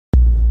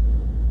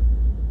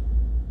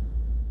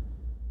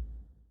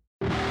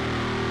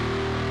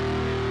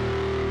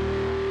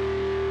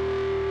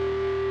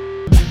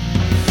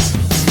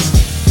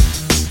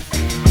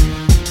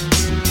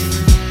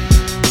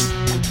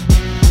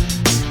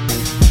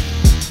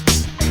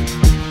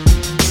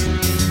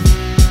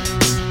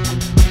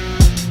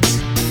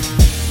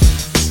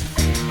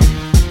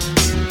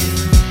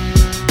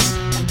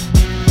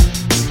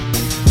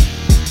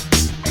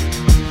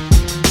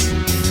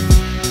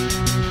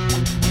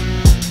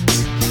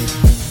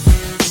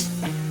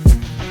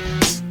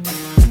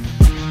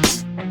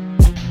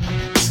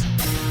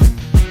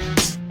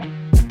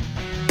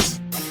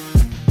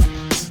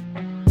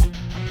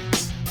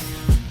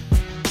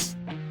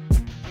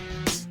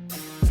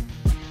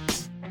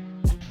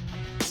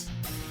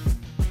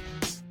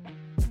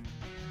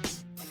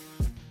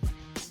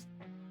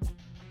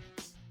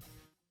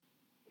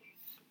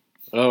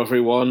Hello,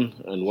 everyone,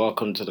 and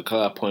welcome to the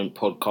Clear Point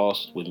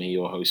podcast with me,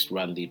 your host,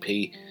 Randy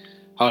P.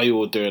 How are you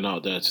all doing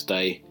out there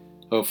today?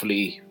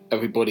 Hopefully,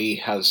 everybody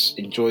has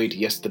enjoyed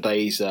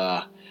yesterday's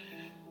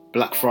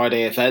Black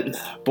Friday event.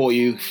 Bought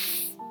you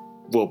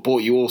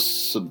all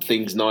some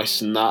things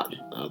nice and that.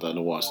 I don't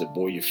know why I said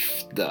bought you.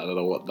 I don't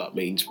know what that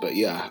means, but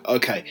yeah,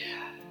 okay.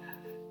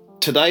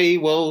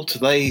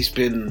 Today's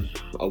been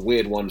a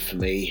weird one for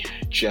me.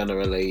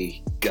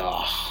 Generally,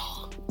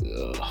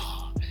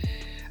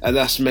 and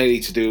that's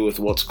mainly to do with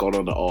what's gone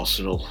on at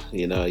Arsenal.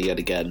 You know, yet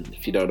again,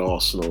 if you don't know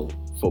Arsenal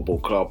Football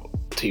Club,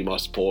 team I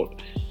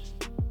support,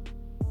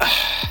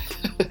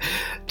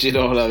 do you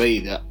know what I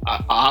mean?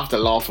 I have to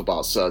laugh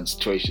about certain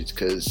situations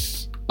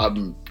because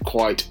I'm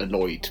quite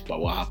annoyed by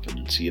what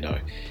happened, you know.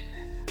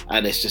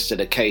 And it's just in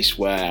a case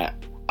where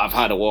I've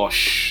had a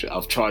wash,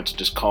 I've tried to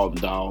just calm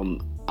down,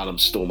 and I'm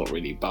still not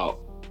really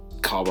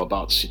calm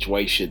about the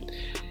situation.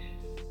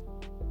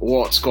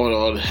 What's going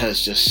on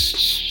has just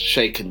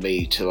shaken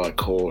me to my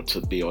core, to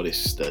be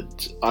honest,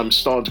 and I'm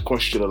starting to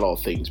question a lot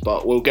of things,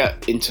 but we'll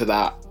get into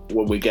that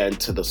when we get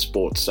into the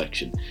sports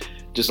section.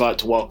 Just like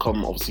to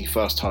welcome, obviously,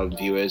 first-time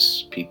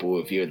viewers, people who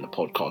are viewing the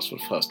podcast for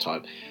the first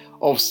time.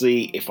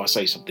 Obviously, if I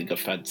say something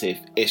offensive,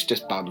 it's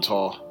just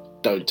banter.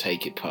 Don't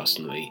take it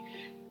personally,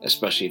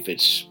 especially if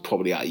it's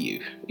probably at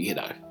you, you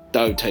know.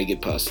 Don't take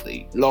it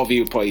personally. A lot of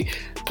you probably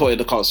put in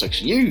the comment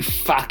section, you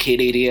fucking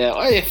idiot.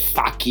 Oh,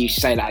 fuck you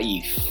say that,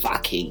 you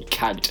fucking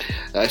cunt.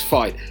 That's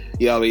fine.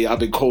 You know what I mean? I've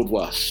been called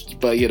worse.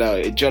 But, you know,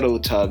 in general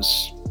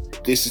terms,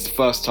 this is the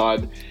first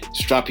time.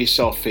 Strap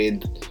yourself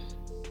in.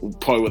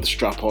 Probably with a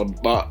strap on.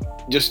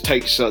 But just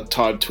take some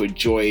time to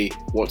enjoy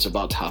what's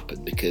about to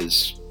happen,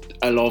 because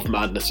a lot of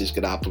madness is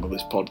going to happen on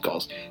this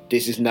podcast.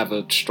 This is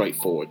never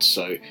straightforward.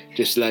 So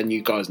just letting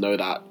you guys know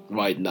that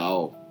right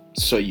now,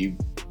 so you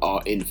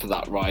are in for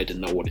that ride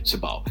and know what it's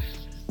about.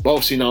 But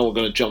obviously now we're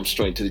going to jump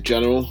straight to the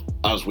general,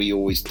 as we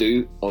always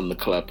do on the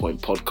Clear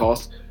Point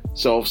podcast.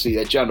 So obviously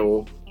the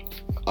general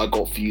I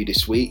got for you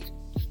this week: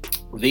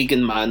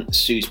 vegan man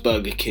sues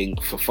Burger King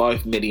for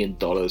 $5 million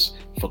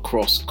for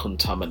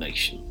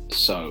cross-contamination.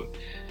 So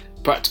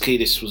practically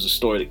this was a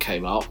story that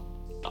came out,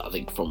 I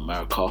think, from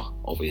America,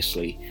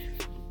 obviously.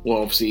 Well,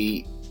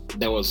 obviously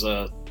there was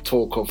a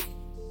talk of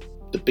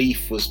the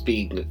beef was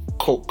being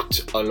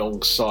cooked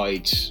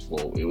alongside,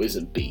 well, it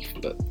isn't beef,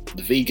 but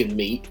the vegan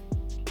meat,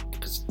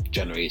 because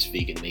generally it's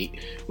vegan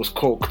meat, was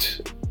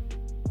cooked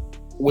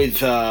with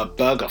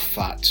burger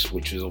fat,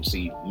 which was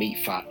obviously meat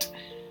fat,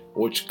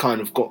 which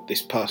kind of got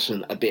this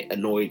person a bit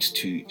annoyed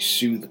to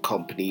sue the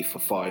company for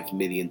 $5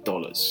 million.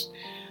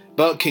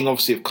 Burger King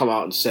obviously have come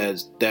out and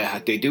said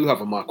they do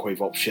have a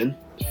microwave option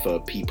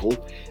for people.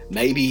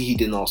 Maybe he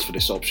didn't ask for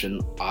this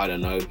option, I don't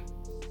know.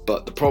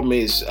 But the problem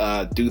is,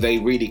 do they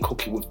really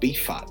cook it with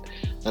beef fat?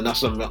 And that's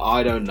something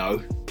I don't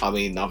know. I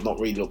mean, I've not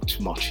really looked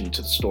too much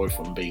into the story, if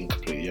I'm being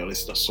completely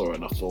honest. I saw it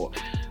and I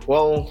thought,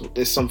 well,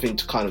 there's something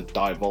to kind of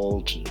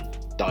divulge and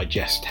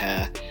digest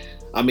here.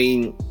 I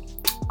mean,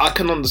 I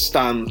can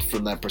understand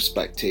from their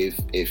perspective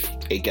if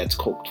it gets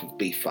cooked with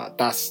beef fat.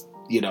 That's,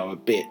 you know, a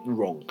bit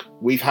wrong.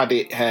 We've had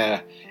it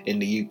here in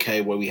the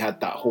UK where we had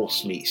that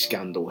horse meat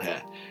scandal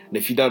here. And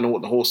if you don't know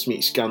what the horse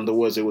meat scandal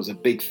was, it was a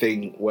big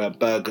thing where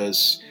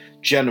burgers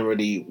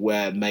generally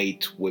were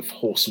made with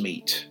horse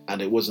meat,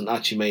 and it wasn't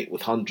actually made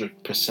with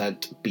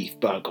 100% beef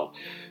burger.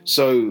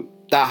 So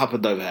that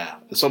happened over here.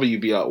 And some of you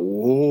be like,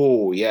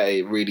 whoa, yeah,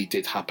 it really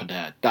did happen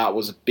there. That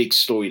was a big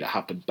story that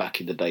happened back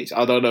in the days.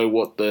 I don't know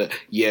what the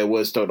year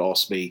was, don't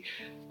ask me.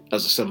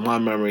 As I said, my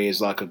memory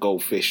is like a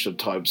goldfish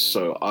sometimes,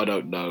 so I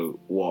don't know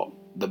what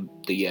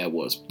the year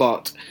was.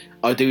 But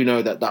I do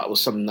know that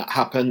was something that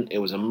happened. It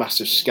was a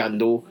massive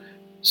scandal.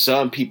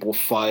 Certain people were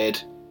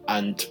fired,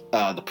 and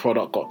the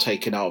product got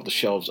taken out of the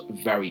shelves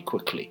very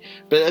quickly.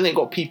 But then it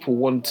got people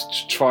wanting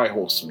to try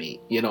horse meat,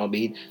 you know what I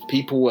mean?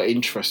 People were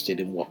interested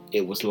in what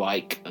it was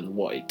like and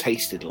what it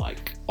tasted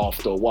like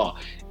after a while.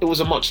 It was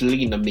a much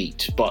leaner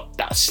meat, but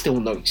that's still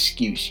no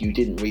excuse. You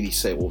didn't really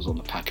say what was on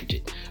the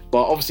packaging.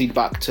 But obviously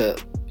back to,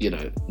 you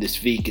know, this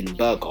vegan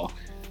burger,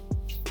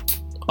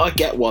 I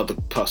get why the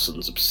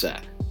person's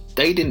upset.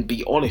 They didn't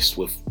be honest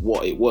with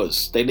what it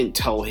was. They didn't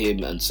tell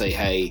him and say,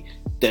 hey,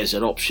 there's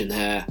an option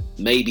here.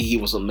 Maybe he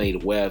wasn't made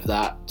aware of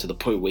that to the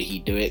point where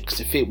he'd do it.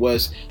 Because if it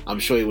was, I'm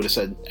sure he would have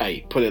said,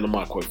 hey, put it in the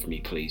microwave for me,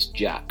 please.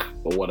 Jack,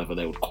 or whatever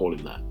they would call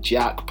him that.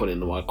 Jack, put it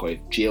in the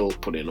microwave. Jill,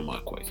 put it in the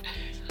microwave.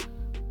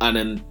 And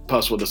then the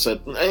person would have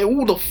said, hey,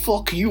 who the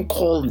fuck are you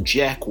calling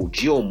Jack or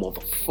Jill,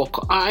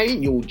 motherfucker? I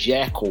ain't no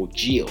Jack or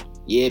Jill.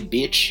 Yeah,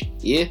 bitch.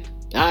 Yeah?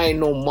 I ain't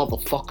no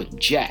motherfucking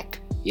Jack.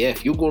 Yeah,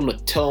 if you're gonna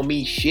tell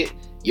me shit,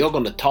 you're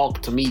gonna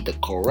talk to me the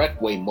correct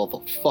way,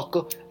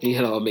 motherfucker.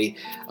 You know what I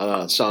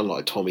mean? Sound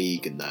like Tommy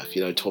Egan there.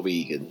 You know, Tommy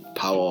Egan,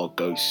 Power,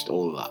 Ghost,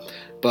 all of that.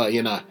 But,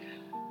 you know,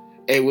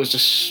 it was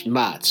just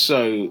mad.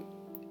 So,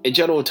 in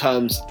general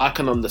terms, I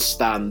can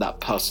understand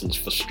that person's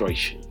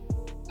frustration.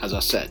 As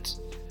I said,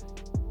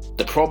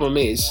 the problem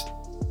is,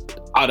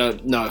 I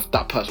don't know if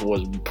that person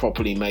was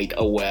properly made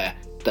aware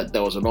that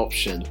there was an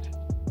option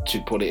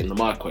to put it in the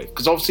microwave.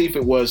 Because obviously if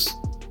it was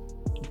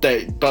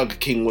Burger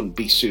King wouldn't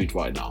be sued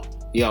right now.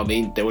 You know what I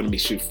mean? They wouldn't be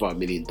sued for $5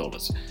 million.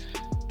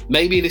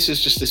 Maybe this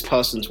is just this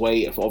person's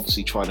way of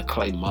obviously trying to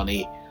claim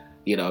money.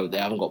 You know, they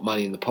haven't got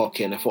money in the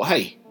pocket, and they thought,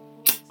 hey,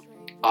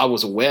 I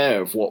was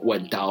aware of what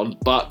went down,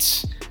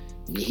 but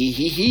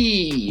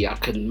I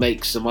can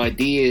make some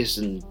ideas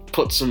and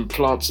put some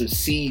plants and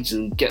seeds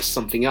and get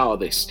something out of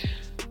this.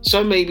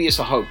 So maybe it's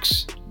a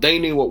hoax. They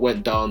knew what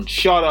went down.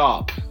 Shut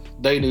up.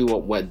 They knew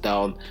what went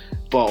down.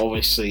 But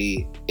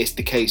obviously, it's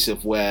the case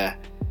of where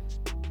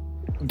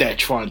they're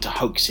trying to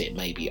hoax it,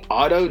 maybe.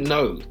 I don't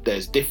know.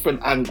 There's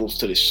different angles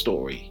to this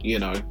story, you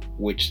know,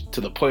 which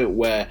to the point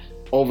where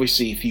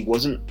obviously if he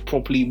wasn't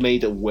properly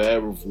made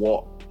aware of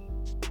what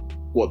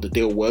the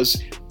deal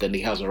was, then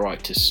he has a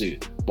right to sue.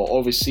 But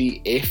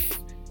obviously if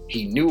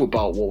he knew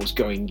about what was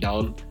going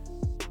down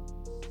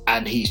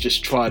and he's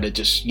just trying to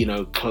just, you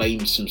know,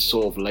 claim some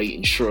sort of late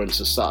insurance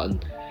or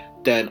something,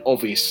 then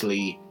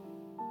obviously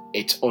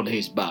it's on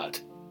his bad.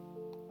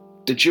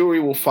 The jury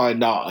will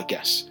find out, I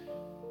guess.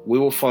 We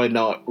will find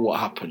out what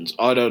happens.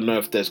 I don't know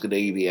if there's going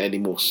to be any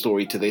more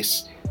story to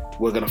this.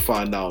 We're going to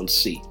find out and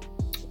see.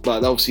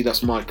 But obviously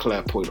that's my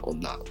clear point on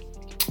that.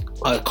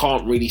 I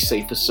can't really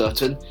say for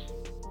certain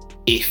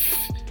if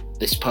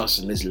this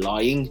person is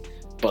lying,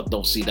 but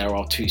obviously there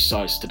are two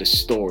sides to this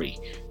story.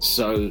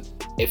 So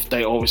if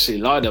they obviously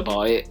lied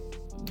about it,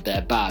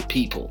 they're bad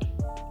people.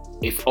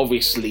 If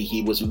obviously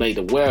he was made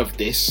aware of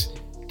this,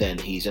 then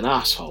he's an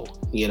asshole.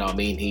 You know what I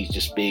mean? He's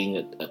just being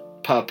a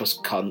purpose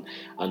cunt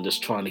and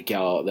just trying to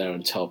get out there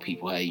and tell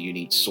people, hey, you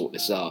need to sort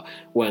this out,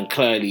 when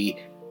clearly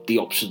the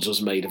options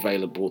was made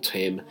available to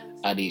him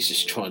and he's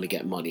just trying to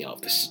get money out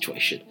of the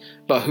situation.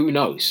 But who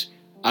knows?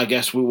 I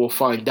guess we will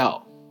find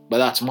out. But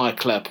that's my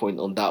clear point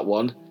on that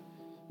one.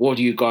 What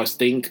do you guys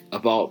think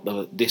about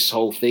this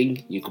whole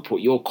thing? You can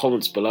put your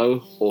comments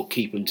below or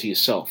keep them to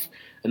yourself.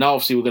 And now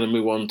obviously we're going to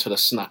move on to the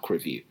snack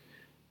review.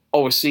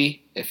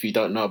 Obviously, if you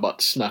don't know about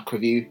the snack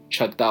review,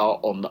 check that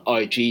out on the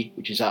IG,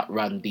 which is at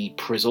Randy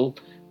Prizzle.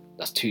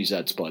 That's 2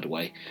 Z's, by the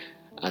way,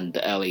 and the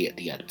LE at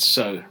the end.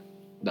 So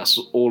that's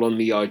all on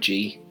the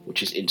IG,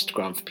 which is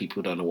Instagram for people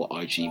who don't know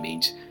what IG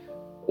means.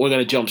 We're going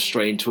to jump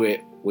straight into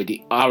it with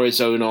the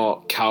Arizona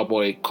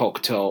Cowboy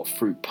Cocktail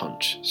Fruit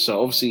Punch.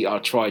 So obviously I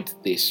tried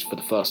this for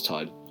the first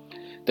time.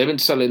 They've been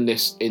selling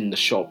this in the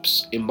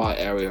shops in my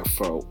area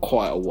for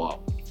quite a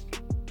while.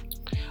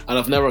 And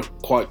I've never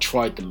quite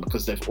tried them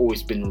because they've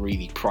always been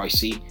really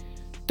pricey.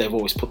 They've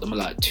always put them at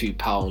like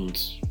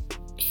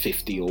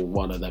 £2.50 or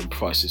one of them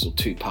prices, or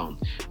 £2.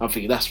 I'm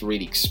thinking that's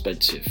really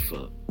expensive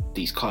for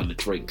these kind of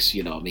drinks,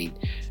 you know what I mean?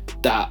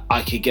 That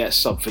I could get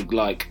something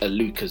like a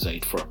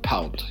Lucozade for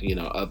 £1, you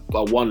know,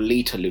 a 1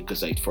 litre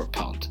Lucozade for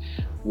 £1.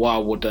 Why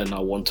wouldn't I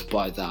want to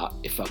buy that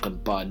if I can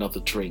buy another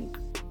drink,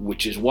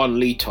 which is 1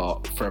 litre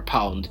for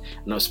 £1,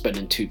 and I'm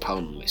spending £2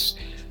 on this?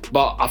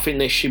 But I think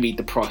they shimmied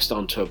the price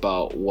down to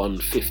about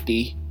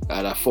 $1.50,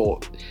 and I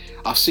thought,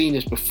 I've seen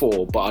this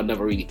before, but I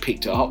never really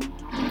picked it up.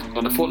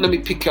 And I thought, let me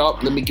pick it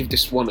up, let me give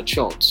this one a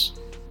chance.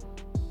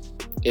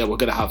 Yeah, we're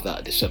going to have that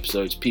at this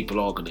episode. People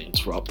are going to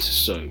interrupt,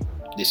 so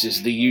this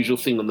is the usual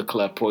thing on the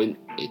Clear Point.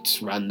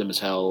 It's random as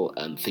hell,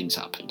 and things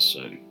happen,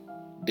 so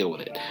deal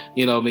with it.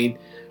 You know what I mean?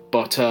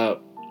 But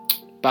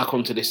back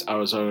onto this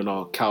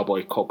Arizona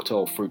Cowboy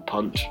Cocktail Fruit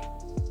Punch.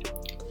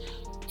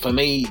 For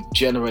me,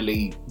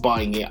 generally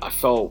buying it, I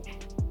felt,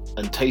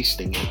 and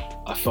tasting it,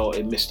 I felt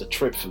it missed a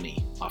trick for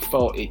me. I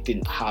felt it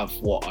didn't have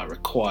what I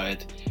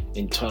required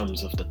in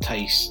terms of the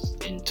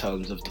taste, in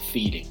terms of the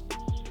feeling.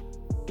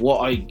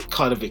 What I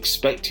kind of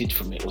expected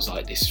from it was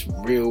like this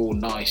real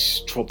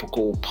nice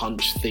tropical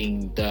punch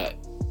thing that,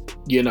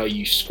 you know,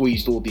 you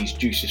squeezed all these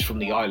juices from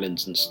the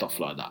islands and stuff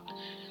like that.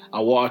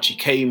 And what actually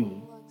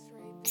came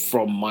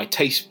from my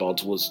taste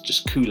buds was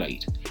just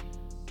Kool-Aid.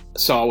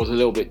 So I was a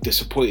little bit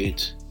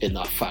disappointed in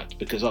that fact,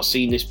 because I've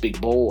seen this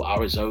big bottle,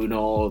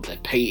 Arizona, they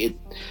painted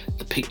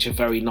the picture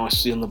very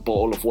nicely on the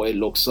bottle of what it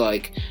looks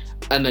like,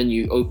 and then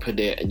you open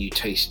it and you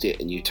taste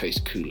it and you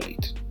taste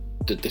Kool-Aid.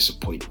 The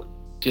disappointment.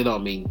 Do you know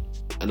what I mean?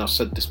 And I've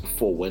said this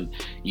before, when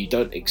you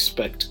don't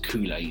expect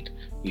Kool-Aid,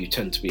 you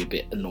tend to be a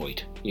bit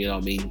annoyed. You know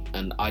what I mean?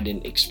 And I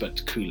didn't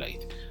expect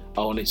Kool-Aid.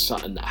 I wanted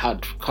something that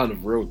had kind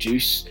of real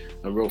juice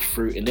and real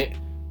fruit in it,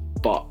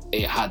 but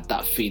it had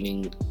that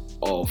feeling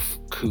of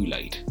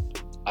Kool-Aid,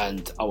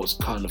 and I was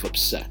kind of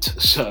upset.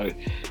 So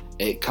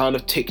it kind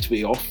of ticked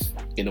me off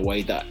in a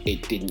way that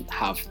it didn't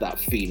have that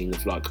feeling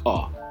of like,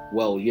 oh,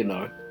 well, you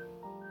know,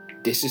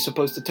 this is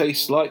supposed to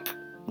taste like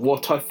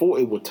what I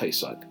thought it would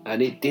taste like,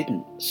 and it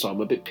didn't. So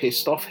I'm a bit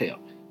pissed off here.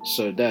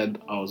 So then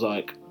I was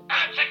like,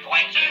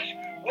 consequences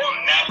will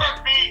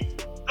never be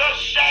the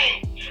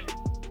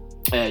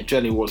same.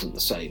 Jenny wasn't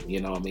the same, you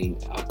know what I mean?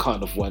 I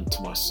kind of went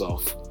to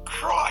myself,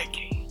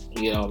 Crikey.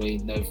 You know what I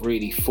mean? They've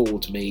really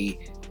fooled me.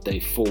 They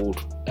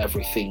fooled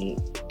everything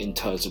in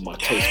terms of my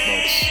taste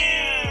buds.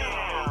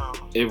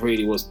 It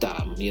really was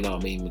damn, you know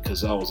what I mean?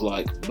 Because I was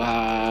like,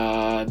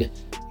 man,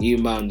 you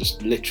man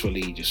just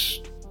literally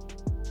just,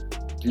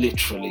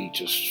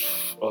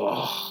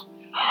 oh.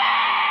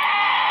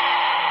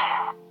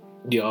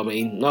 You know what I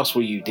mean? That's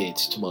what you did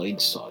to my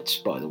insides,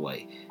 by the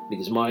way.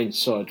 Because my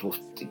insides were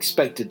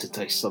expected to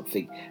taste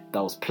something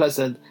that was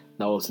pleasant,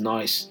 that was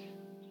nice,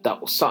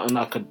 that was something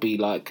I could be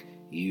like,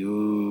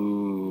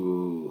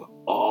 you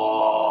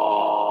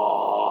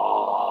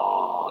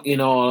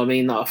know what I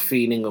mean? That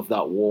feeling of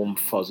that warm,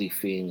 fuzzy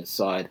feeling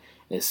inside.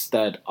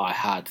 Instead, I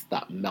had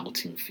that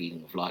melting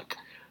feeling of like,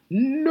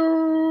 no!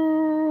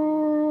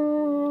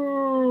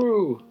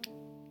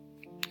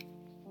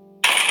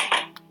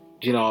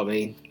 Do you know what I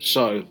mean?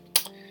 So,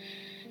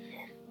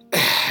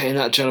 in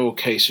that general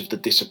case of the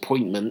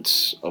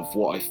disappointment of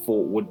what I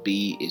thought would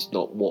be is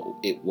not what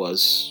it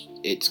was,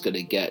 it's going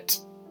to get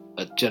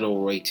a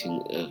general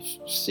rating of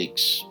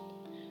 6.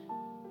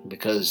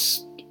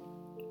 Because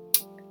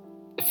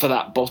for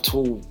that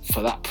bottle,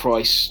 for that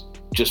price,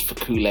 just for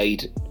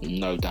Kool-Aid,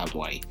 no damn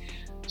way.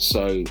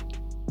 So,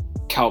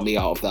 count me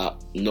out of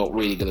that. Not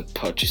really going to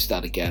purchase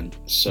that again.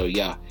 So,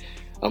 yeah.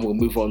 And we'll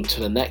move on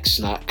to the next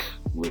snack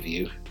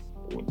review.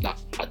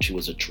 That actually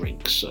was a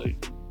drink, so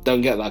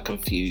don't get that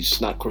confused.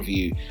 Snack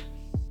review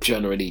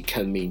generally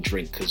can mean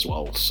drink as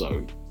well,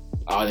 so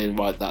I didn't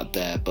write that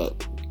there,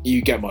 but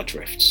you get my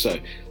drift. So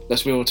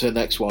let's move on to the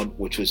next one,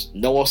 which was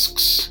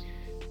Nosk's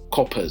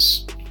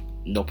Coppers.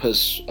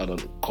 Noppers, I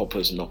don't know,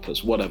 Coppers,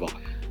 Noppers, whatever.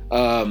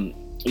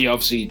 Yeah,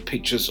 obviously,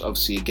 pictures,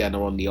 obviously, again,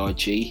 are on the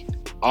IG.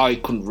 I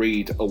couldn't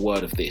read a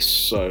word of this,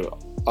 so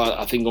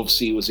I think,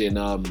 obviously, it was in,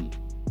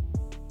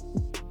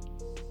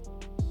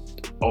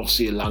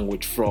 obviously, a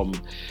language from,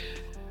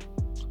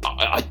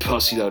 I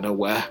personally don't know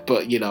where,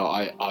 but, you know,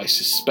 I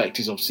suspect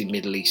it's obviously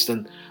Middle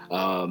Eastern.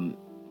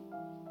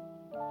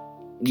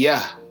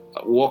 Yeah,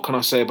 what can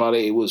I say about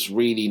it? It was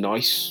really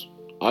nice.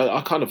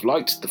 I kind of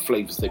liked the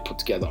flavours they put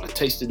together. I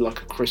tasted like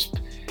a crisp,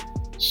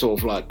 sort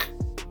of like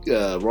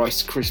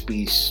Rice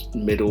Krispies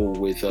middle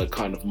with a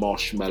kind of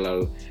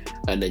marshmallow,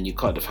 and then you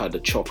kind of had a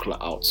chocolate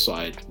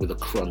outside with a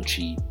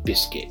crunchy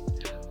biscuit,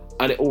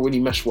 and it all really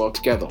meshed well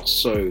together.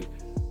 So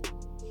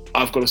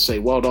I've got to say,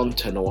 well done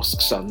to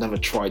Nosks. I've never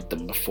tried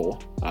them before,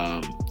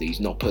 these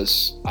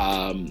Noppers,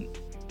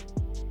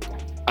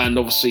 and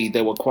obviously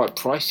they were quite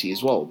pricey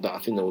as well. I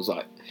think there was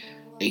like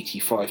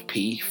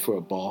 85p for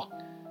a bar,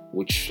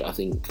 which I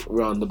think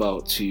round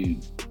about to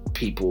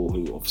people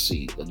who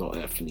obviously are not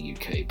here from the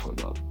UK,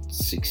 probably about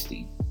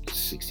 60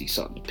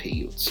 something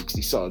p or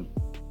 60 something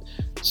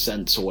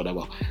cents or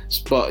whatever.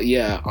 But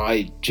yeah,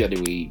 I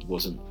genuinely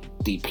wasn't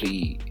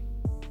deeply,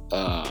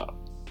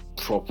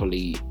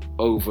 properly,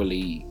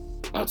 overly,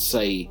 I'd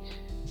say,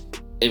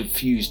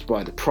 infused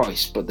by the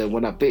price. But then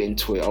when I bit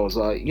into it, I was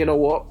like, you know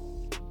what?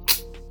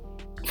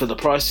 For the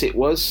price it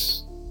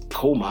was,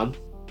 cool, man.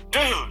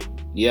 Dude!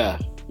 Yeah,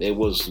 it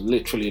was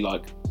literally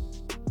like,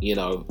 you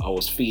know, I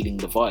was feeling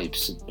the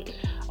vibes.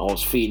 I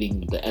was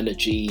feeling the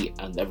energy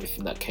and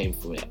everything that came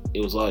from it.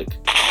 It was like,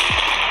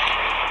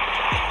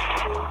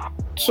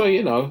 so,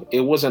 you know, it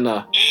wasn't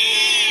a,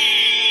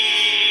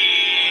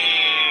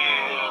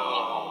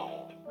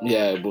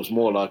 yeah, it was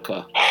more like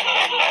a,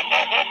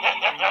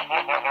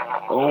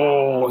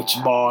 oh, it's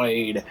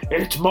mine,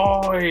 it's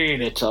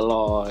mine, it's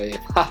alive.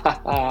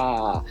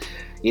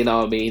 You know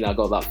what I mean? I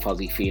got that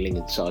fuzzy feeling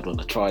inside when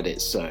I tried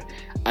it. So,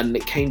 and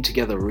it came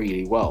together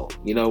really well.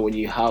 You know, when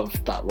you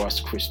have that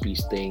Rice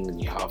Krispies thing, and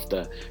you have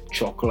the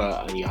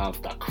chocolate, and you have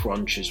that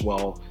crunch as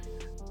well,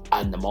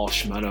 and the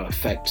marshmallow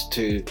effect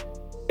too,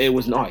 it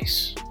was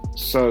nice.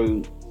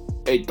 So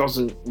it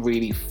doesn't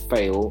really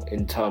fail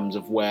in terms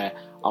of where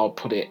I'll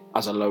put it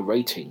as a low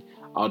rating.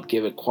 I'd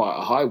give it quite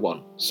a high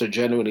one. So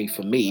generally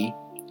for me,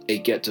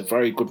 it gets a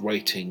very good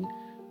rating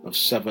of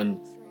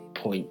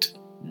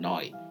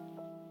 7.9.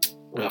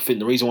 And I think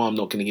the reason why I'm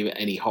not going to give it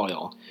any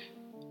higher,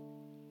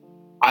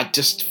 I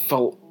just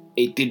felt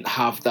it didn't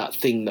have that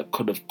thing that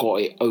could have got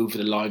it over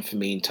the line for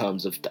me in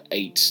terms of the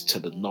 8 to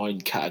the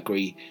 9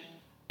 category.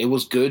 It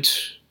was good,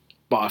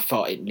 but I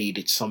felt it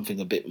needed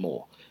something a bit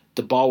more.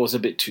 The bar was a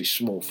bit too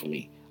small for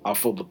me. I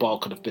thought the bar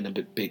could have been a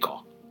bit bigger.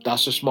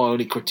 That's just my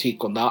only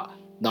critique on that.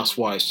 That's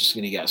why it's just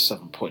going to get a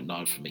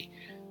 7.9 for me.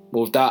 But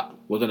with that,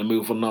 we're going to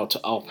move on now to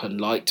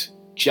Alpenlight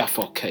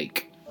Jaffa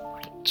Cake.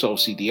 So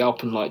obviously the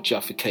Alpenlight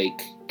Jaffa Cake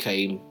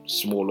came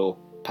smaller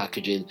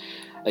packaging,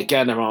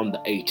 again around the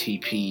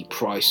ATP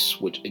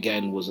price, which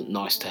again wasn't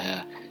nice to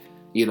hear.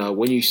 You know,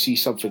 when you see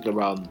something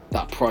around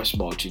that price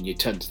margin, you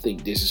tend to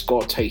think this has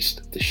got to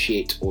taste the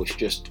shit or it's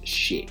just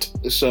shit.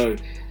 So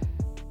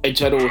in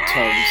general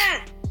terms,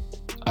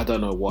 I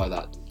don't know why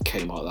that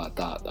came out like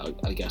that.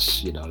 I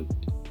guess, you know,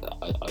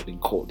 I've been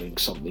caught doing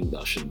something that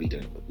I shouldn't be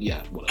doing.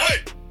 Yeah, whatever. Hey!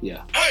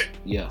 Yeah. Hey!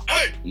 Yeah.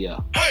 Hey! Yeah.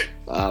 Hey!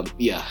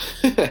 Yeah.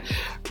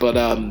 But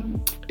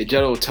in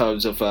general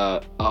terms of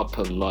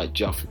Alpenlight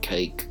Jaffa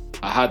Cake,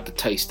 I had the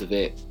taste of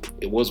it.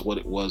 It was what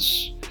it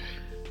was.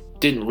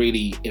 Didn't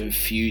really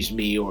infuse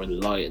me or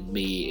enlighten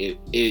me.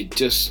 It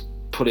just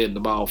put it in the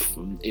mouth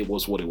and it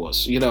was what it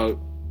was. You know,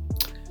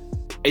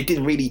 it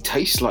didn't really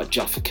taste like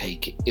Jaffa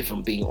Cake, if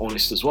I'm being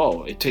honest as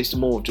well. It tasted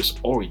more of just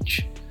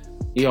orange.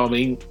 You know what I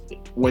mean?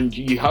 When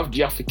you have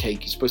Jaffa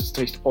Cake, it's supposed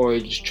to taste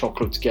orange,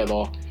 chocolate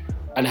together,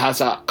 and it has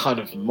that kind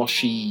of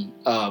mushy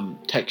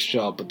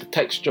texture, but the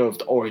texture of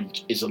the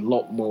orange is a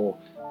lot more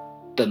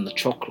than the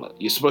chocolate.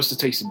 You're supposed to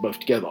taste them both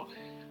together.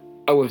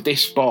 And with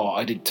this bar,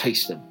 I didn't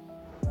taste them.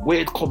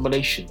 Weird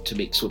combination to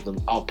mix with an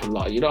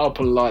Alpenlight. You know,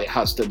 Alpenlight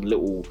has them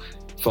little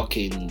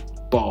fucking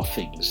bar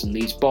things, and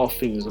these bar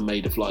things are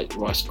made of like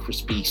Rice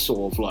Krispie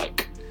sort of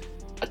like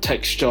a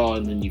texture,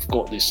 and then you've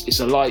got this, it's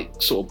a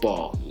light sort of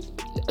bar,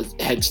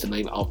 hence the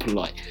name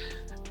Alpenlight.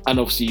 And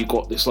obviously you've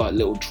got this like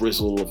little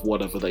drizzle of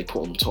whatever they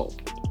put on top.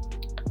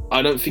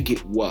 I don't think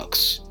it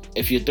works.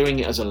 If you're doing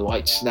it as a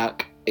light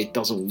snack, it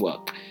doesn't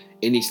work.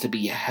 It needs to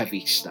be a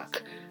heavy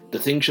snack. The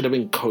thing should have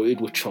been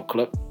coated with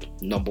chocolate,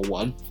 number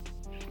one.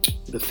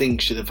 The thing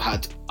should have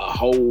had a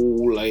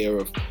whole layer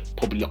of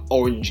probably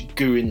orange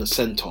goo in the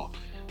centre,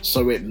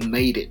 so it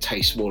made it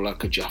taste more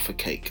like a Jaffa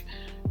cake.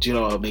 Do you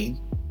know what I mean?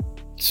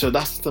 So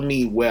that's to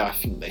me where I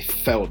think they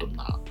failed on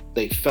that.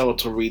 They failed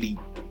to really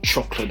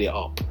chocolate it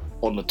up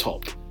on the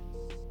top,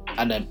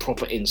 and then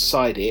proper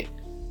inside it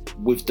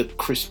with the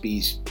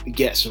Crispies,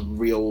 get some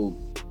real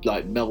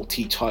like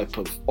melty type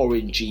of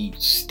orangey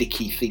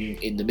sticky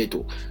thing in the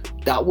middle.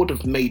 That would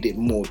have made it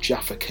more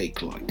Jaffa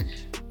cake like.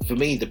 For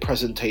me, the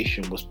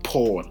presentation was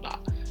poor on that.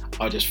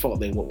 I just thought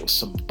they went with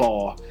some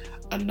bar,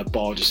 and the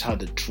bar just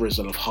had a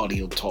drizzle of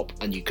honey on top,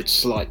 and you could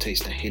slight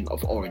taste a hint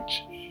of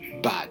orange.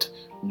 Bad,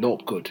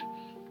 not good.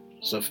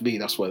 So for me,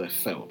 that's where they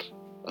failed.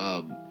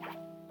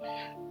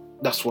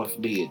 That's why for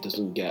me it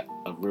doesn't get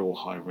a real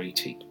high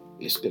rating.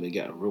 It's going to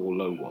get a real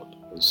low one.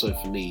 And so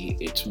for me,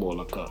 it's more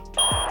like a...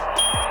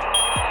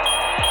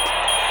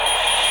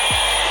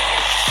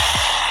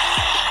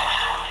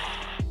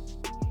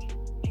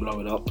 blow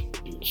it up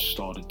and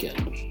start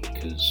again,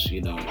 because,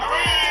 you know,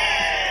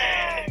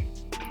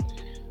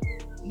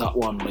 that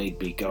one made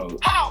me go,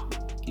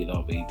 you know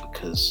what I mean,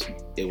 because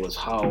it was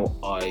how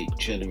I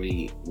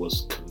generally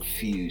was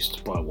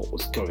confused by what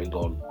was going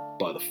on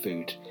by the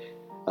food.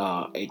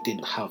 It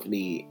didn't have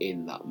me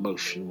in that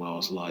motion where I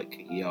was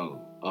like,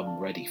 yo, I'm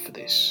ready for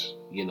this,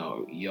 you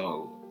know,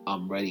 yo,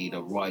 I'm ready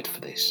to ride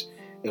for this.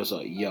 It was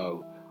like,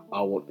 yo,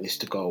 I want this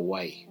to go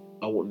away.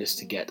 I want this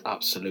to get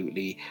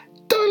absolutely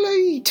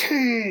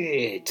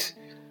deleted.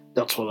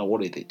 That's what I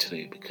wanted it to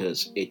do,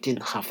 because it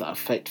didn't have that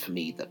effect for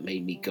me that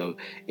made me go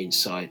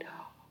inside.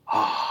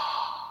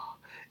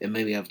 It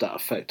made me have that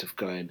effect of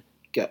going,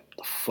 get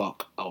the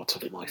fuck out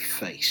of my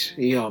face.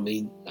 You know what I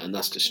mean? And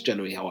that's just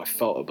generally how I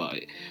felt about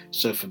it.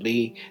 So for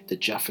me, the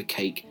Jaffa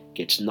cake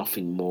gets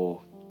nothing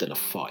more than a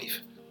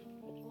 5.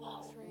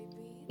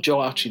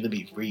 Joe, actually, let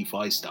me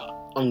revise that.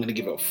 I'm going to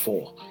give it a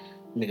 4,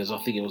 because I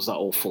think it was that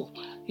awful.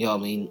 You know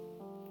what I mean?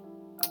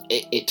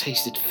 It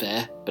tasted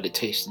fair, but it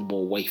tasted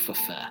more wafer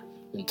fair,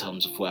 in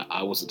terms of where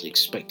I wasn't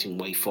expecting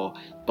wafer,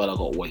 but I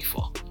got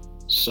wafer.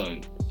 So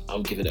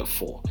I'll give it a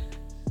 4.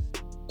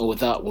 And with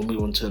that, we'll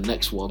move on to the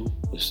next one,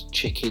 was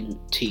chicken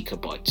tikka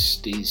bites.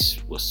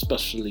 These were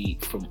specially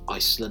from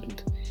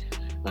Iceland,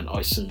 and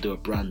Iceland do a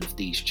brand of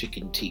these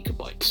chicken tikka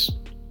bites.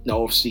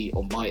 Now, obviously,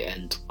 on my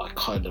end, I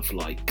kind of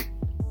like,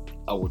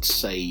 I would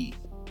say,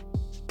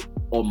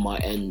 on my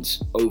end,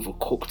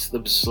 overcooked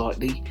them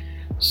slightly,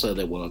 so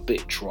they were a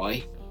bit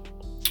dry.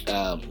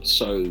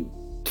 So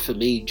for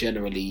me,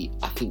 generally,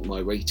 I think my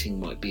rating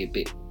might be a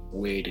bit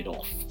weirded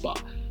off,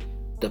 but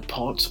the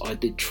parts I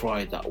did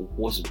try that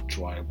wasn't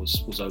dry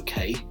was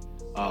okay.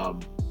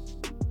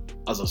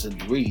 As I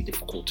said, really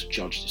difficult to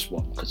judge this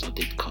one, because I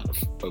did kind of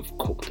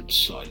overcook them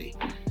slightly.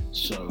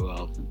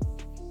 So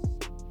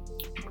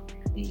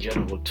in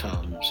general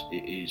terms,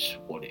 it is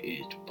what it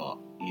is, but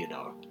you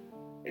know,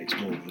 it's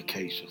more of a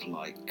case of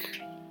like,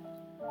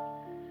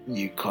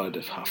 you kind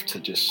of have to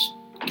just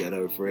get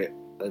over it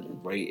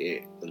and rate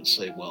it and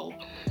say, well,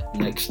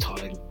 next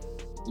time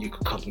you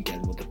could come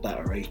again with a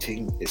better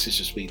rating. This is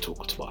just me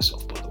talking to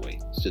myself, by the way.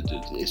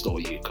 It's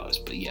not you guys,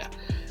 but yeah.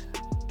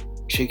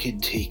 Chicken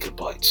tikka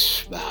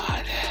bites,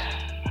 man.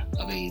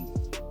 I mean,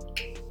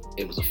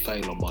 it was a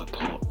fail on my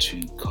part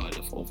to kind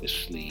of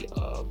obviously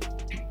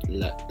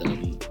let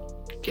them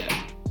get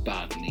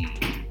badly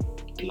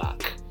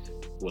black.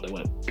 Well, they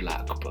weren't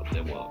black, but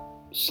they were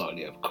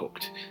slightly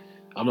overcooked.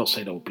 I'm not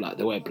saying they were black.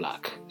 They weren't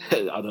black. I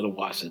don't know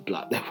why I said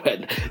black.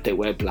 They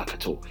weren't black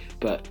at all.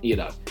 But, you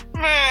know,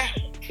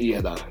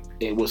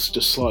 it was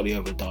just slightly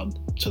overdone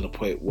to the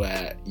point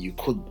where you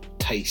couldn't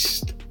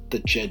taste the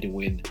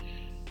genuine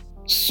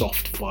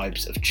soft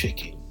vibes of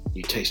chicken.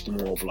 You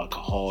tasted more of like a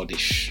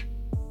hardish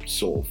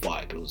sort of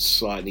vibe. It was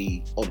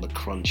slightly on the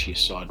crunchier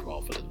side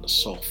rather than the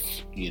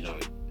soft, you know,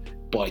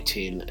 bite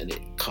in, and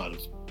it kind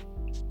of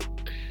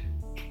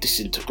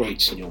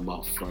disintegrates in your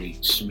mouth very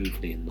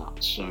smoothly in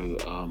that. So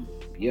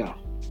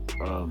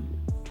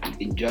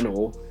in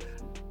general,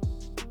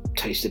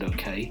 tasted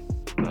okay.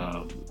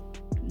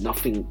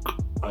 Nothing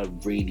I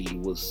really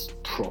was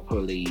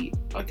properly,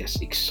 I guess,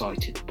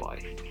 excited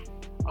by.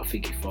 I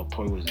think if I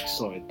probably was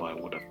excited by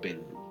it, would have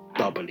been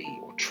doubly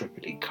or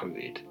triply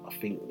coated. I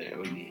think they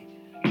only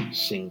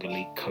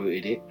singly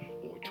coated it,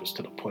 which was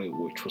to the point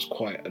which was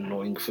quite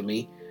annoying for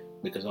me,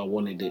 because I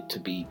wanted it to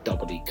be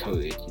doubly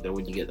coated. You know,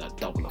 when you get that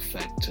double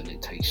effect and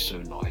it tastes so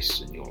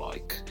nice, and you're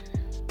like,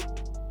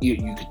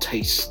 you could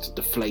taste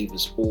the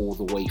flavours all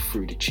the way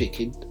through the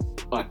chicken.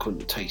 I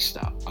couldn't taste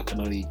that. I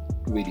can only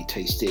really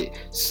taste it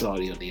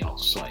slightly on the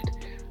outside.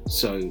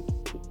 So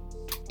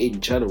in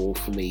general,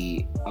 for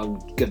me, I'm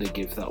gonna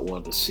give that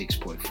one a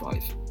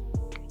 6.5.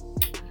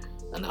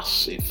 And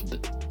that's it for the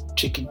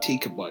chicken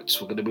tikka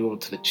bites. We're gonna move on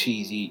to the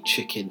cheesy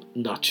chicken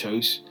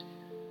nachos.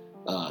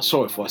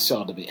 Sorry if I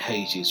sound a bit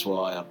hazy as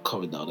well. I am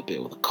coming down a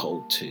bit with a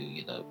cold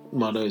too.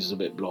 My nose is a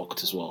bit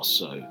blocked as well.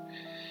 So,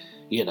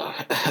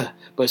 but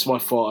it's my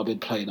fault. I've been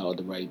playing out in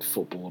the rain,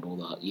 football and all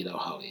that. You know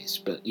how it is.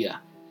 But yeah,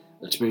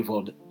 let's move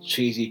on.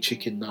 Cheesy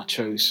chicken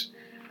nachos.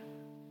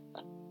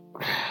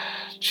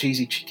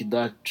 Cheesy chicken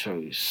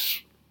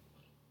nachos.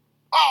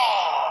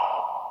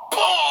 Oh,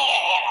 boy!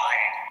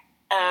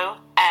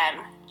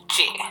 OMG.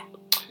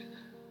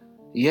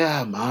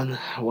 Yeah, man.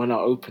 When I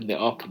opened it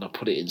up and I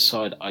put it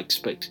inside, I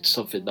expected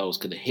something that was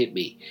going to hit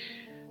me.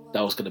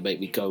 That was going to make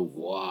me go,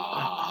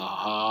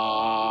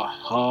 wow.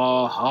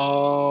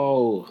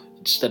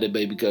 Instead, it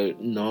made me go,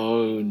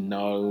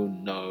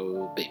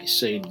 no. Baby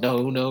saying,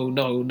 no. And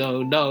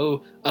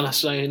I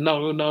saying,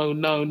 no.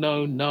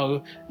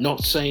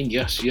 Not saying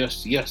yes.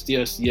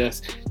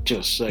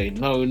 Just saying,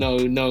 no.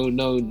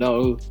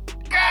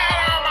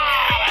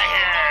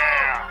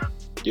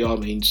 You know what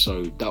I mean?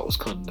 So that was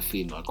kind of the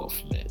feeling I got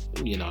from it.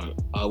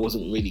 I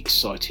wasn't really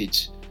excited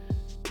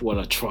when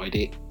I tried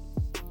it.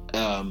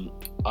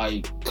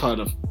 I kind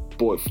of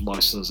bought it for my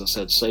son, as I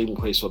said, same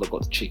place where I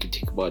got the chicken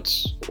tikka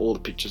bites. All the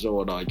pictures are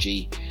on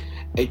IG.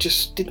 It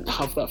just didn't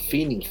have that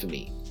feeling for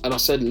me. And I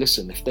said,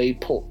 listen, if they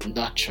put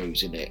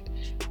nachos in it,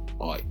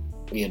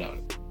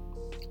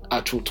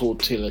 actual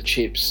tortilla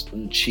chips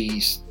and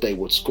cheese, they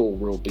would score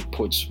real big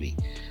points for me.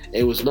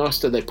 It was nice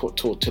that they put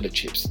tortilla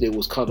chips. It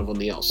was kind of on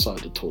the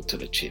outside of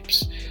tortilla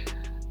chips.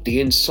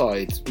 The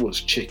inside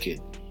was chicken,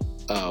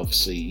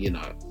 obviously,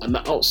 and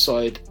the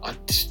outside, I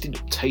just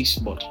didn't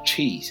taste much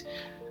cheese.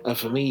 And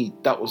for me,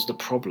 that was the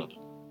problem.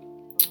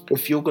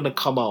 If you're going to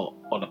come out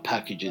on a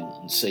packaging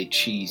and say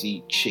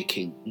cheesy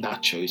chicken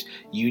nachos,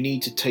 you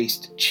need to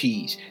taste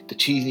cheese. The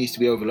cheese needs to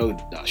be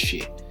overloaded, that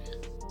shit.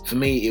 For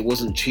me, it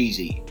wasn't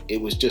cheesy.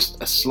 It was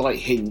just a slight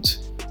hint,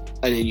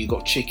 and then you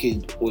got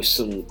chicken with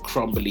some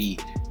crumbly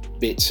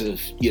bits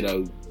of,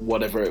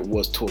 whatever it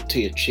was,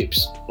 tortilla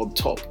chips on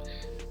top.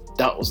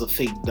 That was the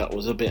thing that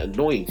was a bit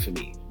annoying for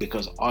me,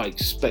 because I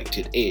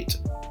expected it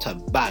to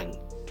bang.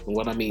 And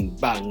when I mean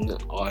bang,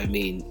 I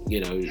mean,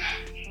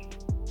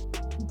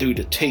 do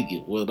the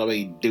ting. When I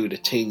mean do the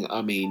ting,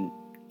 I mean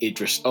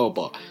Idris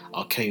Elba.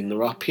 I came the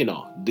rap,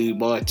 do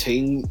my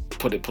ting,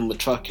 put it on the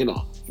track,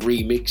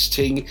 remix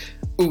ting.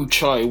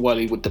 Uchai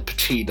Wally with the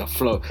Pochettino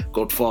flow,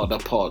 Godfather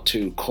Part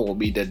 2, Call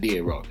Me De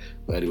Niro.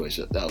 But anyways,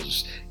 that was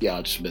just,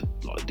 I just meant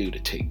do the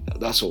ting.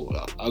 That's all.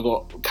 I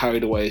got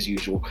carried away as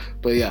usual.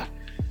 But yeah,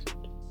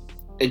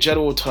 in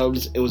general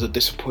terms, it was a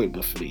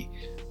disappointment for me.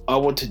 I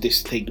wanted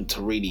this thing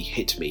to really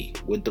hit me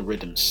with the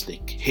rhythm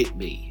stick. Hit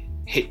me,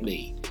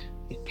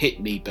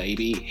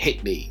 baby,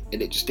 hit me.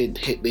 And it just didn't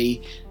hit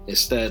me.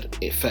 Instead,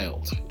 it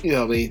failed. You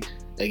know what I mean?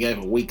 They gave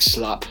a weak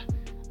slap.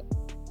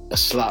 A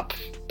slap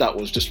that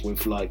was just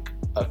with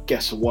I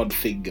guess one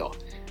finger.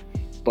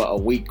 But a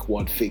weak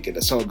one finger.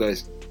 The song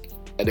goes,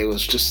 and it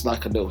was just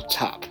like a little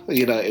tap.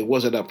 It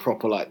wasn't a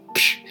proper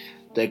psh,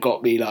 they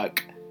got me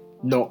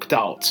knocked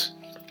out.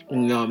 You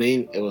know what I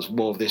mean? It was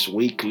more of this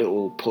weak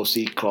little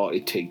pussy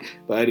clarty thing.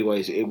 But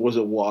anyways, it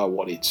wasn't what I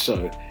wanted.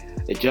 So,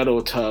 in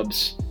general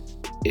terms,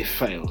 it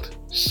failed.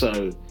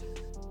 So,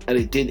 and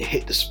it didn't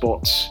hit the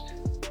spots.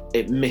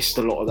 It missed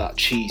a lot of that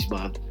cheese,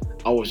 man.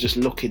 I was just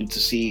looking to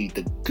see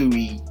the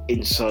gooey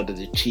inside of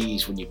the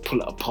cheese when you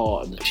pull it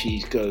apart and the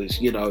cheese goes,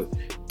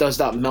 does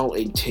that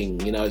melting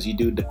thing, as you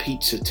do the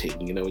pizza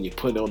thing, when you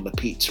put it on the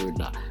pizza and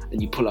that,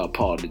 and you pull it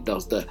apart and it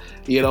does the,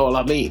 you know what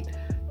I mean?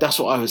 That's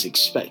what I was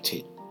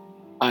expecting.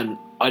 And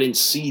I didn't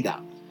see that.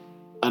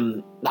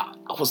 And that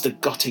was the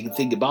gutting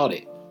thing about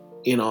it.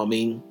 You know what I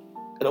mean?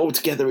 And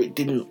altogether, it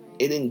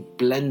didn't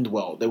blend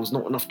well. There was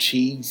not enough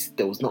cheese.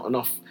 There was not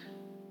enough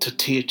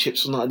tortilla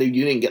chips on that.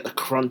 You didn't get the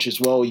crunch as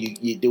well.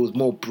 There was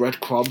more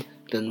breadcrumb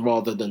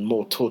rather than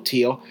more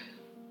tortilla.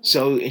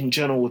 So in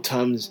general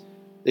terms,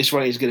 this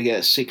rating is going to get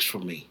a 6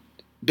 from me.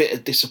 Bit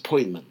of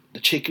disappointment. The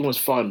chicken was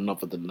fine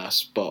other than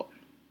that, but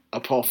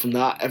apart from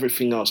that,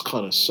 everything else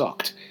kind of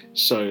sucked.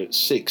 So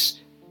 6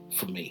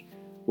 from me.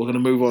 We're going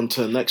to move on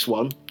to the next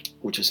one,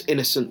 which is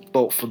Innocent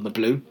Bolt from the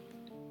Blue.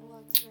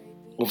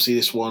 Obviously,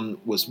 this one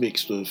was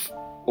mixed with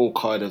all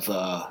kind of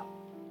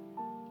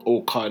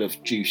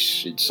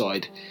juice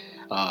inside.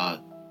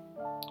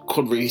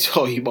 Couldn't really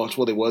tell you much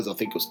what it was. I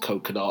think it was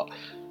coconut,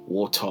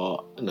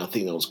 water, and I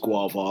think there was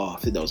guava. I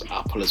think there was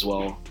apple as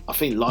well. I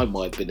think lime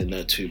might have been in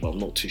there too, but I'm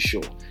not too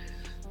sure.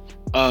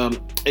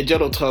 In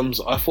general terms,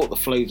 I thought the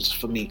flavours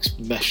for me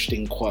meshed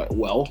in quite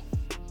well.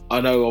 I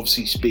know,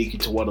 obviously,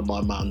 speaking to one of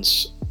my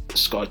mans,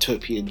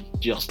 Skytopian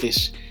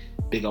Justice,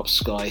 big up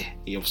Sky,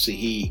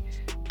 he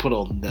put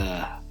on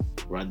the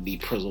Randy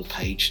Prizzle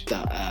page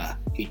that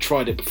he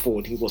tried it before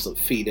and he wasn't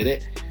feeding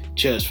it.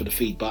 Cheers for the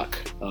feedback.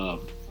 But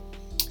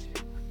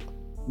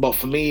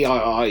for me,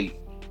 I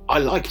I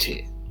liked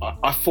it.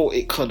 I thought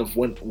it kind of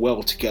went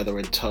well together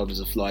in terms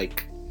of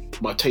like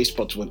my taste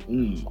buds went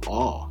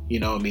you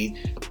know what I mean?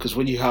 Because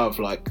when you have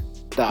like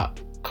that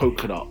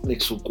coconut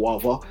mixed with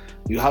guava,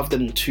 you have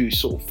them two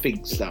sort of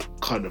things that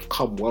kind of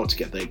come well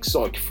together,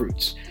 exotic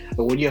fruits.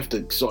 And when you have the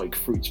exotic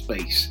fruits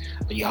base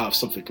and you have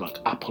something like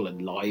apple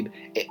and lime,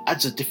 it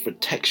adds a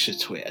different texture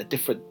to it, a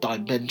different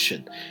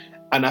dimension.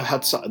 And I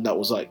had something that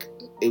was like,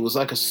 it was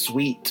like a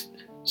sweet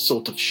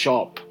sort of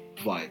sharp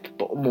vibe,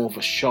 but more of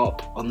a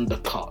sharp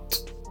undercut,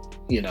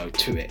 you know,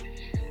 to it.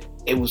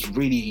 It was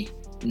really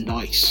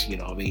nice, you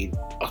know what I mean?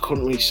 I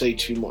couldn't really say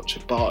too much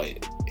about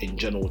it in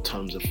general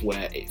terms of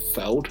where it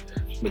failed,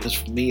 because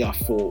for me I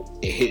thought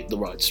it hit the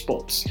right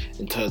spots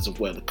in terms of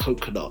where the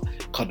coconut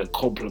kind of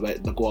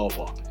complemented the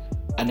guava,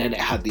 and then it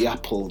had the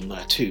apple in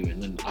there too,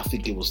 and then I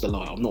think it was the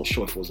lime. I'm not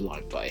sure if it was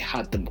lime, but it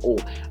had them all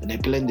and they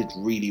blended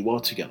really well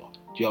together.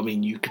 Do you know what I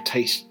mean? You could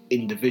taste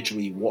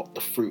individually what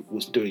the fruit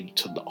was doing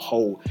to the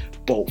whole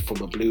Bolt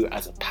from a Blue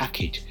as a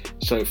package.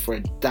 So for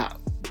that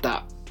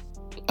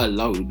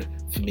alone,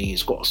 for me,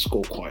 it's got to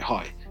score quite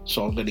high.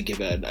 So I'm going to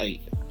give it an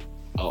 8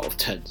 out of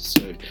 10.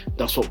 So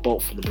that's what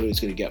Bolt from the Blue is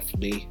going to get for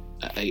me,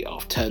 at 8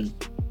 out of 10.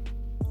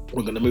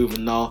 We're going to move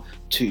on now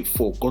to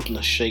For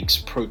Goodness Shakes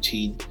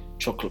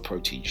chocolate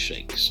protein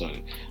shake. So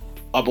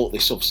I bought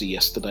this obviously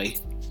yesterday.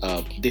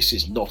 This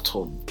is not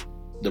on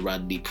the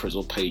Randy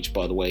Prizzle page,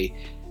 by the way.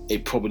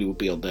 It probably will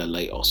be on there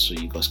later so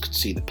you guys can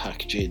see the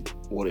packaging,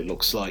 what it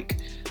looks like.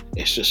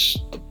 It's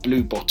just a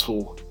blue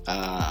bottle,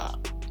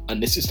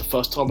 and this is the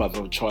first time I've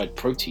ever tried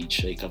protein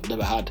shake. I've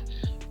never had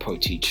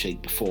protein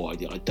shake before. I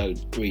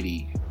don't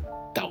really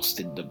douse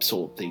in them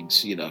sort of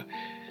things, you know.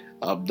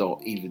 I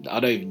don't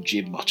even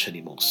gym much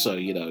anymore, so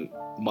you know,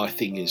 my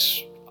thing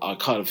is I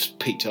kind of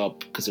picked it up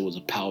because it was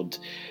 £1.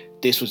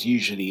 This was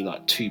usually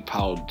like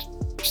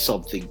 £2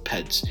 something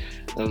pence,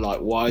 and I'm like,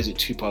 why is it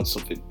 £2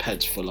 something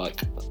pence for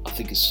like, I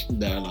think it's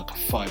there like a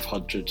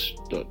 500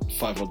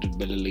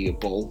 milliliter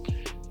bowl,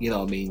 you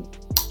know what I mean?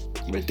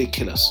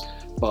 Ridiculous.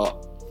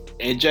 But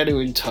in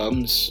genuine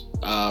terms,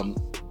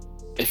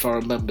 if I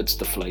remembered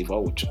the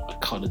flavour, which I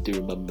kind of do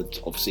remember,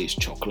 obviously it's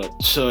chocolate,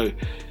 so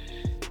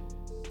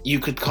you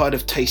could kind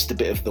of taste a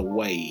bit of the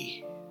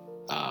whey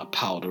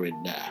powder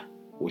in there,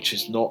 which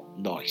is not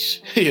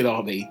nice. You know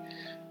what I mean?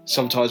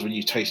 Sometimes when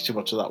you taste too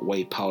much of that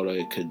whey powder,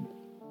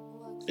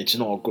 it's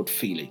not a good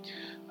feeling.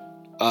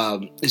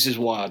 This is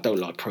why I don't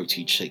like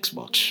protein shakes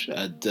much.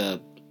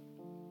 And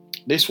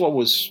this one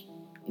was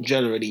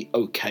generally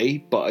okay,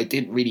 but it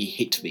didn't really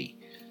hit me.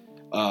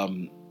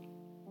 The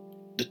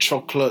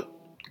chocolate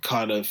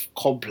kind of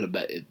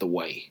complemented the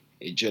whey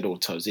in general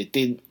terms. It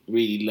didn't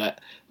really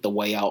let the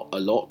whey out a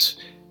lot,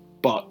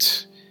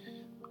 but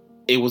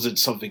it wasn't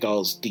something I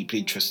was deeply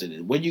interested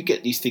in. When you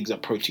get these things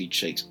at protein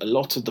shakes, a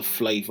lot of the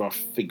flavour, I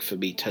think for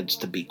me, tends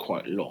to be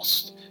quite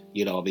lost.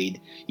 You know what I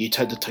mean? You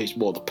tend to taste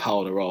more of the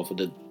powder rather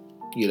than,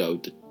 you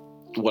know,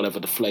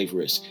 whatever the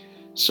flavour is.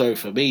 So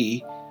for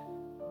me,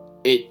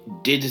 it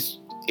did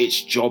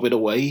its job in a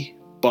way,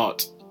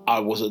 but I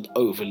wasn't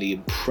overly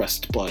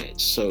impressed by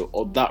it. So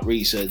on that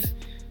reason,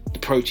 the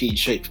protein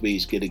shake for me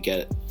is going to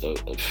get,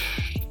 let's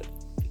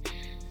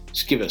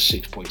give it a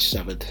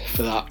 6.7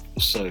 for that.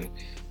 So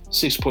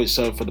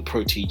 6.7 for the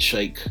protein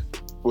shake.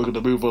 We're going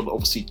to move on,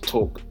 obviously, to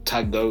talk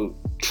Tango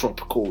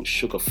Tropical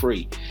Sugar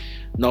Free.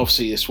 And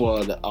obviously this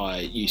one,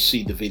 you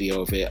see the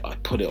video of it. I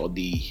put it on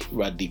the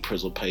Randy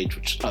Prizzle page,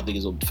 which I think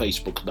is on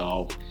Facebook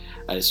now,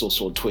 and it's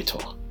also on Twitter.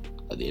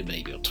 I think it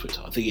may be on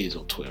Twitter. I think it is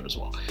on Twitter as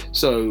well.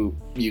 So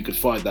you can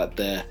find that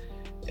there.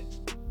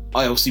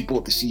 I obviously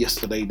bought this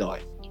yesterday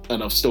night,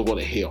 and I've still got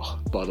it here,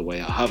 by the way.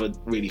 I haven't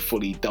really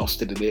fully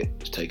doused it in it.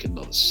 Let's take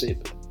another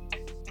sip.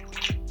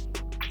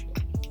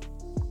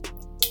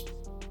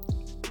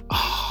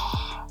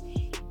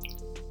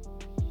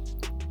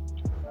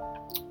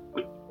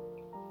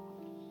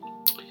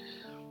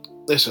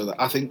 Listen,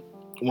 I think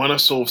when I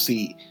saw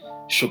the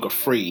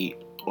sugar-free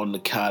on the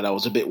can, I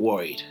was a bit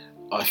worried.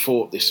 I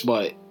thought this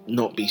might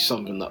not be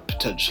something that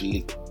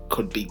potentially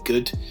could be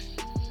good,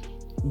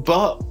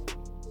 but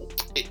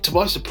to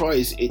my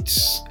surprise,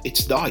 it's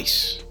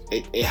nice.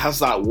 It has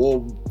that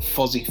warm,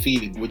 fuzzy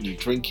feeling when you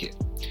drink it,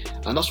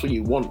 and that's what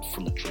you want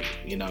from a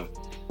drink. You know,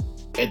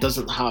 it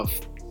doesn't have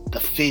the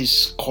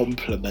fizz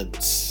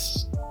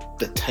complements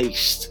the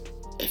taste,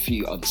 if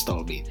you understand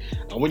what I mean.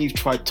 And when you've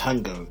tried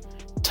Tango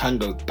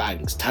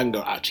bangs.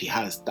 Tango actually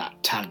has that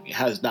tang. It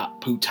has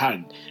that poo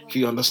tang, if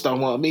you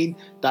understand what I mean.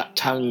 That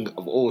tang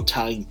of all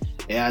tang.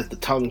 It has the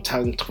tongue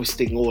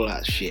twisting, all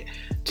that shit.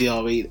 Do you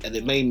know what I mean? And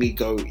it made me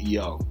go,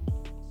 yo.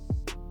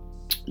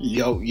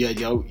 You know what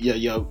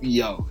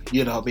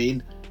I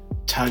mean?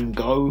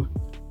 Tango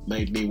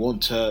made me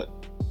want to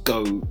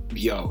go,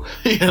 yo.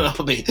 You know what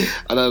I mean?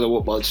 I don't know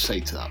what much to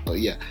say to that, but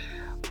yeah.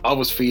 I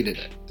was feeling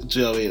it, do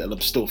you know what I mean? And I'm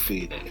still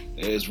feeling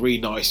it. It was really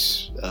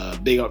nice.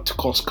 Big up to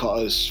Cost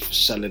Cutters for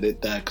selling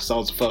it there, because that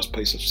was the first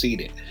place I've seen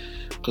it.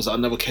 Because I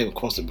never came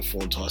across it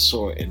before until I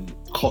saw it in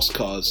Cost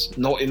Cutters.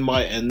 Not in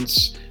my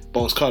ends, but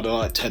it was kind of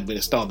like 10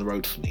 minutes down the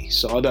road for me.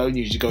 So I don't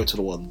usually go to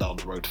the one down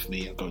the road for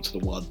me. I go to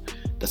the one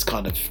that's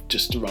kind of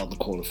just around the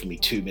corner for me,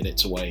 2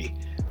 minutes away,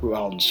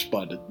 around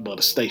by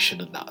the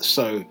station and that.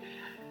 So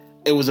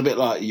it was a bit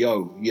like,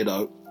 yo, you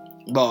know,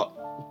 but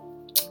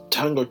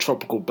Tango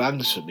Tropical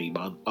bangs for me,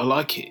 man. I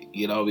like it,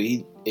 you know what I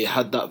mean? It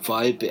had that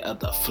vibe, it had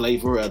that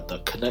flavour, it had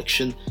that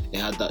connection, it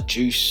had that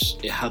juice,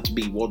 it had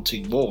me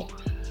wanting more.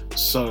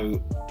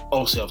 So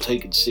obviously I've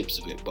taken sips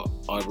of it, but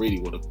I really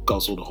want to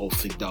guzzle the whole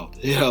thing down.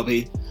 You know what I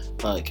mean?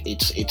 Like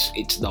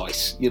it's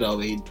nice. You know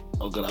what I mean?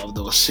 I'm gonna have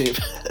another sip.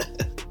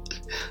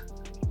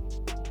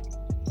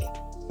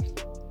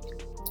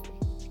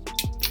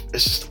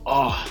 It's just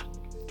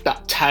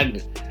that tang,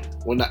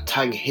 when that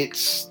tang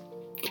hits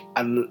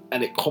and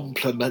it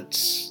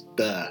complements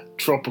the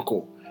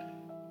tropical.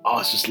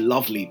 It's just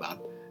lovely, man.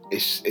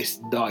 It's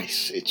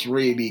nice. It's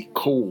really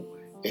cool.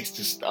 It's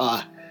just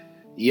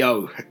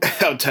yo,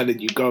 I'm telling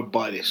you, go and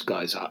buy this,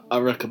 guys. I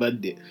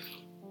recommend it.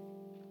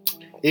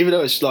 Even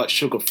though it's like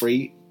sugar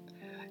free,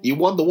 you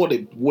wonder what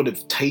it would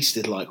have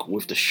tasted like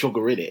with the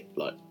sugar in it.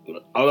 Like,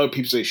 I know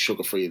people say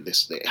sugar free in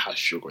this, it has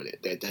sugar in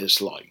it. They're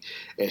just like,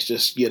 it's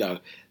just, you know,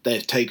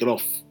 they've taken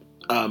off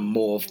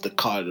more of the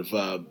kind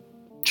of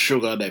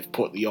sugar and they've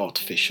put the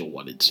artificial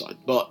one inside.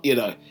 But, you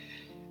know,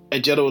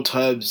 in general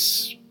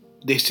terms,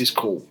 this is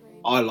cool.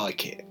 I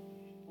like it.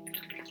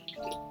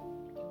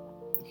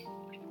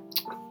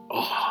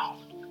 Oh,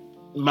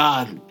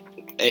 man,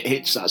 it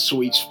hits that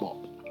sweet spot.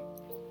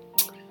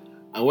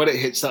 And when it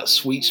hits that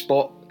sweet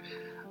spot,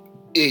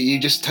 you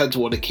just tend to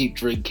want to keep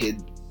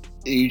drinking.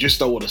 You just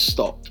don't want to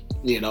stop,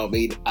 you know what I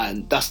mean?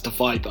 And that's the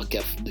vibe I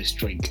get from this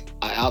drink.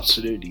 I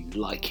absolutely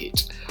like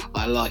it.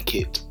 I like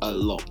it a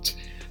lot.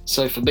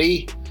 So for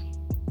me,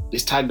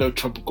 this Tango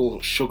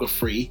Tropical Sugar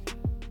Free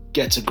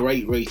gets a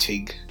great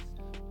rating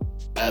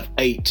of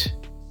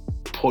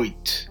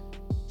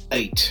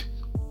 8.8.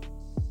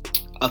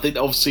 I think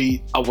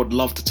obviously I would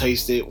love to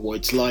taste it where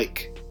it's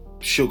like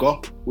sugar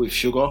with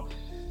sugar.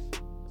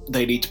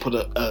 They need to put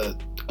a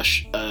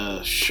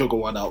sugar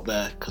one out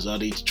there because I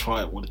need to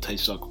try it what it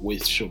tastes like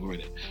with sugar in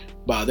it.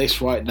 But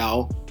this right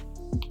now,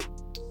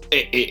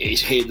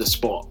 it's hitting the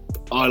spot.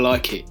 I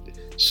like it.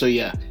 So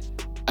yeah,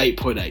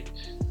 8.8.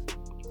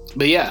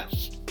 But yeah,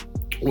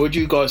 what do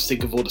you guys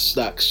think of all the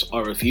snacks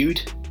I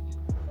reviewed?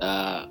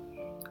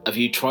 Have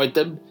you tried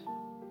them?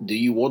 Do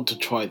you want to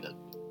try them?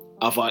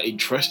 Have I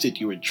interested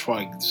you in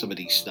trying some of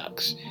these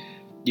snacks?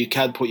 You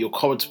can put your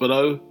comments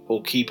below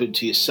or keep them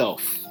to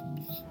yourself.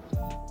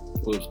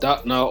 With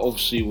that now,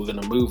 obviously we're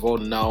going to move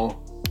on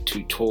now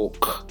to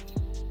talk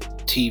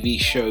TV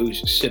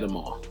shows,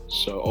 cinema.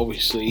 So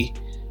obviously,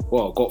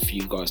 what I got for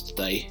you guys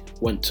today,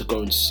 went to go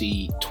and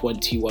see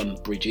 21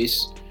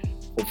 Bridges,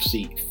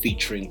 obviously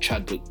featuring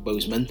Chadwick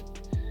Boseman.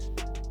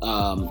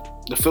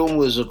 The film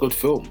was a good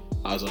film.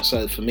 As I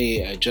said, for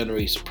me, it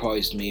generally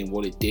surprised me in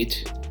what it did.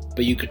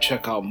 But you could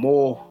check out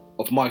more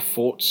of my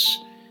thoughts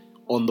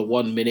on the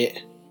 1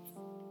 minute,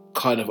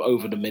 kind of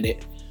over the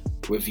minute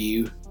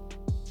review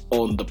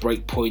on the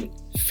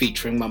Breakpoint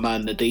featuring my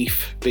man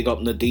Nadif. Big up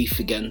Nadif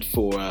again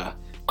for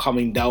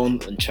coming down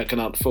and checking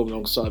out the film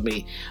alongside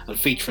me and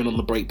featuring on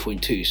the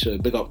Breakpoint too. So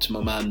big up to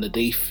my man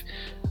Nadif.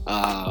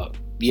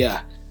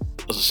 Yeah,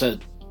 as I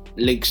said,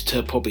 links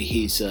to probably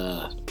his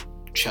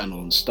channel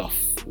and stuff.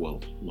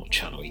 Well, not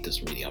channel, he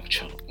doesn't really have a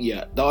channel.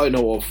 Yeah, that I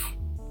know of.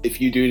 If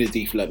you do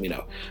Nadif, let me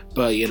know.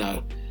 But, you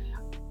know,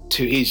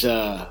 to his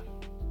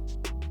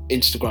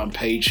Instagram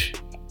page,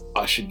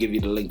 I should give you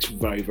the links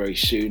very, very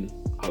soon.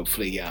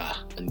 Hopefully,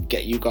 and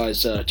get you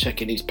guys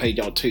checking his page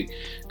out too,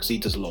 because he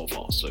does a lot of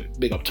art. So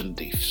big up to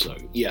Nadif. So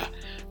yeah.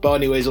 But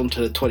anyways, on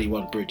to the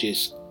 21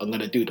 Bridges. I'm going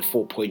to do the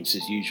 4 points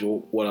as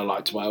usual. What I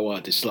liked about it, what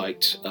I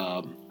disliked,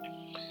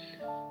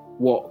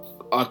 what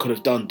I could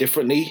have done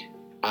differently,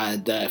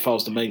 and if I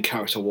was the main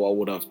character, what I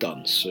would have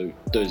done. So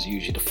those are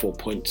usually the 4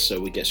 points,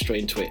 so we get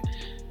straight into it.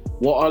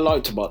 What I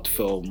liked about the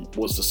film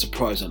was the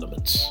surprise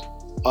elements.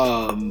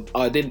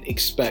 I didn't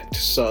expect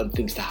certain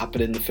things to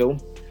happen in the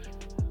film,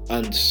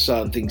 and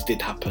certain things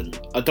did happen.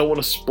 I don't want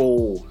to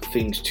spoil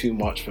things too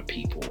much for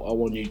people. I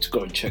want you to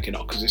go and check it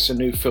out, because it's a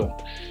new film.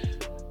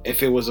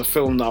 If it was a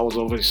film that was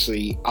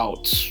obviously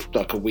out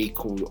like a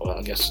week or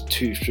I guess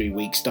 2-3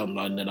 weeks down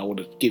the line, then I would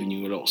have given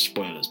you a lot of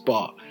spoilers.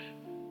 But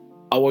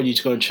I want you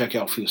to go and check it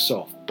out for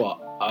yourself. But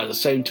at the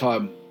same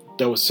time,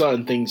 there were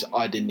certain things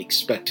I didn't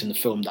expect in the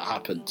film that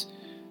happened.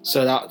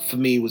 So that, for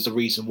me, was the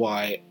reason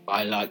why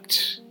I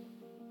liked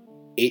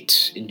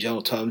it in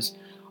general terms.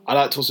 I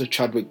liked also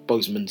Chadwick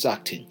Boseman's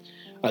acting.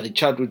 I think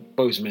Chadwick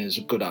Boseman is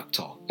a good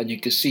actor. And you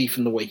can see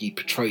from the way he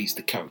portrays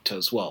the character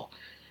as well.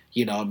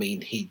 You know what I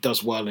mean? He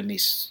does well in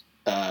his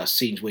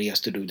scenes where he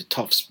has to do the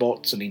tough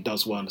spots. And he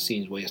does well in the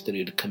scenes where he has to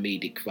do the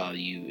comedic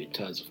value in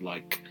terms of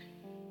like...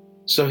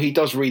 So he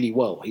does really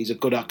well. He's a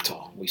good actor.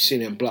 We've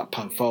seen it in Black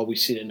Panther. We've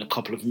seen it in a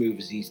couple of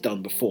movies he's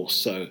done before.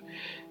 So,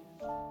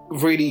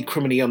 really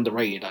criminally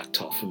underrated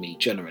actor for me,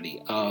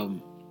 generally.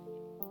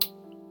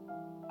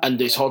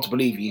 And it's hard to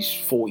believe he's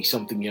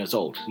 40-something years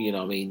old. You know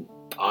what I mean?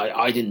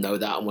 I didn't know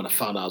that. And when I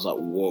found out, I was like,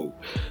 whoa.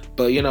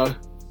 But, you know,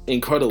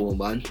 incredible,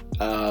 man.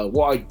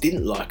 What I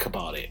didn't like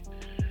about it...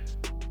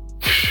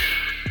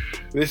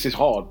 this is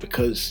hard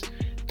because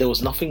there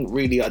was nothing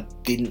really I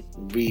didn't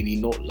really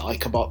not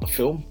like about the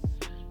film.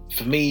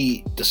 For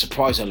me, the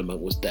surprise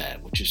element was there,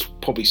 which is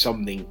probably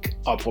something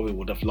I probably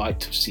would have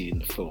liked to see in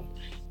the film.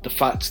 The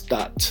fact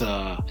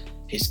that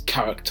his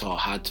character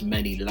had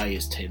many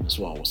layers to him as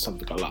well was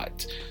something I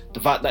liked. The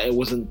fact that it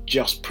wasn't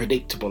just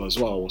predictable as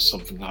well was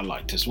something I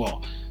liked as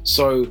well.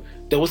 So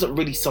there wasn't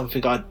really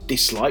something I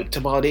disliked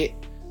about it.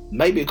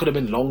 Maybe it could have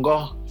been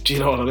longer, do you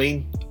know what I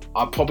mean?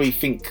 I probably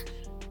think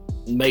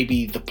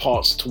maybe the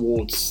parts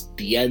towards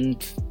the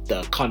end,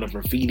 the kind of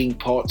revealing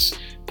parts,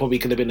 probably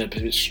could have been a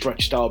bit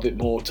stretched out a bit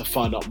more to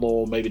find out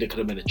more. Maybe there could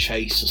have been a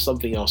chase or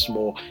something else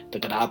more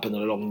that could happen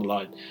along the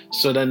line.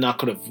 So then that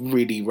could have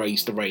really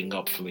raised the rating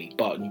up for me.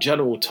 But in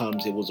general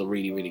terms, it was a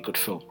really, really good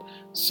film.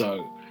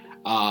 So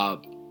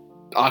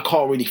I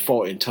can't really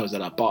fault it in terms of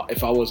that. But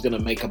if I was going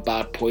to make a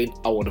bad point,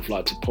 I would have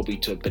liked it probably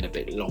to have been a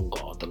bit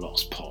longer, the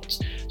last parts.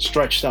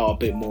 Stretched out a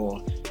bit more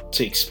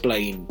to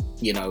explain,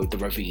 you know, the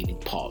revealing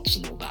parts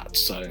and all that.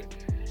 So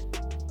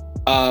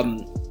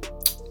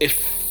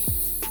if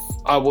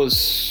I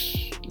was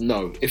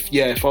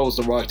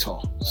the writer,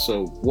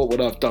 so what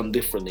would I have done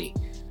differently?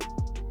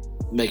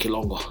 Make it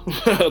longer.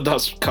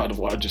 That's kind of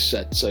what I just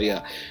said. So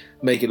yeah,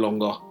 make it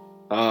longer.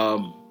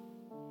 Not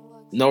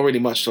really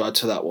much to add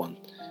to that one.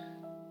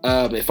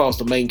 If I was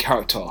the main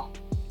character,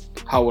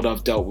 how would I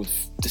have dealt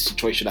with the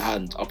situation at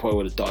hand? I probably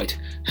would have died.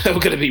 I'm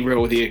going to be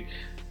real with you.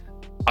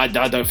 I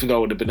don't think I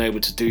would have been able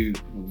to do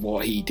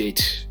what he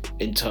did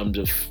in terms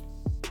of,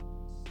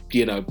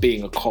 you know,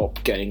 being a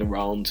cop, getting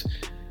around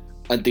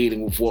and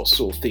dealing with what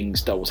sort of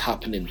things that was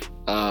happening.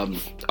 I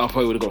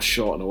probably would have got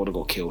shot and I would have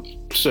got killed.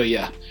 So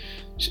yeah,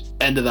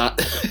 end of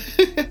that.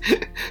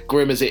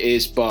 Grim as it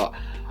is, but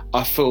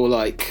I feel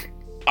like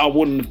I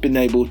wouldn't have been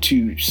able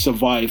to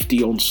survive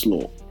the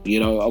onslaught,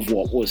 you know, of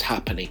what was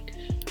happening.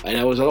 And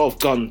there was a lot of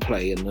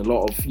gunplay and a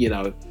lot of, you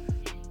know,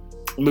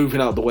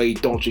 moving out the way,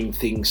 dodging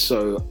things.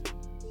 So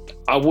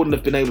I wouldn't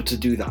have been able to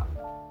do that.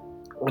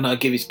 And I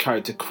give his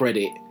character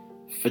credit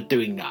for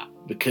doing that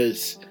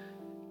because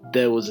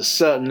there was a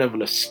certain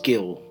level of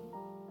skill.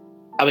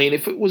 I mean,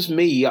 if it was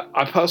me,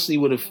 I personally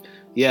would have,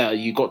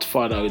 you got to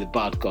find out who the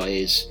bad guy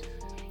is.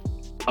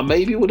 I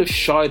maybe would have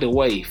shied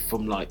away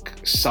from like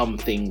some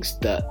things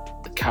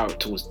that the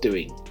character was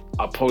doing.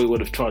 I probably would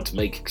have tried to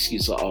make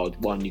excuses like, oh,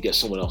 why don't you get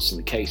someone else in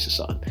the case or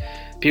something?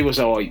 People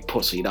say, oh, you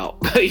pussied out.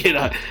 You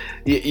know,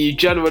 you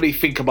generally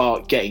think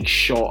about getting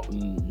shot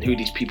and who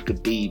these people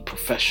could be,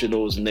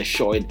 professionals, and they're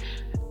shooting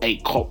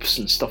 8 cops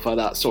and stuff like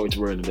that. Sorry to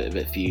ruin a bit of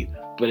it for you,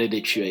 but they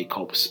did shoot 8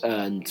 cops,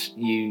 and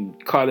you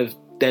kind of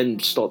then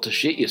start to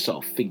shit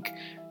yourself. Think,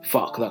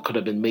 fuck, that could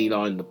have been me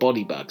lying in the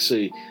body bag.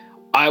 So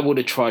I would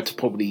have tried to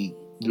probably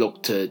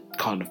look to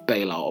kind of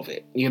bail out of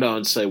it, you know,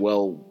 and say,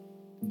 well,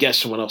 get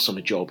someone else on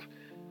the job.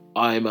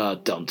 I'm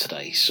done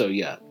today. So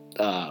yeah,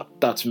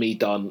 that's me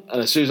done.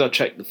 And as soon as I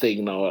checked the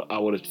thing, I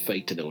would have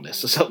faked an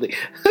illness or something.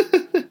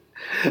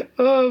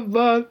 Oh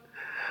man,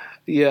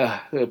 yeah.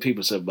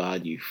 People say,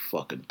 "Man, you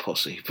fucking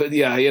pussy." But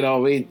yeah, you know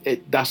what I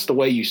mean. That's the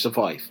way you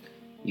survive.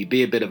 You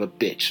be a bit of a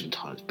bitch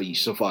sometimes, but you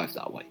survive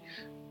that way.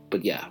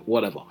 But yeah,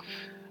 whatever.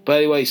 But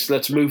anyways,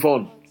 let's move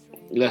on.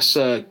 Let's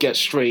get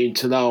straight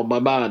into now my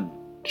man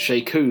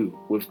Sheku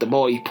with the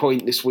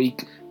multi-point this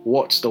week.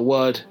 What's the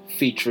word?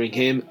 Featuring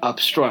him,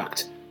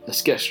 Abstract.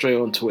 Let's get straight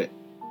onto it.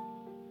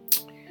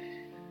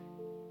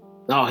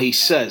 Now he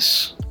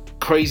says,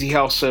 crazy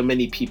how so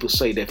many people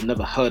say they've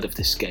never heard of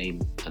this game,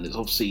 and there's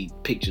obviously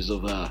pictures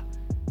of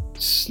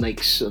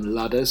snakes and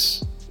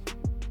ladders.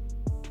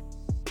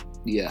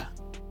 Yeah,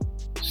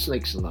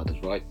 snakes and ladders,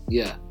 right?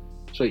 Yeah.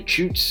 Sorry,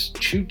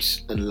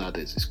 Chutes and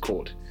Ladders it's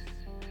called.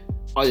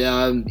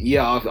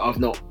 I've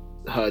not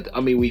heard.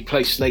 I mean, we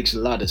play Snakes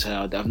and Ladders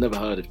here. I've never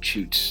heard of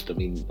Chutes. I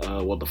mean,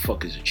 what the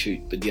fuck is a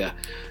Chute? But yeah,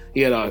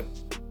 you know.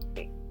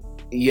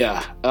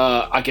 Yeah,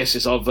 I guess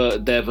it's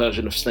their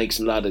version of Snakes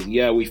and Ladders.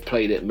 Yeah, we've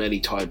played it many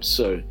times,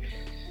 so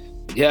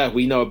yeah,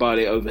 we know about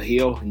it over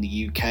here in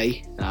the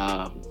UK.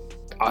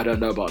 I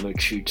don't know about no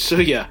Chutes, so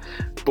yeah.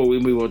 But we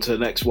move on to the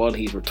next one.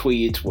 He's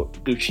retweeted what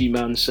Gucci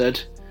Man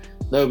said.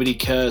 Nobody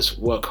cares,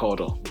 work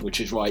harder, which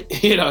is right.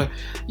 You know,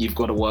 you've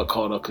got to work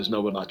harder because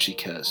no one actually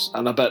cares.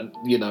 And I bet,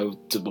 you know,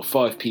 to the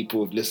 5 people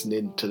who've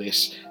listened to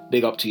this,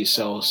 big up to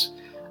yourselves.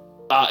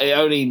 It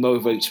only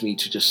motivates me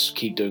to just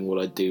keep doing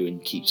what I do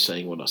and keep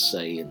saying what I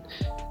say. And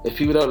if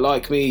people don't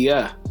like me,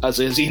 yeah, as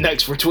he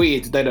next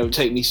retweeted, they don't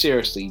take me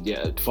seriously.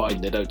 Yeah,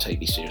 fine, they don't take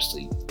me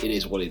seriously. It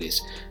is what it is.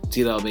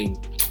 Do you know what I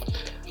mean?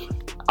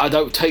 I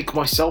don't take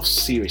myself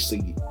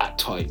seriously at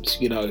times,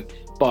 you know.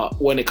 But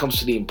when it comes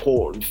to the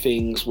important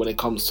things, when it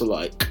comes to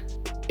like,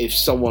 if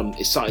something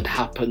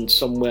happened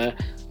somewhere,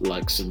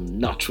 like some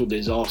natural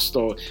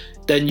disaster,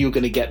 then you're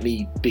going to get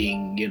me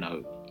being, you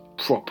know,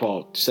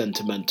 proper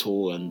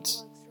sentimental and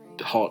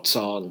hearts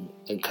on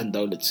and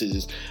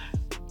condolences.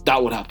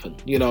 That would happen,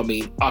 you know what I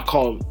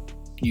mean?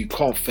 You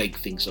can't fake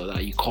things like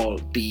that. You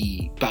can't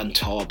be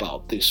banter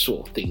about this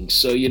sort of thing.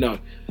 So, you know,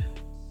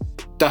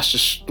 that's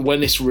just,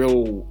 when it's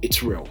real,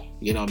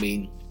 you know what I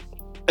mean?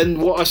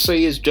 And what I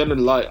say is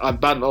generally, like, I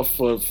ban off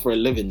for a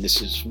living.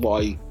 This is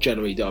what I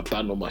generally do. I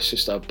ban on my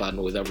sister. I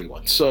ban with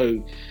everyone.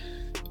 So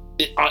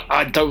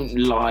I don't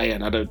lie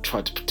and I don't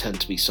try to pretend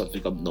to be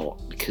something I'm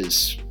not,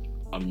 because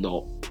I'm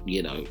not.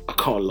 I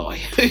can't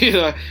lie.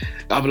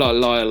 I'm like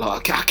liar.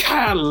 Like I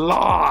can't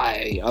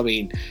lie. I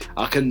mean,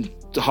 I can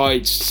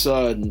hide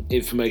certain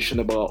information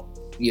about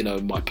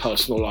my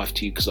personal life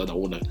to you because I don't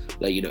want to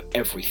let you know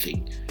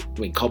everything. I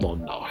mean, come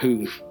on now,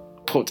 who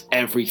put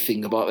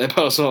everything about their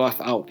personal life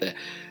out there?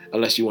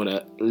 Unless you want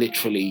to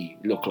literally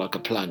look like a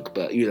plank,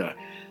 but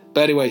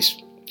But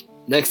anyways,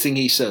 next thing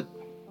he said,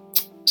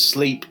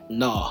 sleep.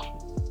 Nah,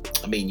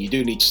 I mean you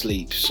do need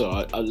sleep. So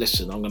I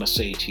listen. I'm gonna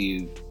say to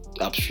you,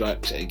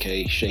 Abstract,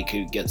 aka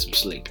Shaku, get some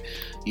sleep.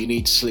 You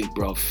need sleep,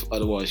 bruv.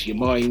 Otherwise, your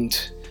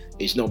mind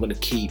is not gonna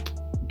keep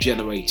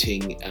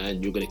generating,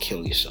 and you're gonna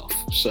kill yourself.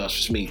 So that's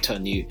just me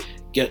telling you,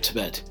 get to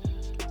bed.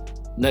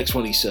 Next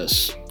one, he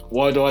says,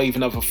 why do I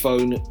even have a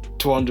phone?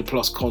 200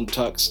 plus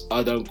contacts.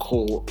 I don't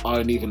call. I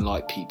don't even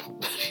like people.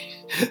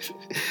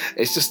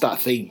 It's just that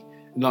thing.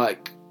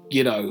 Like,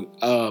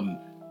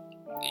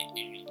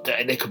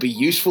 they could be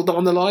useful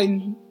down the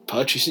line,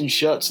 purchasing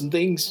shirts and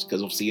things,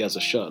 because obviously he has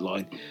a shirt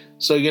line.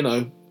 So,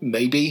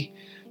 maybe.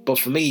 But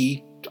for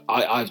me,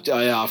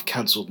 I've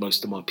cancelled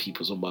most of my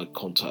people's on my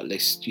contact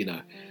list.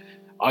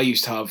 I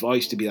used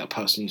to be that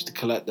person who used to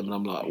collect them, and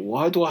I'm like,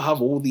 why do I have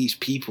all these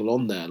people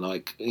on there?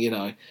 Like,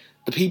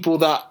 the people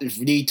that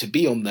need to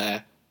be on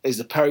there is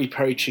the Peri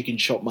Peri chicken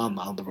shop man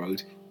down the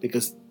road,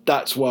 because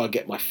that's where I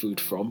get my food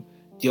from.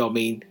 Do you know what I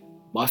mean?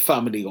 My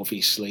family,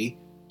 obviously.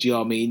 Do you know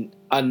what I mean?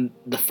 And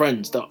the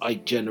friends that I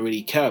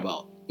generally care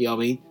about. You know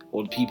what I mean?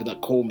 Or the people that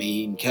call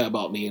me and care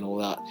about me and all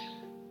that.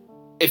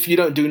 If you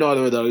don't do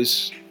neither of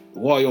those,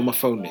 why are you on my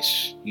phone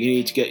list? You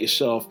need to get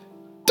yourself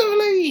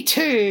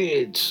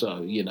deleted.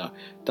 So,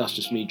 that's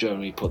just me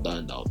generally put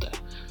that out there.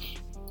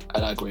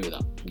 And I agree with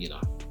that,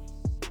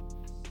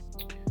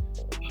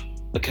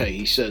 Okay,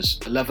 he says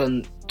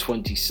 11,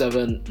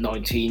 27,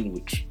 19,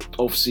 which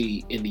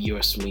obviously in the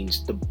US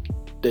means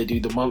they do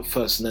the month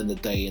first and then the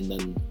day and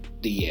then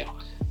the year.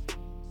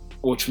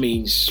 Which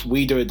means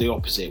we do it the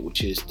opposite,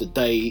 which is the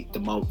day, the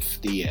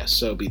month, the year.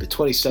 So it'll be the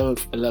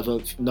 27th,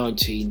 11th,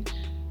 19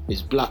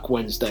 is Black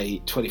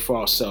Wednesday,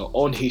 24-hour sale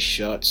on his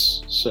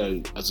shirts.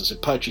 So as I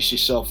said, purchase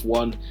yourself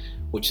one,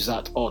 which is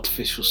at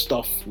Artificial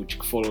Stuff, which you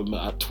can follow him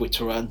at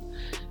Twitter and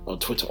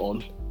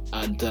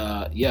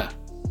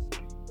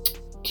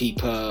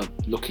keep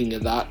looking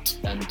at that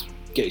and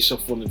get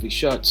yourself one of his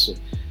shirts. So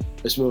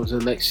let's move on to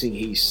the next thing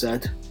he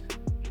said.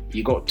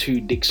 You got 2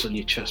 dicks on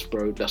your chest,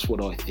 bro. That's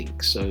what I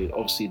think. So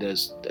obviously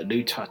there's a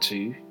new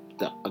tattoo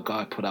that a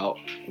guy put out,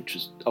 which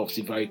is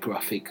obviously very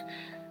graphic.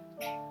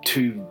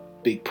 2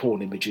 big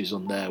porn images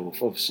on there with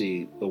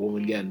obviously a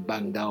woman getting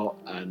banged out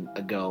and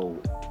a girl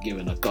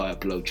giving a guy a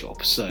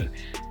blowjob. So,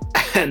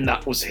 and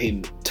that was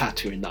him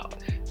tattooing that.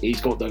 He's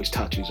got those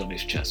tattoos on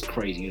his chest.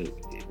 Crazy,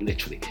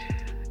 literally.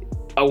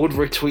 I would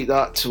retweet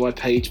that to my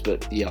page,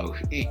 but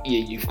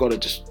you've got to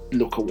just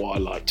look at what I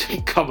like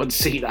to come and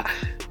see that.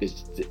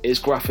 It's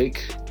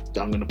graphic.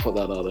 I'm going to put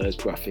that out there. It's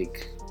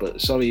graphic.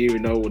 But some of you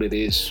know what it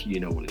is. You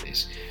know what it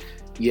is.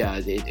 Yeah,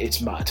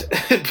 it's mad.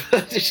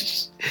 But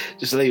just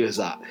leave it as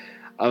that.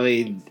 I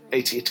mean,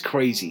 it's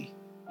crazy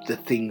the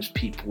things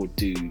people would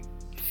do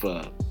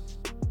for.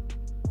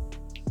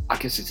 I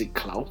guess is it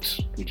clout?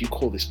 Would you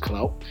call this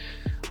clout?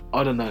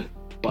 I don't know.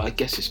 But I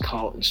guess it's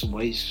clout in some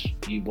ways.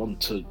 You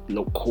want to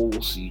look cool,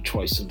 so you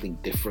try something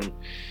different.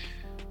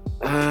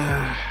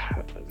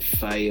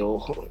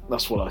 Fail.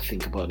 That's what I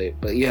think about it.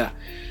 But yeah,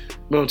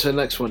 moving on to the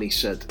next one. He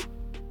said,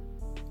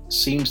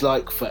 "Seems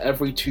like for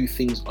every 2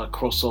 things I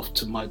cross off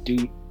to my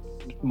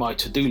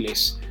to-do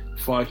list,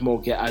 5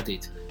 more get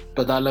added.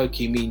 But that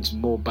low-key means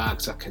more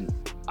bags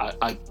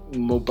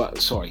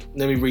Sorry.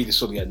 Let me read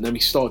this all again. Let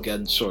me start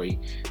again. Sorry,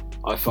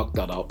 I fucked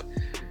that up.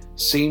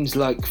 Seems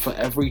like for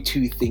every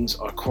 2 things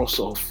I cross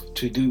off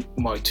to do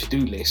my to-do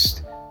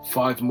list,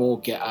 5 more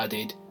get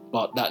added,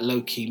 but that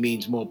low-key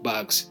means more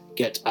bags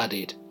get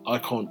added. I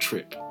can't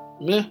trip."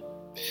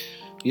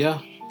 Yeah.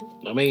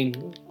 I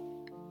mean,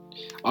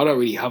 I don't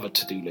really have a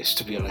to-do list,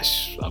 to be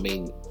honest. I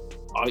mean,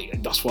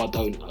 that's why I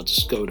don't. I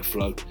just go with the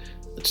flow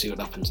and see what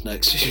happens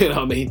next. You know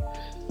what I mean?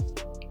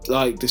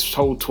 Like this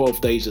whole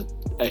 12 days of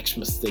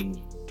Xmas thing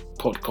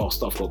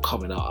podcast I've got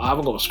coming out. I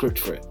haven't got a script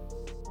for it.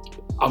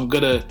 I'm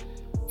gonna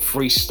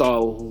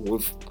freestyle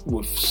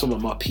with some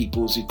of my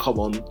peoples who come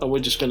on, and we're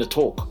just going to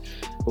talk.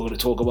 We're going to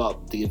talk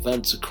about the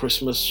events of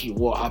Christmas,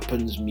 what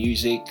happens,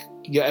 music,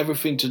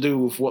 everything to do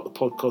with what the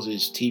podcast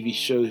is, TV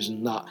shows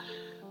and that.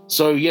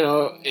 So,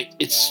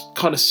 it's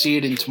kind of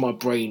seared into my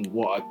brain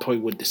what I probably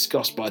would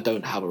discuss, but I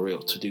don't have a real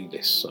to-do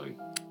list. So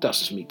that's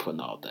just me putting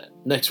that out there.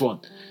 Next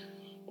one.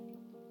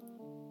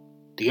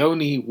 The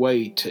only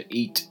way to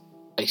eat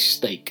a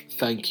steak,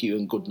 thank you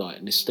and good night.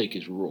 And this steak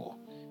is raw.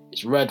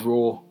 It's red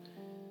raw.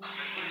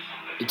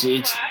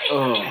 It's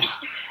oh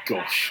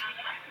gosh,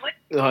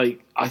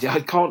 like I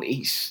can't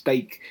eat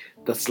steak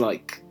that's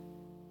like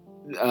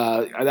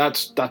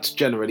that's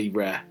generally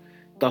rare.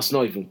 that's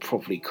not even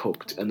properly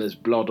cooked, and there's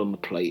blood on the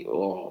plate.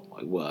 Oh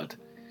my word!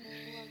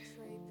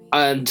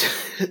 And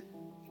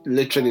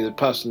literally, the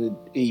person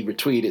he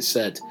retweeted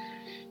said,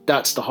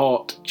 "That's the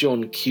heart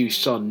John Q's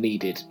son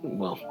needed."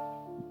 Well,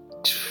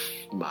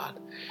 man,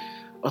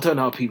 I don't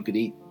know how people could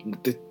eat.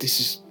 This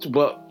is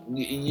what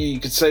you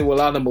could say.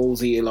 Well,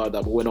 animals eat it like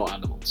that, but we're not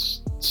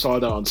animals, so I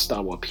don't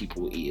understand why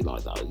people eat it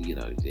like that. You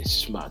know,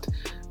 it's just mad.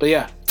 But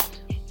yeah,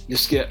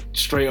 let's get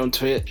straight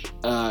onto it.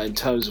 In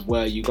terms of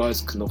where you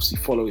guys can obviously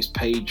follow his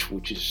page,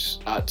 which is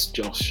at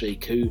Josh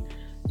Sheku.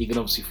 You can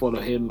obviously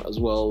follow him as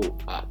well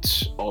at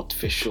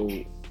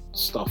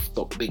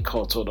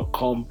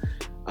artificialstuff.bigcartel.com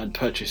and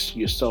purchase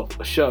yourself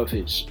a shirt of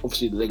his.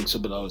 Obviously, the links are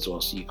below as well,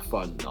 so you can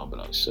find them down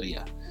below. So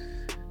yeah,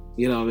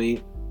 you know what I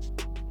mean.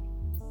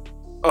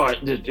 All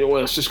right, well,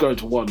 let's just go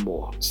into one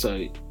more.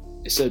 So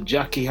it said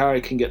Jackie Harry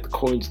can get the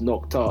coins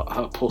knocked out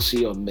her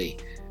pussy on me,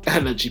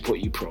 and then she put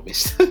 "you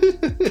promised."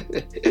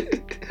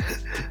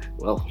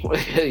 well,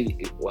 hey,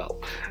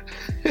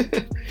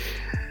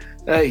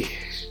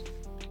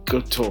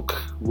 good talk.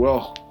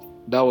 Well,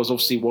 that was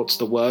obviously what's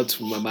the word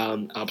from my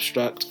man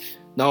Abstract.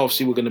 Now,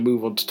 obviously, we're going to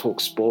move on to talk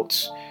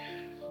sports.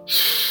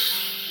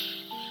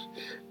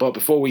 But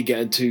before we get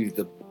into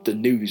the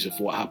news of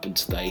what happened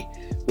today,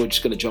 we're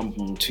just going to jump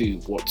into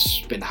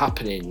what's been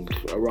happening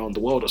around the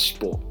world of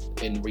sport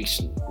in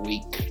recent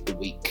the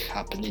week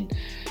happening.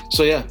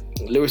 So yeah,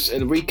 Luis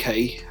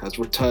Enrique has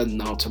returned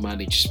now to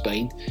manage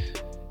Spain.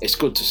 It's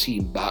good to see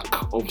him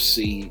back.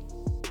 Obviously,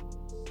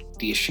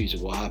 the issues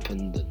of what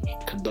happened,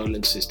 and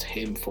condolences to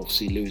him for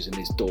obviously losing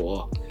his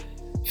daughter.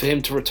 For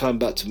him to return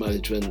back to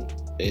management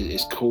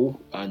is cool,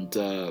 and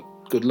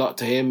good luck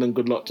to him and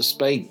good luck to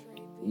Spain.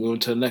 Moving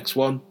to the next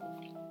one.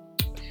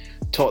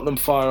 Tottenham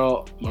fire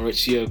out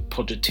Mauricio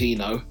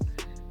Pochettino.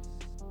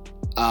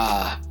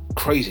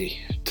 Crazy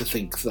to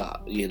think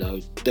that, you know,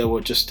 they were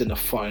just in a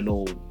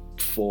final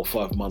 4 or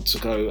 5 months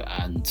ago,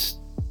 and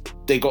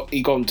he got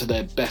into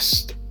their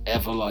best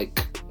ever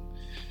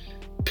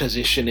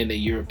position in a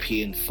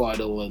European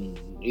final, and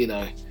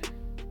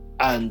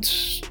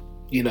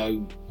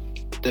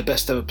their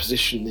best ever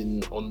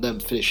position on them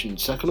finishing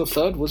second or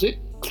third, was it?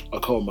 I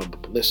can't remember.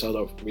 But this, I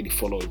don't really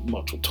follow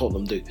much what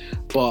Tottenham do,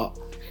 but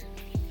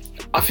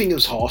I think it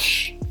was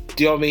harsh.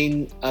 Do you know what I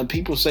mean? And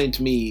people saying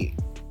to me,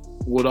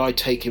 would I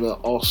take him at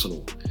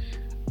Arsenal?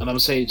 And I'm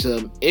saying to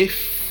them,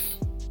 if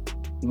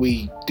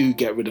we do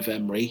get rid of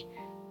Emery,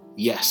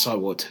 yes, I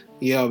would.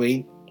 You know what I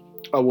mean?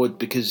 I would,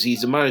 because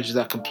he's a manager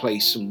that can play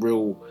some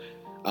real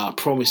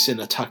promising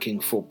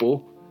attacking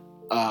football.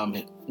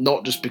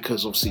 Not just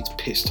because obviously it's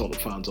pissed Tottenham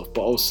fans off,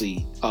 but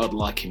obviously I'd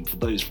like him for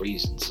those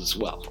reasons as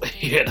well.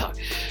 You know,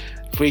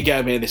 if we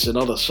get him in, it's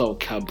another Sol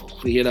Campbell.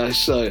 You know,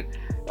 so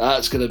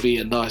that's going to be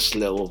a nice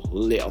little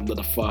lit under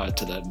the fire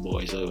to them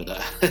boys over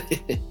there.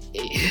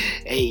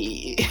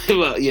 Hey,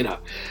 well, you know,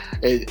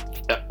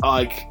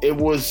 it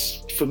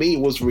was, for me, it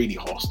was really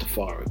harsh to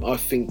fire him. I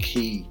think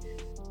he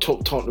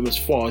took Tottenham as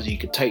far as he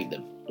could take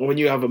them. And when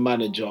you have a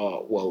manager,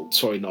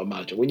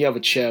 when you have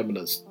a chairman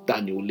as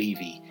Daniel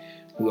Levy,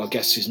 who I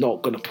guess is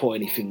not going to put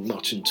anything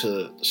much into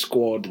the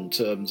squad in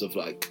terms of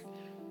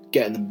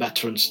getting them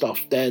better and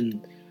stuff,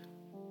 then,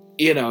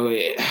 you know,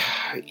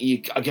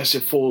 I guess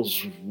it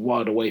falls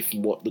wide away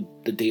from what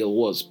the deal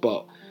was.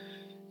 But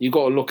you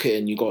got to look at it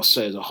and you got to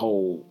say as a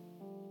whole,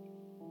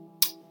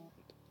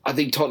 I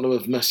think Tottenham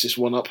have messed this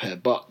one up here.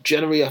 But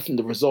generally, I think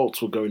the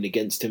results were going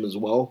against him as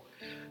well.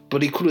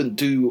 But he couldn't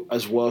do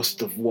as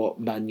worst of what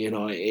Man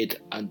United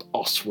and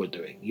us were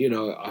doing. You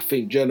know, I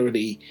think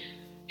generally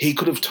he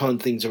could have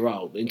turned things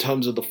around in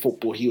terms of the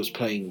football he was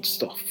playing and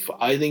stuff.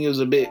 I think it was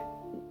a bit,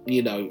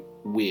 you know,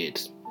 weird.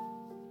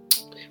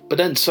 But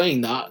then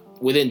saying that,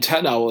 within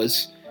 10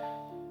 hours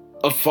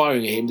of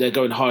firing him, they're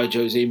going to hire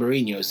Jose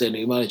Mourinho as their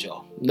new manager.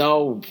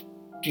 Now,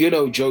 you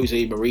know,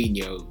 Jose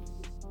Mourinho,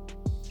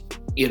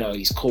 you know,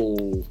 he's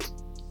called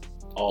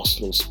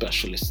Arsenal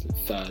specialist in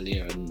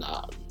failure and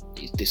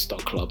he's this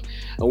club.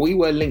 And we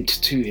were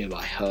linked to him,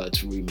 I heard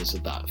rumours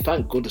of that.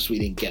 Thank goodness we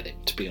didn't get him,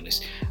 to be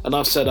honest. And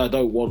I've said I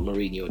don't want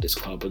Mourinho at this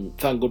club, and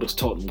thank goodness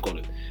Tottenham got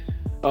him.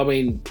 I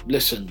mean,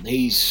 listen,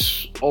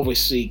 he's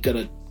obviously going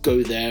to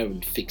go there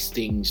and fix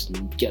things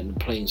and get them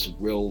playing some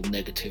real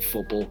negative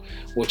football,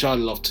 which I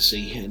love to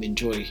see and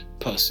enjoy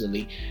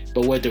personally,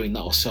 but we're doing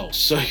that ourselves.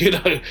 So, you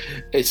know,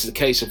 it's the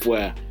case of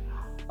where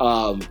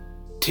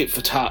tit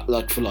for tat,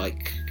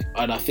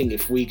 and I think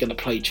if we're going to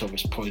play each other,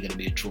 it's probably going to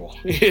be a draw,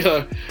 you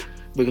know,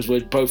 because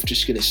we're both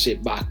just going to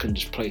sit back and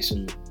just play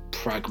some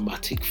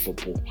pragmatic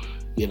football,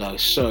 you know.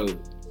 So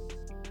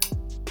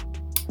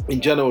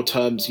in general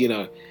terms, you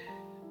know,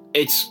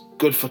 it's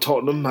good for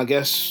Tottenham, I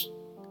guess,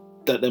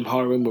 that them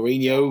hiring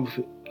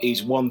Mourinho.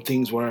 He's won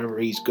things wherever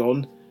he's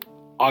gone.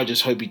 I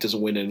just hope he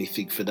doesn't win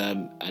anything for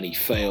them and he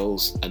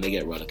fails and they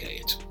get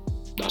relegated.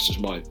 That's just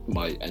my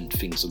end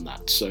things on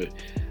that. So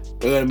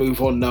we're going to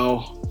move on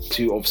now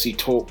to obviously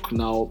talk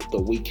now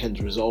the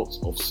weekend's results.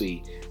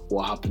 Obviously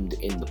what happened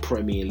in the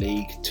Premier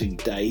League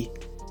today,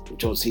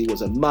 which obviously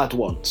was a mad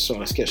one. So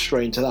let's get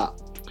straight into that.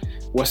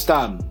 West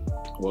Ham.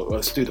 Well,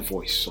 let's do the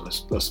voice. So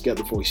let's get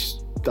the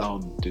voice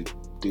down, do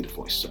the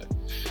voice. So,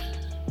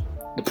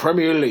 the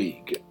Premier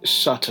League,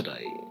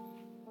 Saturday,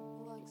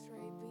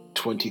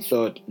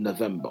 23rd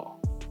November.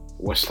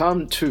 West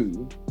Ham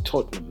 2,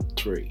 Tottenham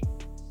 3.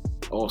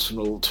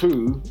 Arsenal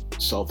 2,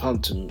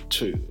 Southampton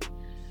 2.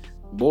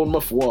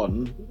 Bournemouth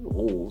 1,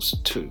 Wolves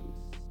 2.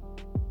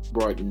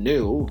 Brighton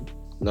 0,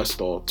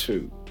 Leicester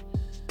 2.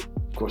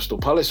 Crystal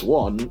Palace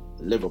 1,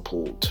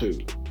 Liverpool 2.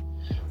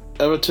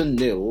 Everton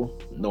 0,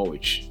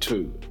 Norwich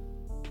 2.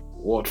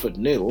 Watford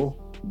 0,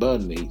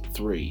 Burnley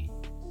 3.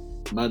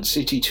 Man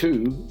City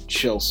 2,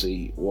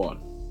 Chelsea 1.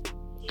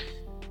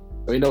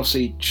 I mean,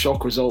 obviously,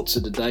 shock results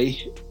of the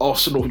day.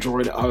 Arsenal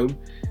drawing at home.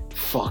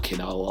 Fucking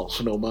hell,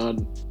 Arsenal, man.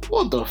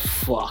 What the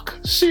fuck?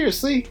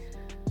 Seriously?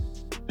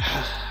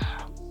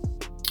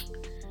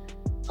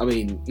 I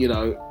mean,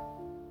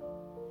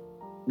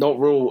 not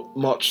real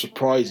much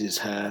surprises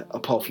here,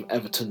 apart from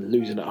Everton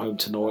losing at home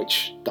to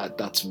Norwich.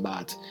 That's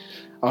mad.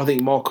 I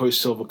think Marco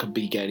Silva could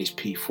be getting his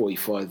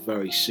P45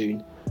 very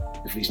soon,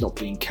 if he's not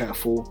being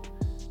careful.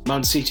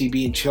 Man City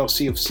beating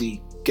Chelsea,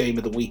 obviously, game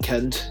of the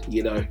weekend,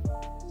 You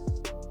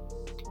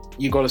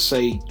got to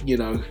say,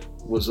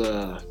 was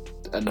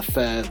an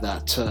affair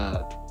that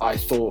I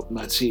thought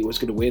Man City was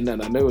going to win,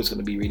 and I know it was going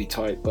to be really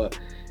tight, but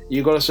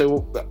you got to say,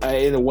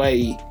 in a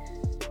way,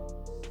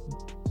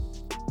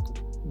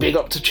 big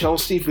up to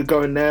Chelsea for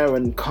going there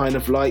and kind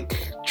of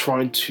like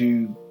trying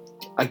to,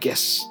 I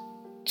guess,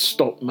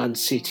 stop Man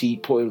City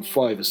putting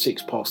 5 or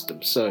 6 past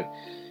them. So,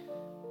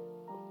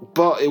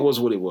 but it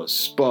was what it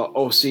was. But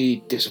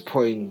obviously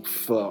disappointing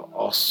for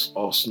us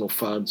Arsenal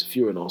fans, if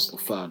you're an Arsenal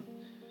fan.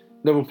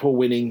 Liverpool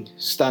winning,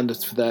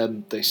 standards for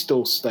them. They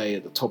still stay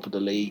at the top of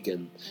the league,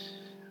 and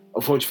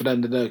unfortunately for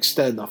them to no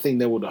extent, I think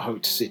they would have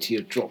hoped City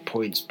had dropped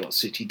points, but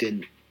City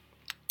didn't.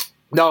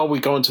 Now we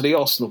go on to the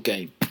Arsenal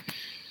game.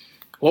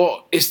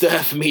 What is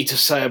there for me to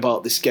say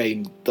about this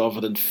game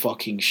other than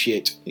fucking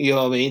shit? You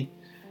know what I mean?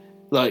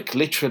 Like,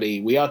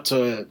 literally, we had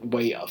to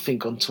wait, I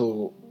think,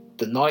 until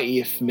the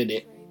 90th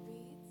minute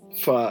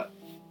for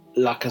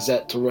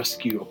Lacazette to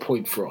rescue a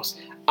point for us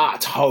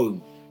at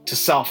home to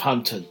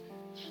Southampton.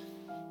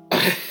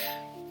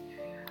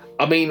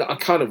 I mean, I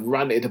kind of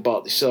ranted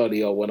about this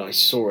earlier when I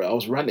saw it. I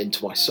was ranting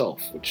to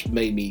myself,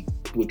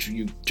 which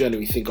you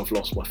generally think I've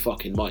lost my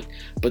fucking mind.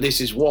 But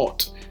this is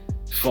what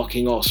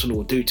fucking Arsenal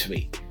will do to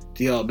me.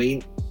 Do you know what I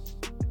mean?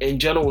 In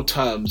general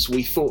terms,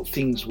 we thought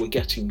things were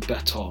getting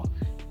better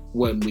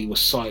when we were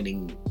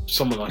signing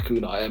someone like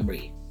Unai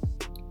Emery.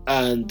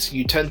 And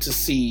you tend to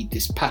see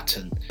this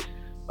pattern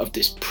of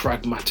this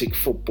pragmatic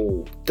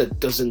football that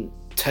doesn't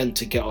tend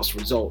to get us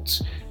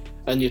results.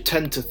 And you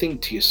tend to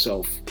think to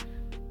yourself,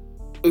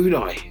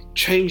 Unai,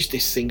 change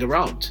this thing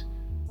around.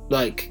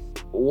 Like,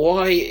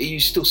 why are you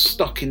still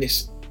stuck in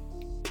this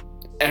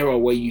era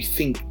where you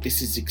think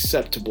this is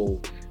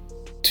acceptable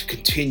to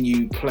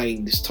continue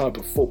playing this type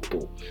of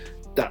football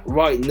that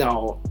right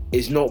now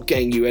is not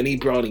getting you any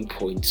browning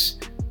points,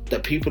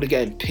 that people are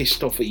getting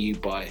pissed off at you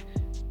by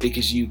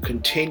because you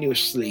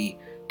continuously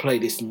play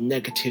this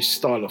negative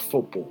style of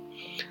football?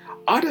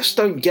 I just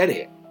don't get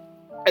it.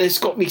 And it's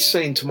got me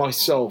saying to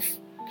myself,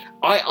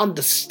 I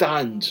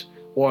understand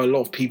why a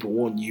lot of people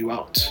want you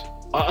out.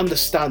 I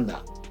understand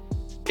that.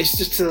 It's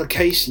just the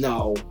case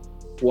now,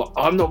 well,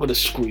 I'm not going to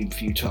scream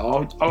for you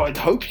to. I'd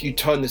hope you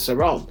turn this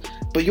around.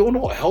 But you're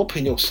not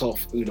helping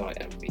yourself, Unai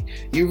Emery.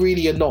 You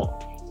really are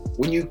not.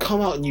 When you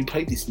come out and you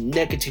play this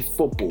negative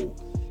football,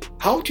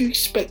 how do you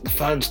expect the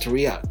fans to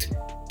react?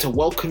 To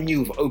welcome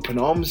you with open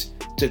arms?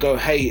 To go,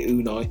 hey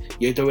Unai,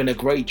 you're doing a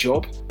great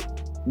job?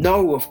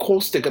 No, of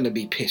course they're going to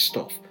be pissed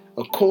off.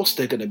 Of course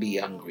they're going to be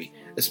angry.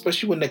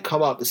 Especially when they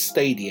come out the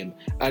stadium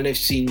and they've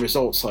seen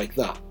results like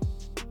that.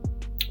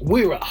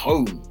 We're at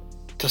home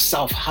to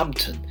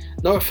Southampton.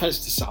 No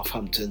offence to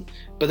Southampton,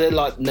 but they're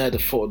like near the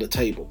foot of the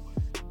table.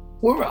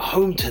 We're at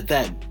home to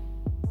them.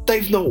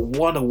 They've not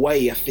won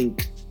away, I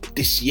think,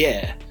 this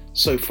year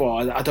so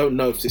far. I don't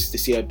know if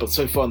this year, but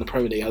so far in the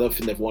Premier League, I don't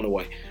think they've won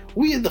away.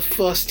 We are the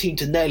first team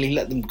to nearly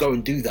let them go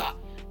and do that.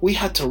 We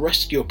had to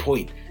rescue a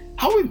point.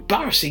 How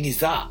embarrassing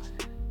is that?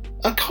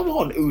 Come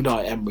on,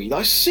 Unai Emery.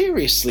 Like,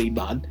 seriously,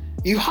 man.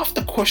 You have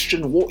to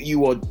question what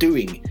you are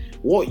doing,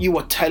 what you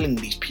are telling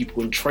these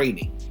people in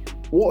training.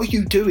 What are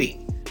you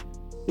doing?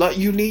 Like,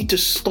 you need to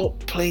stop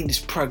playing this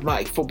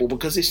pragmatic football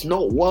because it's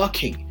not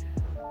working.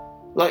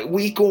 Like,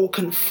 we all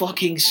can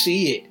fucking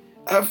see it.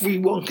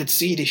 Everyone can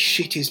see this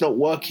shit is not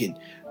working,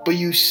 but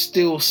you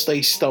still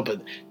stay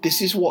stubborn.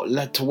 This is what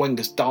led to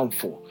Wenger's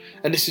downfall.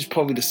 And this is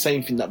probably the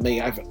same thing that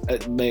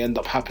may end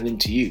up happening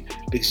to you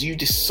because you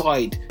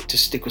decide to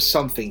stick with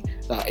something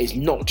that is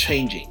not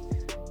changing.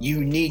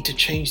 You need to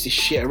change this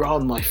shit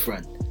around, my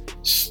friend.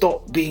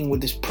 Stop being with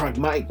this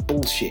pragmatic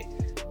bullshit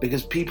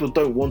because people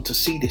don't want to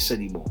see this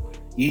anymore.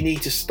 You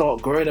need to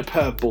start growing a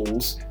pair of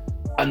balls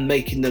and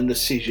making them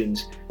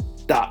decisions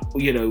that,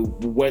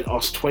 when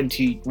us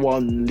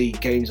 21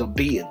 league games are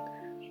beaten.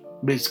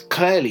 Because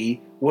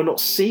clearly, we're not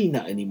seeing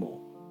that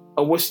anymore.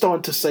 And we're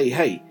starting to say,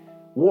 hey,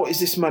 what is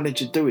this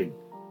manager doing?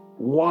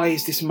 Why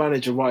is this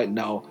manager right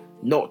now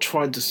not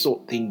trying to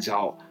sort things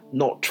out,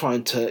 not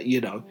trying to,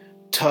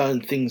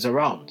 turn things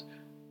around.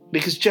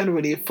 Because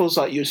generally it feels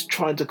like you're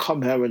trying to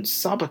come here and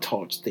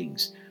sabotage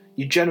things.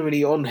 You're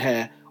generally on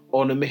here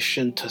on a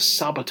mission to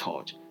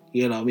sabotage,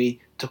 you know what I mean?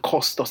 To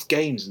cost us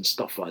games and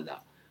stuff like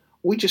that.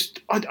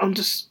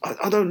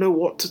 I don't know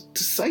what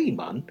to say,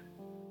 man.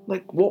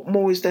 Like, what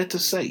more is there to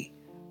say?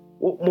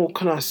 What more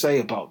can I say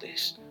about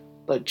this?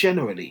 Like,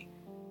 generally,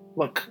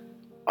 like,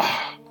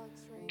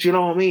 do you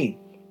know what I mean?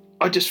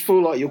 I just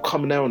feel like you're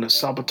coming there on a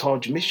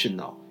sabotage mission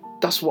now.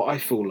 That's what I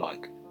feel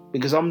like.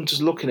 Because I'm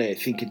just looking at it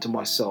thinking to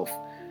myself,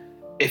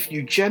 if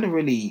you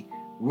generally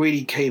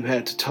really came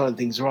here to turn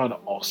things around at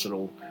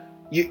Arsenal,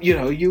 you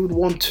know, you would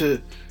want to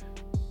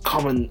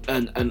come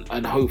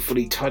and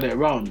hopefully turn it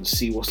around and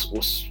see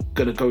what's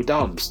going to go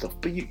down and stuff.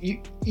 But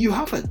you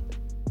haven't.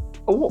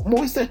 What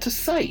more is there to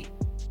say?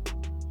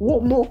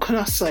 What more can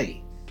I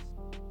say?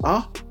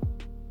 Huh?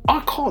 I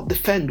can't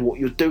defend what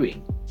you're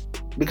doing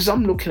because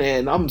I'm looking at it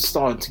and I'm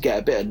starting to get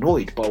a bit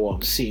annoyed by what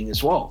I'm seeing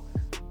as well.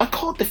 I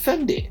can't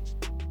defend it.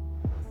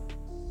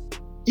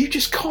 You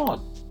just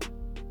can't.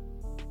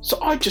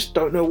 So I just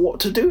don't know what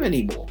to do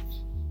anymore.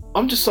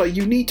 I'm just like,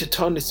 you need to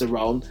turn this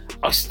around.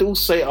 I still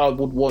say I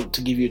would want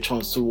to give you a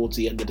chance towards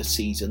the end of the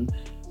season.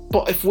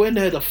 But if we're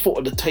near the foot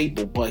of the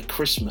table by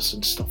Christmas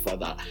and stuff like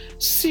that,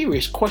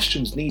 serious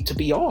questions need to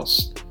be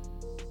asked.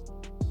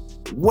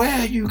 Where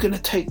are you going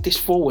to take this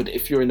forward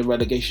if you're in the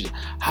relegation?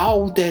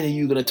 How then are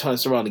you going to turn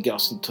this around and get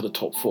us into the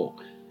top 4?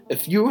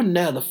 If you're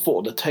near the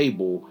foot of the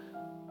table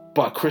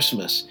by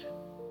Christmas,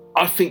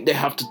 I think they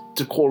have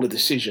to call a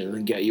decision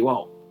and get you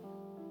out.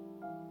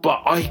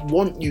 But I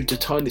want you to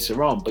turn this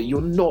around, but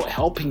you're not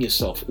helping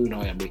yourself,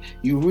 Unai Emery.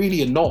 You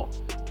really are not.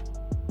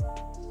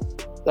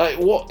 Like,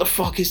 what the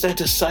fuck is there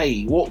to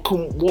say?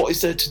 What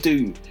is there to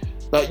do?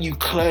 Like, you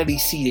clearly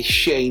see this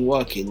shit ain't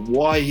working.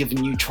 Why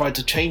haven't you tried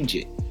to change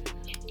it?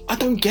 I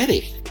don't get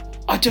it.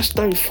 I just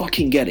don't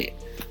fucking get it.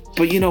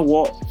 But you know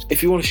what?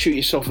 If you want to shoot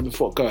yourself in the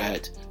foot, go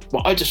ahead.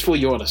 But I just feel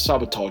you're on a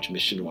sabotage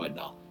mission right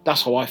now.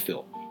 That's how I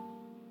feel.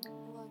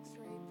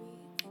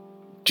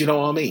 Do you know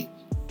what I mean?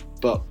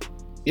 But,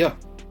 yeah.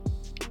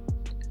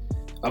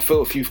 I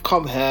feel if you've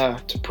come here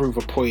to prove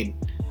a point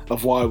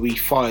of why we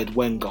fired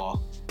Wenger,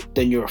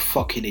 then you're a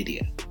fucking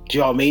idiot. Do you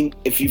know what I mean?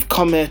 If you've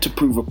come here to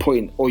prove a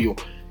point, or you're,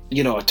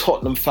 you know, a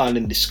Tottenham fan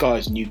in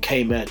disguise and you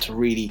came here to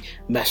really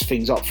mess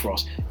things up for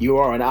us, you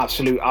are an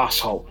absolute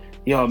asshole.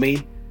 You know what I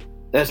mean?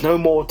 There's no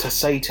more to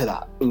say to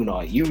that,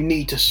 Unai. You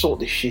need to sort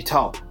this shit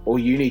out, or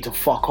you need to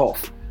fuck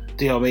off.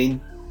 Do you know what I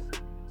mean?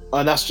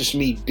 And that's just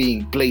me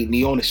being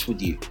blatantly honest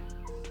with you.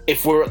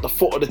 If we're at the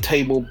foot of the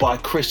table by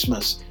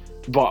Christmas,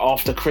 but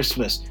after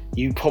Christmas,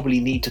 you probably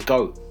need to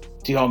go.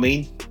 Do you know what I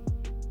mean?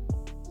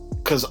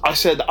 Because I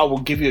said I will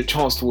give you a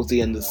chance towards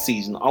the end of the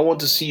season. I want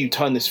to see you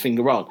turn this thing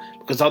around,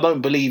 because I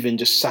don't believe in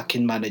just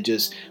sacking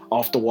managers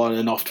after one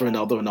and after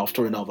another and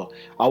after another.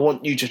 I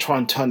want you to try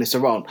and turn this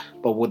around,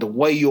 but with the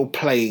way you're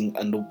playing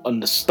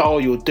and the style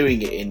you're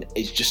doing it in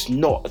is just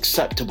not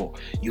acceptable.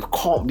 You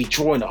can't be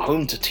drawing at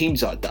home to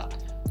teams like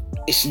that.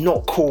 It's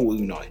not cool,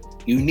 Unai.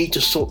 You need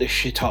to sort this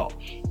shit out.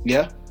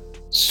 Yeah?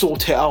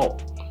 Sort it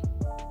out.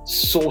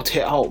 Sort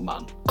it out,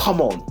 man.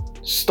 Come on.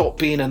 Stop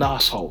being an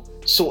asshole.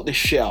 Sort this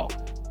shit out.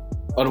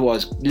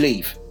 Otherwise,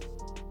 leave.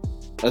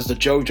 As the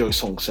JoJo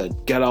song said,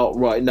 get out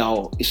right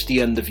now. It's the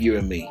end of you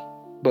and me.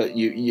 But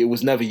it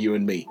was never you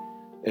and me,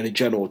 in the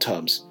general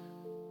terms.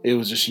 It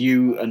was just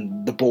you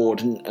and the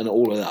board and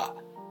all of that.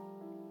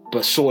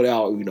 But sort it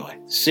out,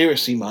 Unai.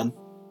 Seriously, man.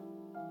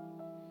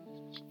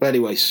 But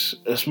anyways,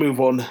 let's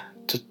move on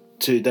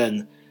to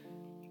then.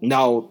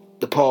 Now,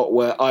 the part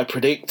where I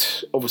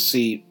predict,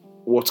 obviously,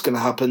 what's going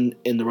to happen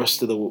in the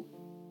rest of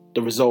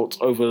the results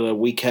over the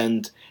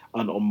weekend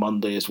and on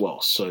Monday as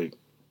well. So,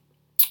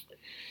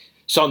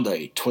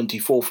 Sunday,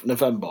 24th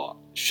November,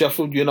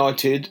 Sheffield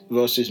United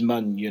versus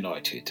Man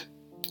United.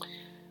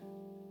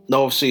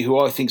 Now, obviously, who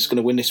I think is going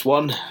to win this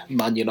one?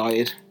 Man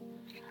United.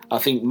 I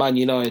think Man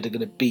United are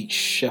going to beat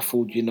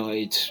Sheffield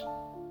United.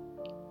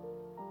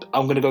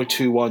 I'm going to go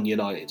 2-1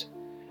 United.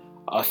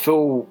 I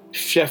feel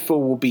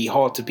Sheffield will be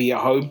hard to beat at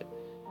home,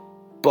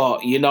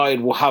 but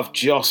United will have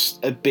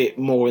just a bit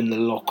more in the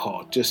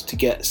locker just to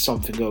get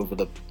something over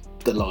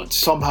the line.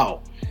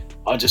 Somehow,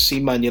 I just see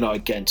Man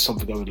United getting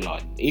something over the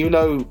line. Even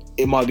though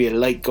it might be a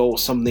late goal or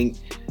something,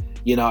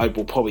 United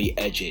will probably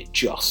edge it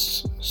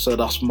just. So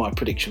that's my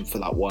prediction for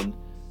that one.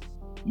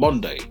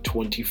 Monday,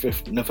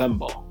 25th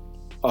November,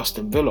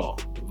 Aston Villa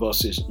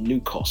versus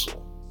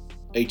Newcastle.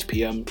 8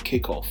 p.m.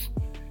 kickoff.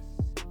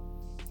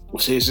 We'll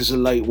see, this is a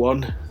late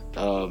one.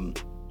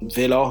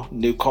 Villa,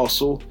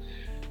 Newcastle.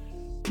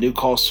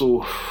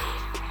 Newcastle,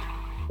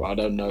 I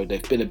don't know,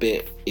 they've been a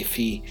bit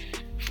iffy.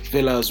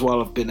 Villa as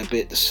well have been a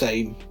bit the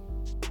same.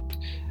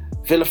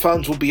 Villa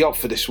fans will be up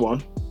for this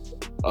one.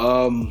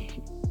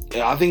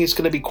 I think it's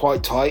going to be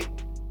quite tight.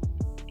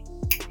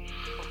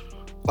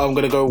 I'm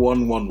going to go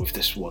 1-1 with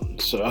this one.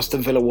 So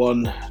Aston Villa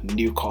 1,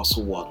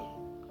 Newcastle 1.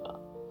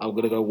 I'm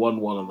going to go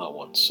 1-1 on that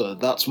one. So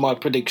that's my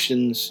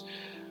predictions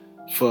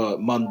for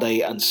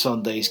Monday and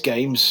Sunday's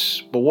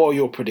games. But what are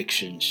your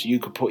predictions? You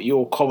could put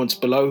your comments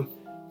below,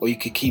 or you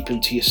could keep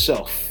them to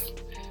yourself.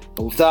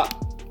 And with that,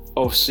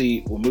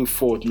 obviously, we'll move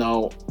forward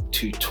now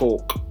to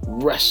talk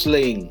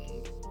wrestling.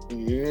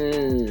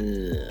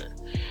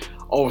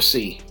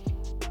 Obviously,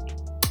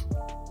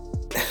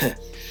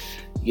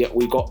 yeah,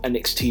 we got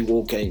NXT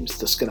War Games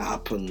that's going to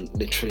happen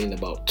literally in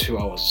about 2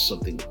 hours or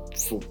something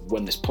for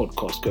when this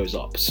podcast goes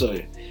up. So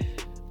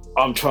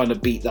I'm trying to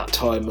beat that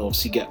time and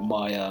obviously get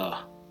my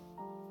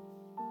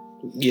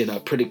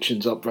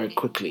predictions up very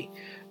quickly.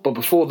 But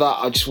before that,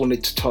 I just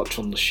wanted to touch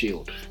on the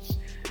Shield.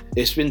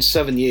 It's been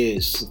 7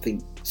 years, I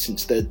think,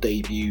 since their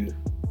debut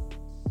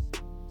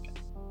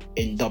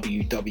in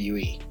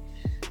WWE.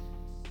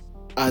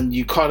 And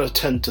you kind of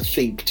tend to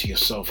think to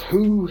yourself,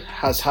 who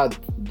has had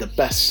the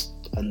best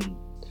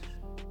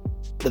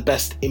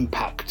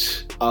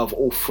impact of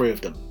all three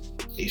of them?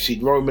 You see,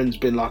 Roman's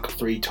been like a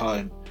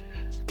 3-time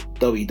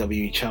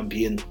WWE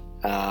champion.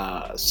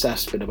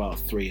 Seth's been about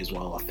 3 as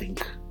well, I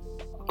think.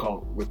 I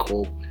can't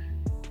recall.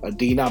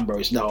 Dean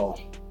Ambrose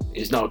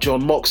is now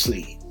John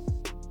Moxley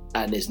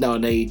and is now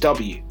in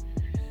AEW.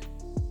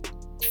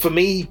 For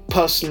me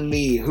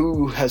personally,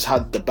 who has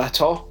had the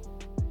better?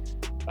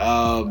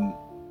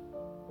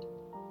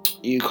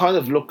 You kind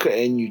of look at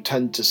it and you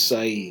tend to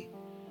say,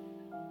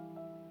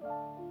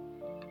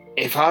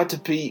 if I had to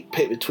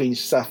pick between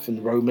Seth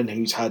and Roman,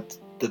 who's had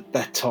the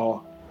better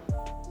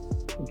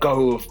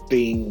go of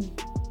being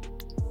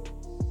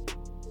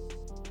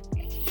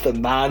the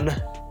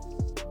man,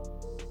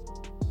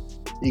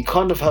 you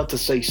kind of had to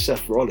say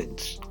Seth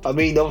Rollins. I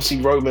mean,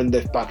 obviously Roman,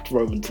 they've backed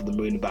Roman to the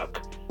moon and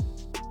back.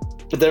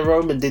 But then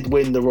Roman did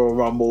win the Royal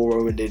Rumble.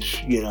 Roman did,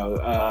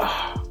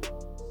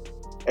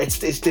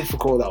 it's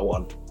difficult, that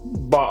one.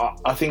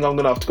 But I think I'm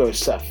going to have to go with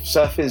Seth.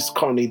 Seth is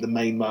currently the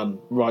main man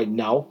right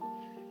now.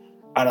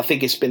 And I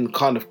think it's been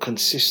kind of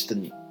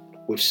consistent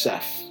with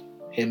Seth.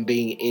 Him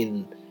being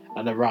in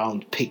and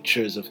around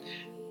pictures of...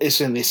 It's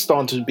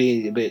starting to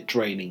be a bit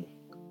draining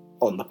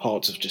on the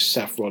parts of just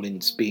Seth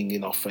Rollins being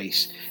in our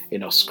face,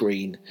 in our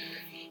screen.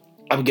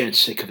 I'm getting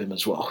sick of him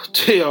as well.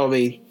 Do you know what I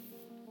mean?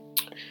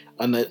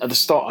 And at the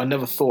start, I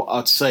never thought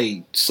I'd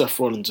say Seth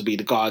Rollins would be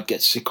the guy I'd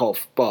get sick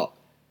of. But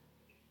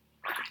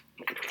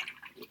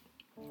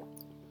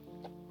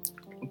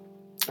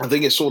I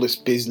think it's all this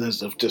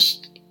business of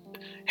just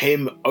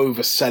him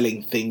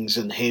overselling things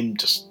and him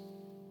just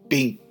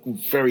being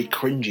very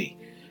cringy.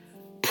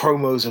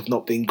 Promos have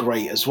not been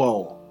great as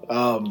well.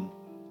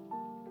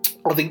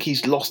 I think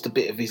he's lost a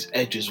bit of his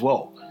edge as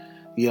well.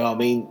 You know what I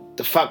mean?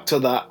 The factor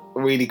that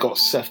really got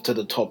Seth to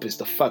the top is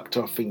the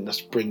factor I think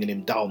that's bringing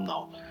him down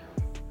now.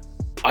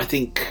 I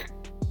think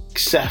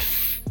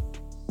Seth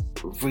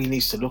really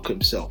needs to look at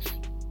himself.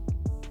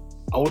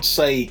 I would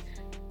say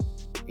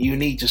you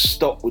need to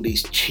stop with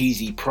these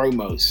cheesy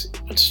promos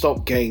and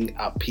stop getting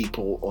at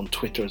people on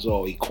Twitter as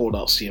well. He called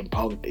out CM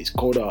Punk, he's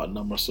called out a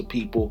number of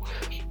people,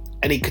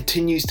 and he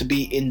continues to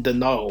be in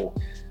denial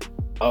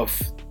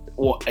of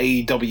what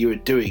AEW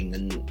are doing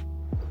and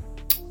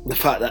the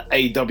fact that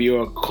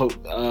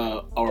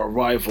AEW are a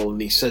rival,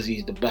 and he says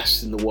he's the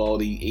best in the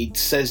world. He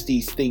says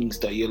these things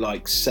that you're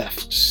like,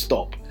 Seth,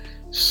 stop,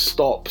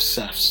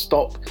 Seth,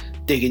 stop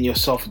digging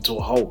yourself into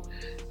a hole.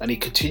 And he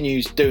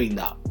continues doing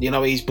that. You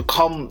know, he's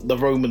become the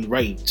Roman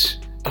Reigns.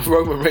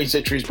 Roman Reigns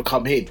literally has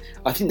become him.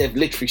 I think they've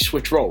literally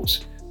switched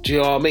roles. Do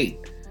you know what I mean?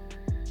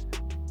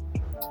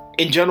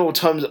 In general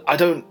terms, I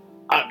don't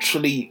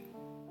actually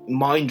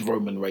mind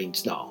Roman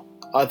Reigns now.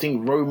 I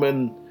think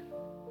Roman,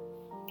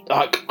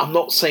 I'm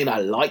not saying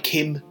I like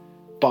him,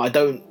 but I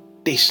don't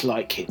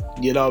dislike him.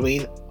 You know what I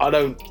mean? I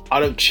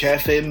don't cheer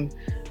for him,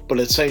 but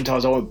at the same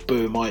time, I won't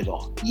boo him either.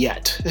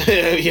 Yet.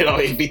 You know,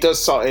 if he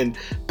does something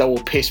that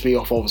will piss me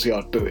off, obviously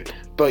I'd boo it.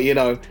 But, you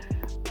know,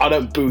 I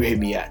don't boo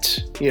him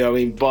yet. You know what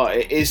I mean? But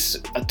it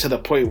is to the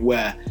point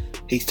where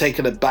he's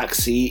taken a back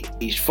seat,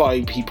 he's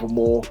fighting people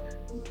more.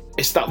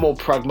 It's that more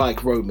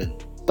pragmatic Roman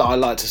that I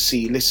like to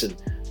see. Listen,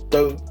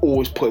 don't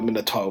always put him in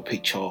the title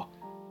picture.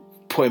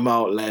 Put him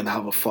out, let him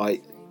have a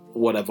fight,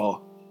 whatever.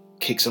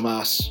 Kick some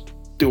ass,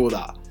 do all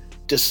that.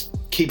 Just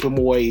keep him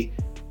away.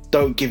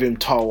 Don't give him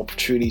title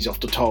opportunities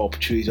after title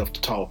opportunities after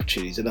title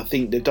opportunities. And I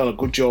think they've done a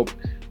good job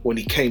when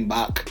he came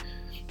back.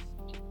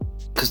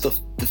 Because the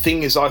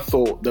thing is, I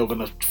thought they were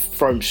going to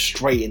throw him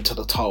straight into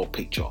the title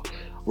picture.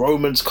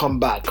 Roman's come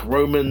back.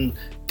 Roman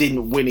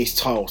didn't win his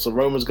title, so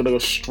Roman's going to go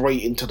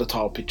straight into the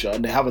title picture,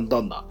 and they haven't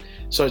done that.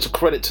 So it's a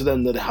credit to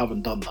them that they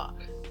haven't done that,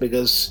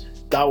 because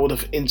that would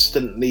have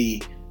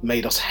instantly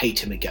made us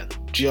hate him again.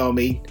 Do you know what I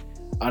mean?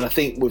 And I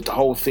think with the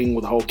whole thing,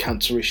 with the whole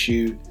cancer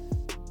issue,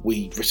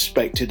 we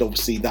respected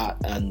obviously that,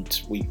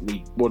 and we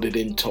wanted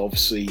him to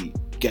obviously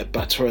get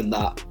better in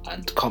that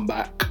and come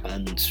back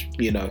and,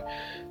 you know,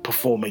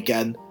 perform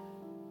again.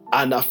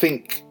 And I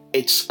think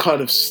it's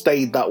kind of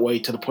stayed that way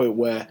to the point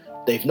where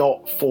they've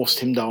not forced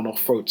him down our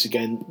throats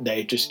again.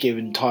 They've just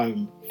given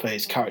time for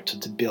his character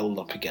to build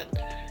up again,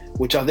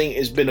 which I think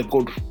has been a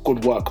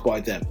good work by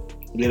them.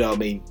 You know what I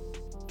mean?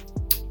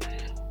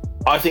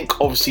 I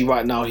think obviously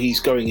right now he's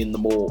going in the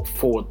more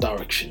forward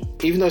direction.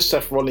 Even though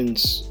Seth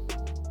Rollins,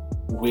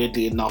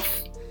 weirdly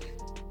enough,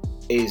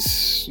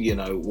 is,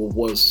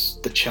 was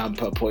the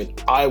champ at a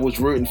point. I was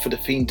rooting for The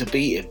Fiend to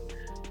beat him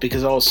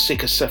because I was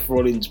sick of Seth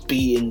Rollins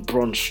beating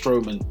Braun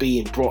Strowman,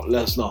 beating Brock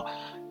Lesnar.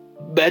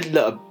 Men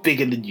that are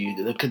bigger than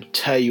you, that can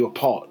tear you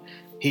apart.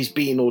 He's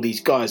beating all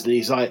these guys and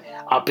he's like,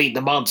 I beat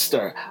the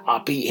monster,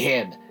 I beat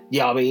him,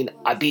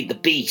 I beat the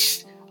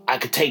beast, I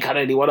could take out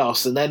anyone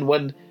else. And then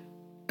when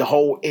the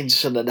whole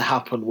incident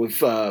happened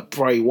with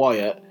Bray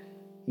Wyatt,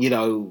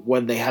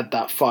 when they had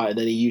that fight and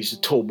then he used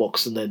the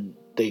toolbox and then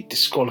they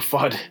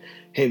disqualified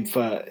him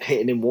for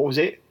hitting him, what was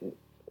it?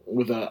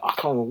 With I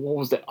can't remember, what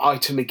was the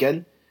item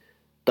again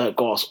that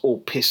got us all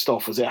pissed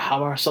off? Was it a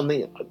hammer or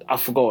something?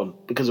 I've forgotten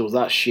because it was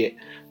that shit.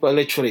 But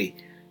literally,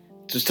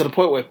 just to the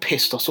point where it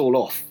pissed us all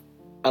off.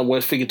 And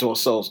we're thinking to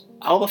ourselves,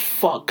 how the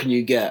fuck can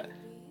you get,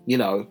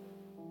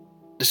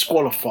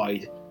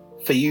 disqualified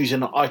for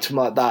using an item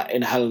like that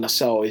in Hell in a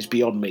Cell is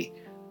beyond me.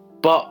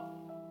 But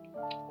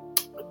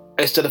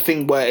it's to the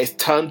thing where it's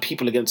turned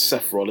people against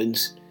Seth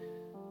Rollins.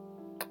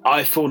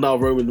 I feel now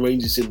Roman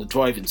Reigns is in the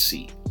driving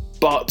seat.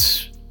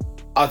 But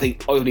I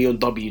think only on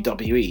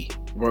WWE,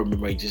 Roman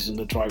Reigns is in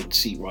the driving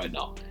seat right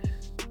now.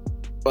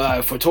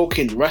 If we're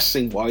talking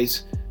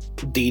wrestling-wise,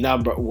 Dean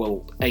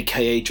Ambrose,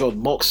 aka Jon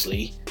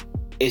Moxley,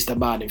 is the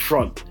man in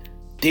front.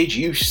 Did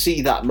you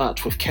see that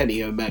match with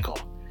Kenny Omega?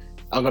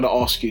 I'm going to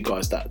ask you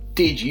guys that.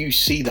 Did you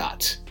see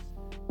that?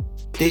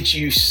 Did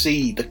you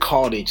see the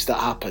carnage that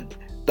happened?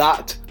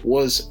 That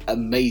was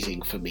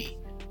amazing for me.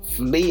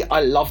 For me,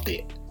 I loved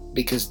it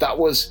because that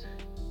was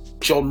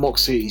Jon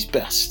Moxley's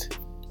best.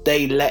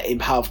 They let him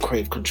have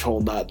creative control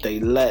on that.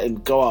 They let him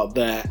go out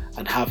there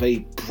and have a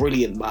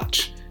brilliant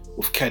match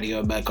with Kenny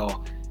Omega.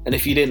 And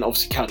if you didn't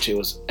obviously catch it,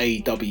 was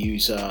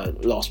AEW's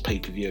last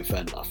pay-per-view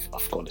event. I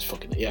forgot his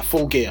fucking name. Yeah,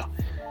 Full Gear.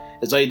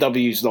 It's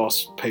AEW's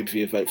last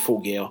pay-per-view event, Full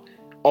Gear.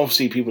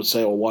 Obviously, people would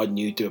say, why didn't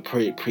you do a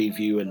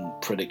preview and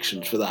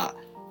predictions for that?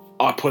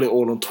 I put it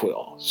all on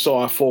Twitter. So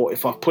I thought,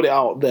 if I put it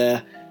out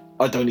there,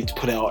 I don't need to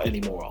put it out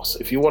anywhere else.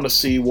 If you want to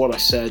see what I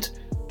said,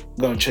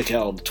 go and check it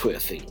out on the Twitter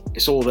thing.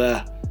 It's all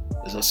there.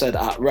 As I said,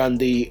 at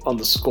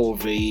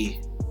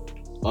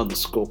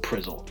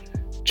Randy_V_Prizzle.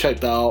 Check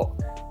that out.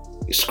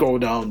 You scroll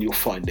down, you'll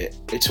find it.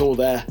 It's all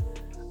there.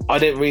 I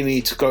didn't really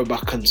need to go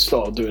back and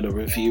start doing a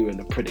review and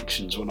the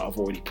predictions when I've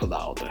already put that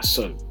out there.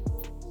 So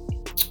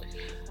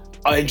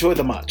I enjoyed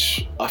the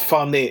match. I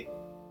found it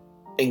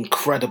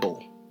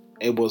incredible.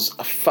 It was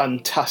a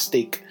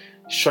fantastic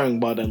showing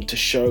by them to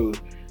show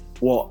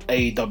what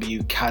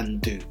AEW can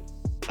do.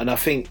 And I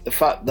think the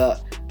fact that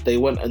they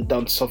went and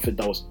done something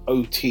that was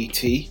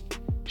OTT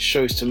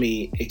shows to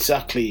me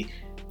exactly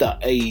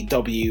that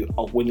AEW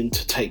are willing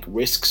to take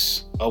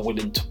risks, are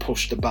willing to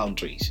push the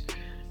boundaries.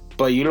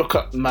 But you look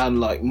at a man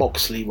like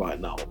Moxley right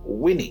now,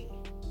 winning.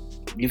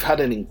 You've had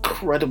an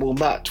incredible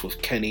match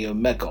with Kenny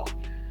Omega.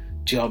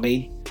 Do you know what I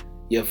mean?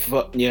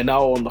 You're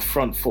now on the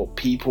front foot.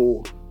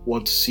 People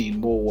want to see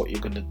more what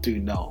you're going to do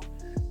now.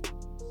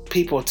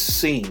 People are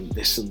seeing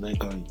this and they're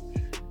going,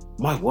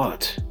 my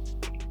word,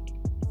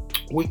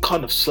 we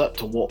kind of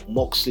slept on what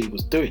Moxley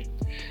was doing.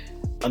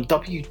 And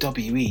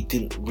WWE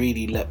didn't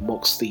really let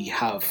Moxley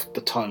have the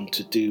time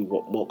to do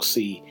what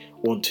Moxley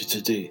wanted to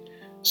do.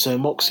 So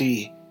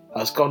Moxley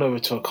has gone over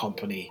to a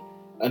company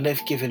and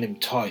they've given him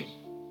time.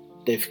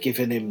 They've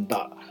given him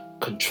that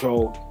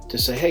control to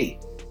say, hey,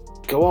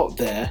 go out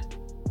there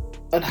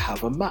and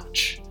have a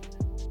match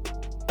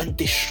and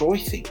destroy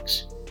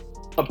things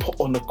and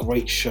put on a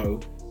great show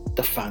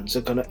the fans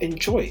are going to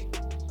enjoy.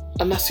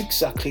 And that's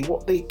exactly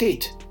what they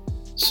did.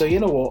 So you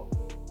know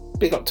what?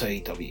 Big up to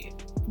AEW.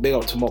 Big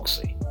up to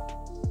Moxley.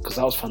 Because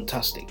that was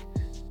fantastic.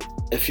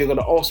 If you're going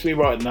to ask me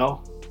right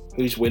now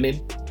who's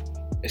winning,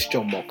 it's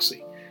Jon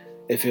Moxley.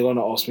 If you're going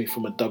to ask me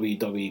from a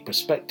WWE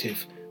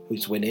perspective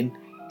who's winning,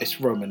 it's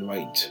Roman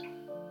Reigns.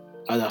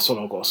 And that's all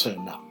I've got to say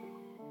on that.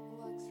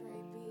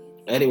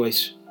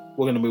 Anyways,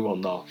 we're going to move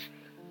on now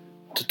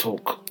to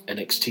talk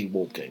NXT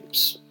War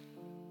Games.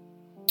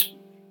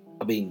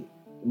 I mean,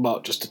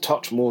 but just to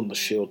touch more on the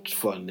Shield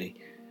finally,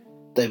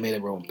 they made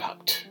a real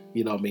impact.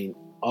 You know what I mean?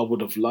 I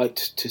would have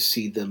liked to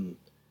see them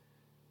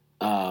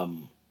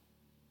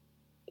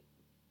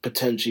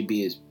potentially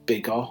be as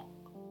bigger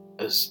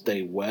as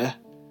they were,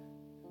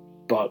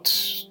 but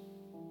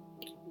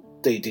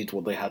they did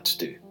what they had to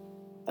do.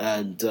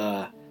 And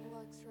I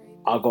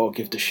gotta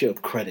give the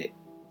Shield credit.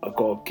 I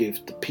gotta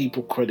give the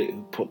people credit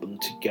who put them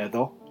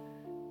together.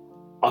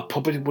 I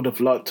probably would have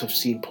liked to have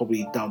seen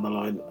probably down the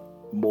line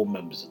more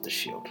members of the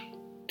Shield.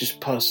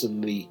 Just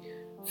personally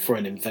for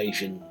an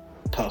invasion,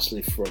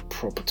 personally for a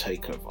proper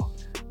takeover.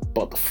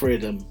 But the three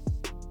of them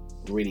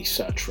really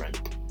set a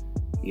trend.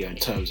 You know, in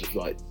terms of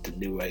like the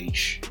new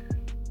age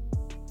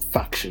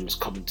factions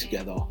coming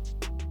together.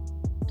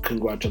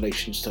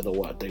 Congratulations to the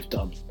work they've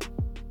done.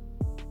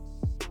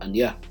 And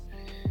yeah,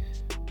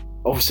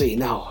 obviously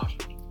now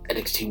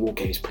NXT War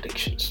Games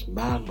predictions.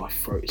 Man, my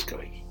throat is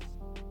going.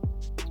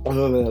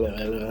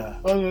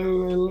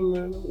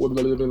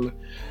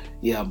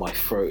 Yeah, my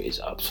throat is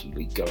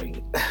absolutely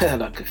going,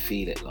 and I can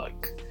feel it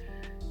like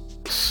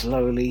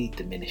slowly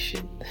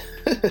diminishing.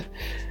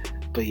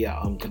 But yeah,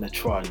 I'm gonna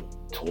try and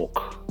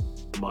talk.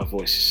 My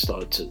voice has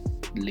started to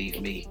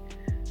leave me.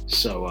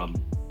 So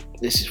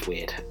this is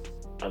weird.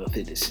 And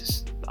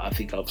I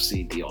think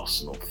obviously the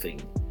Arsenal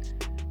thing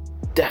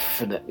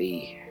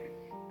definitely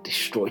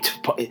destroyed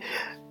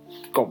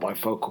got my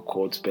vocal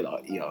cords a bit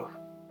like, yo,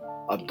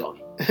 I'm done.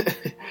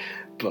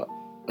 But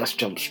let's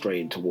jump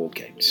straight into War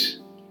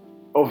Games.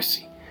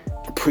 Obviously,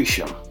 the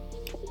pre-show.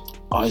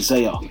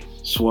 Isaiah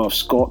Swerve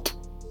Scott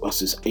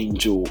versus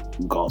Angel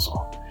Gaza.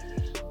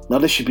 Now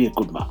this should be a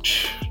good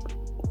match.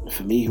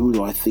 For me, who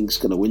do I think is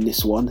going to win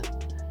this one?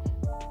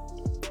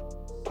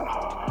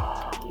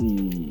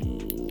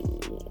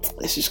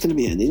 This is going to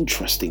be an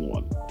interesting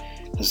one.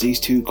 Because these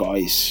two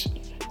guys,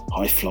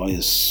 high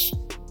flyers,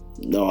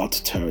 know how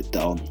to tear it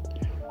down.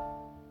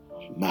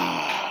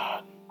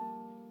 Man.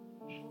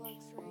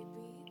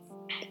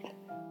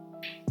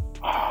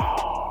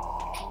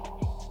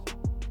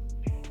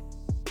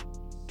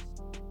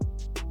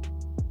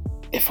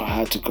 If I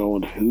had to go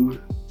on who,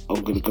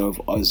 I'm going to go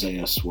with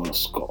Isaiah Swerve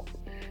Scott.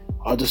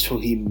 I just feel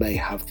he may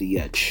have the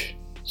edge,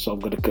 so I'm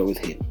going to go with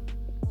him.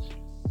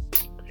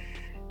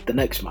 The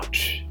next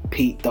match,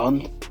 Pete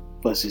Dunne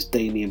versus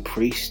Damian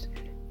Priest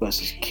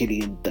versus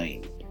Killian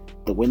Dane.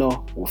 The winner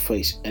will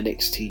face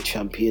NXT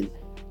champion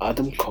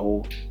Adam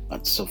Cole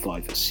at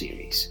Survivor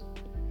Series,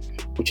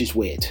 which is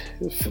weird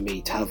for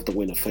me to have the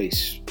winner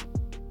face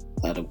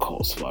Adam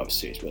Cole Survivor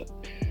Series, but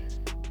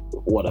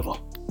whatever.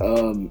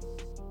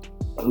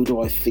 Who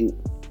do I think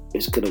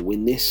is going to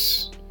win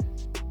this?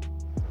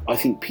 I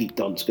think Pete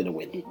Dunne's going to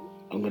win.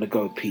 I'm going to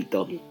go with Pete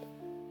Dunne.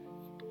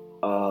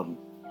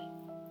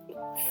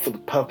 For the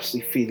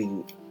purposely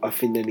feeling, I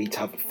think they need to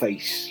have a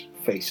face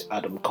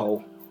Adam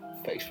Cole.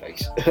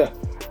 Face.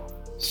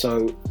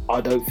 So I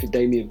don't think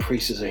Damian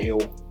Priest is a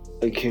heel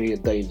and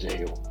Killian Dane's a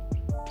heel.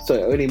 So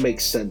it only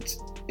makes sense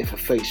if a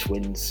face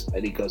wins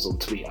and he goes on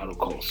to beat Adam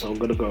Cole. So I'm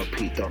going to go with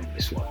Pete Dunne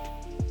this one.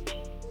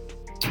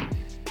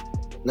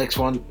 Next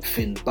one,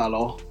 Finn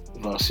Balor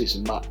versus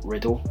Matt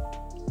Riddle.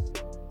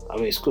 I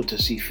mean, it's good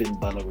to see Finn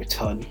Balor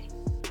return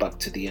back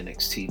to the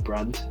NXT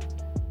brand.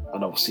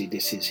 And obviously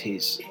this is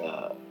his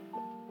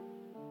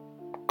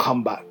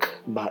comeback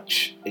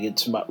match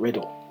against Matt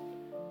Riddle.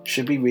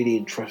 Should be really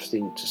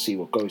interesting to see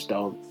what goes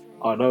down.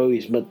 I know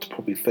he's meant to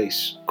probably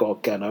face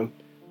Gargano,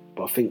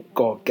 but I think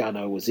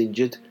Gargano was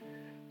injured.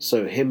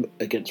 So him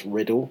against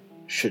Riddle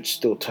should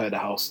still tear the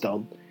house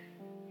down.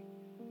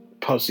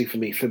 Personally for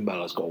me, Finn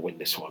Balor's got to win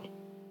this one.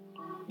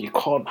 You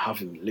can't have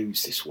him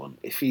lose this one.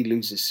 If he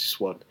loses this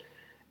one,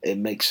 it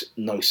makes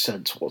no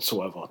sense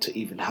whatsoever to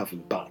even have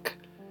him back.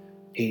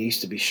 He needs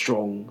to be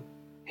strong.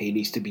 He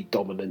needs to be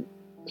dominant.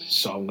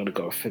 So I'm going to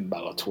go with Finn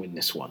Balor to win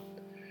this one.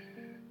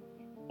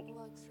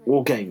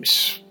 War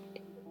Games.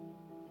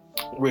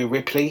 Rhea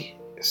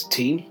Ripley's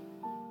team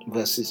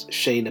versus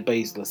Shayna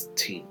Baszler's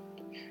team.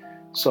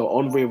 So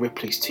on Rhea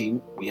Ripley's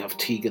team, we have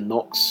Tegan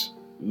Nox,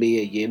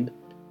 Mia Yim,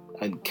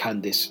 and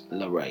Candice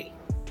LeRae.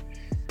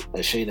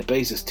 And Shayna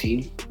Baszler's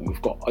team,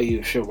 we've got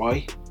Ayesha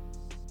Rai,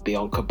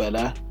 Bianca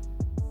Belair,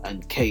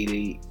 and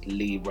Kaylee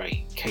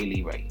Ray.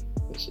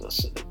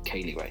 That's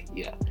Kaylee Ray,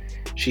 yeah.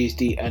 She's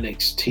the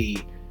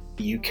NXT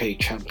UK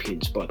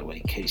champions, by the way,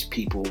 in case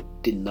people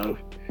didn't know.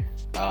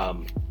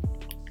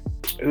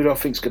 Who do I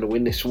think's going to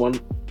win this one?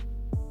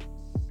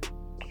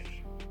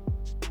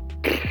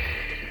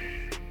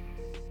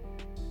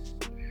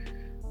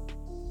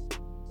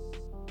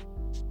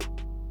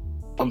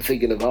 I'm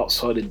thinking of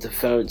outside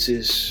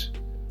interferences.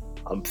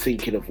 I'm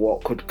thinking of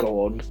what could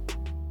go on.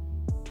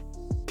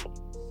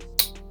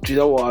 Do you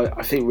know what?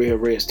 I think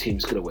Rhea's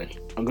team's going to win.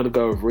 I'm going to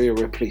go with Rhea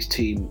Ripley's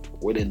team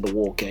winning the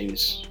War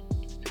Games.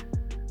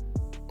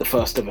 The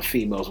first ever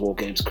females War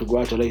Games.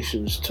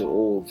 Congratulations to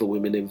all the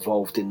women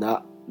involved in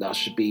that. That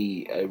should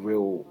be a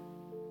real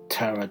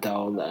tear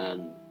down,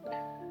 and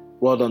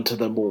well done to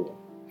them all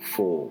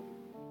for,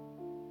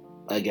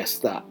 I guess,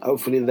 that.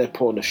 Hopefully they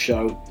put on a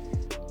show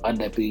and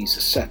there be a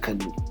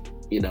second,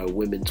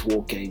 women's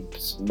War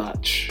Games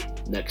match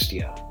next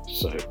year.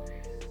 So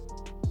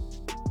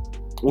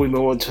we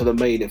move on to the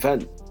main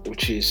event,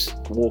 which is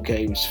War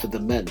Games for the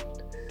men.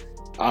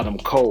 Adam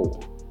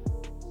Cole,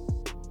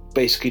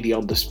 basically the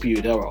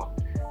Undisputed Era,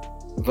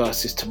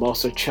 versus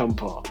Tommaso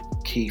Ciampa,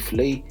 Keith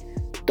Lee,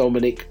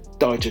 Dominik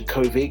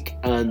Dijakovic,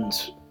 and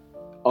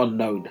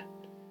unknown.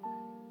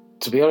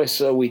 To be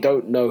honest, we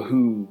don't know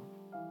who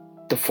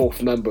the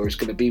fourth member is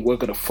going to be. We're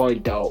going to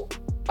find out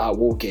at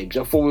War Games.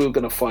 I thought we were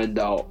going to find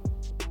out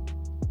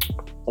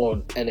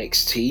on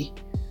NXT,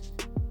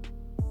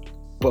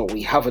 but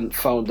we haven't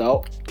found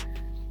out.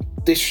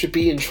 This should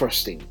be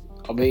interesting.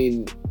 I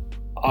mean,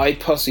 I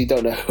personally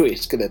don't know who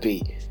it's going to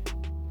be.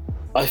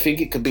 I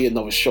think it could be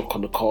another shock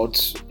on the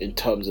cards in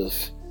terms of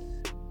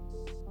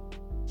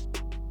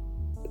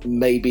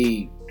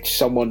maybe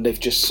someone they've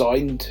just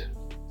signed.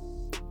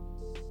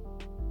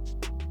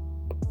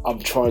 I'm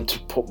trying to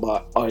put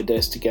my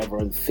ideas together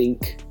and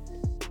think.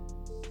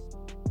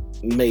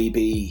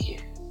 Maybe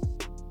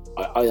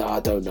I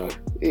don't know.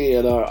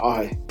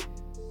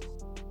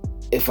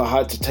 If I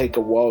had to take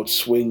a wild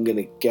swing and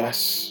a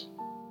guess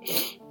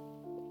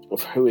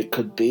of who it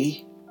could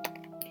be,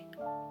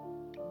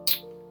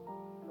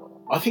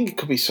 I think it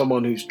could be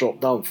someone who's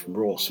dropped down from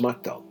Raw or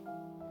SmackDown,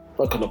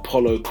 like an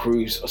Apollo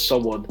Crews or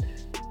someone.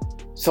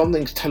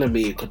 Something's telling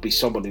me it could be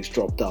someone who's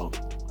dropped down.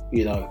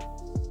 You know,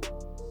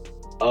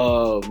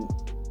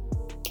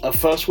 at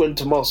first when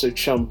Tommaso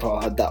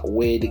Ciampa had that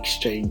weird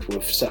exchange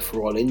with Seth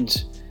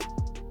Rollins,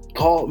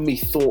 part of me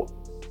thought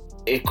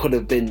it could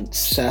have been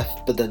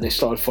Seth, but then they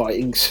started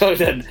fighting, so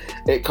then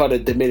it kind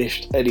of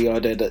diminished any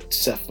idea that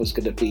Seth was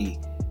going to be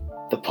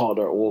the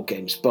partner at War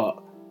Games. But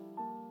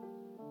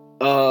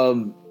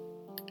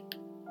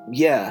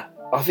yeah,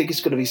 I think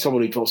it's going to be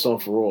someone who drops down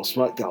for Raw or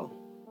SmackDown.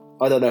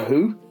 I don't know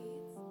who,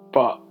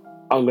 but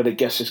I'm going to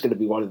guess it's going to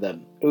be one of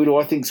them. Who do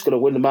I think is going to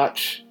win the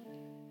match?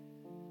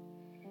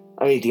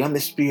 I mean, the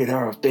Undisputed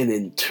Era have been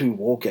in 2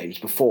 War Games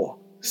before.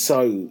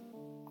 So,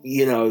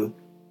 you know,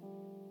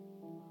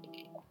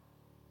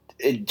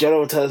 in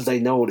general terms, they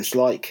know what it's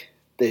like.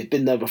 They've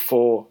been there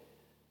before.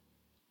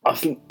 I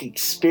think the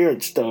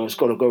experience, though, has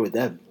got to go with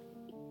them.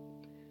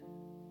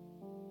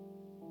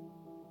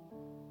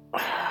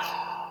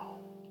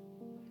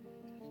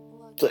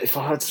 So if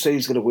I had to say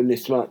who's going to win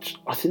this match,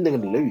 I think they're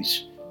going to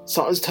lose.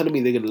 Something's telling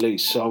me they're going to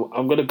lose, so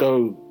I'm going to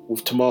go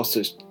with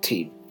Tommaso's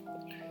team.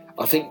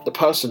 I think the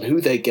person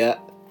who they get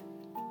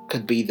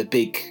could be the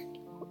big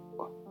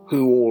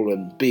who-all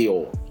and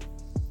be-all.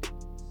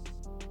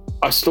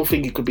 I still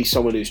think it could be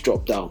someone who's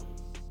dropped down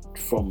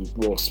from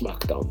Raw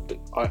SmackDown, but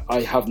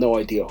I have no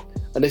idea.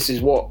 And this is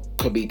what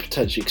could be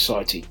potentially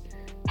exciting,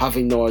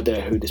 having no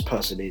idea who this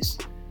person is.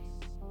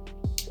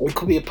 It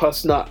could be a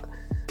person that,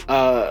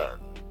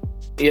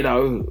 you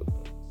know,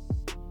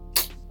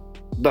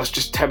 that's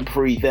just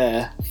temporary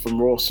there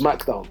from Raw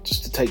SmackDown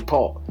just to take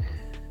part,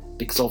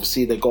 because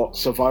obviously they've got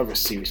Survivor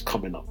Series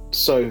coming up.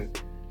 So,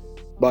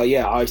 but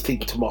yeah, I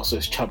think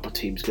Tommaso's Ciampa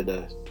team's going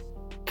to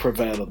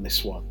prevail on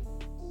this one.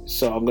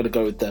 So I'm going to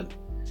go with them.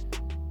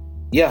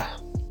 Yeah,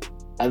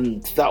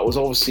 and that was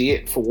obviously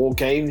it for War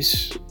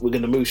Games. We're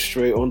going to move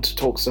straight on to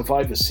talk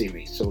Survivor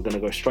Series. So we're going to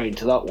go straight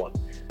into that one,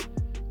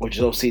 which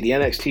is obviously the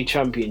NXT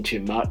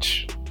Championship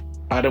match.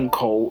 Adam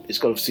Cole is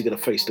obviously going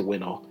to face the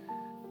winner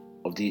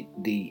of the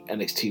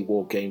NXT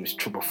War Games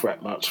triple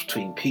threat match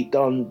between Pete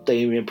Dunne,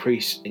 Damian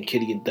Priest and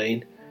Killian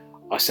Dane.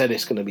 I said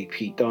it's going to be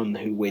Pete Dunne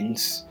who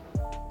wins.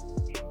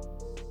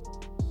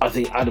 I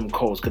think Adam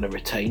Cole's going to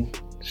retain.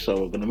 So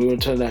we're going to move on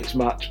to the next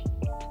match.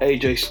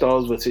 AJ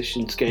Styles versus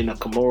Shinsuke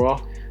Nakamura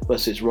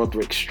versus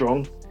Roderick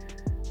Strong.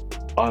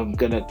 I'm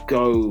going to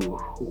go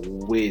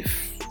with...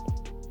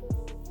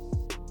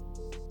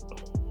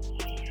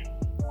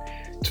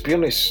 To be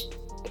honest,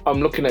 I'm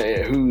looking at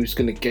it, who's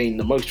going to gain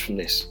the most from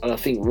this, and I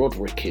think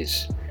Roderick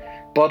is.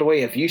 By the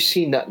way, have you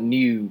seen that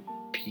new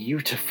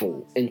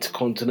beautiful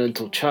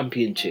Intercontinental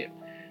Championship?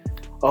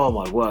 Oh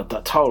my word,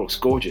 that title looks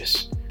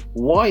gorgeous.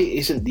 Why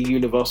isn't the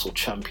Universal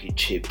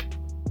Championship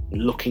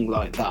looking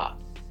like that?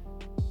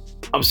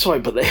 I'm sorry,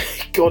 but they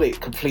got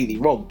it completely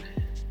wrong.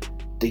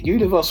 The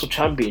Universal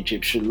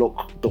Championship should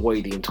look the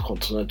way the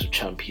Intercontinental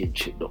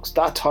Championship looks.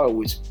 That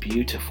title is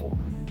beautiful.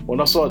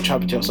 When I saw the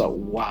championship, I was like,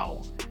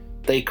 wow.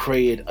 They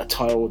created a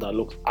title that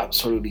looked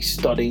absolutely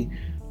stunning,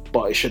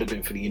 but it should have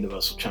been for the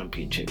Universal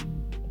Championship.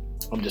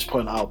 I'm just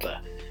putting it out there.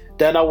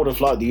 Then I would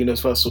have liked the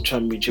Universal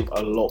Championship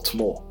a lot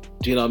more.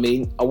 Do you know what I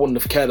mean? I wouldn't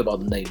have cared about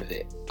the name of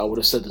it. I would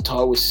have said the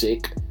title was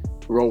sick,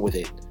 roll with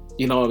it.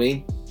 You know what I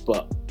mean?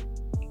 But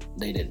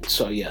they didn't.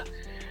 So yeah.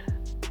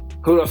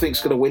 Who do I think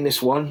is going to win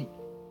this one?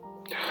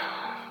 Do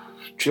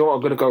you know what?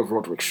 I'm going to go with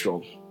Roderick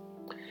Strong.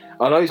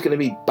 I know he's going to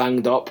be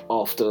banged up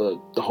after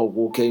the whole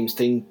War Games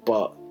thing,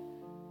 but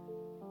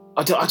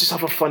I just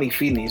have a funny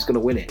feeling he's going to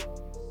win it.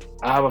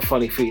 I have a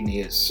funny feeling he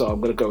is, so I'm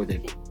going to go with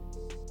him.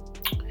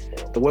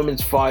 The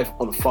women's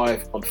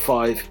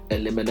 5-on-5-on-5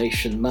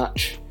 elimination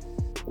match,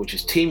 which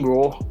is Team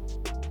Raw.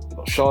 We've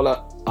got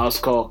Charlotte,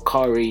 Asuka,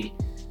 Kairi,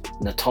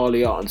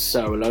 Natalya and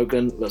Sarah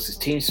Logan versus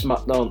Team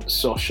SmackDown,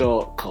 Sasha,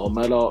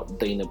 Carmella,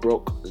 Dana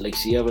Brooke,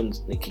 Lacey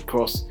Evans, Nikki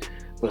Cross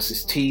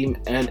versus Team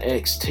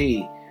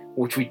NXT,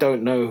 which we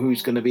don't know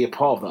who's going to be a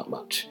part of that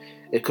match.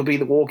 It could be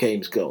the War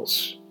Games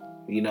girls,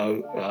 you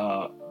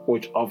know,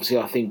 which obviously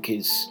I think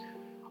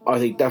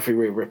definitely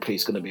Rhea Ripley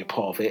is going to be a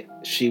part of it.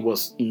 She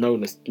was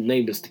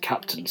named as the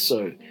captain,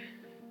 so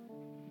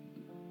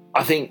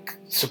I think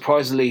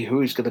surprisingly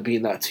who's going to be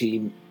in that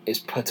team is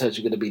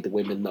potentially going to be the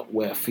women that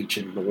were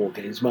featured in the War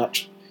Games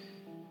match.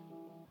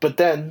 But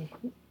then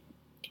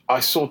I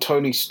saw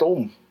Toni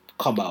Storm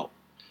come out.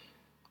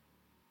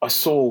 I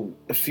saw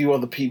a few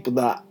other people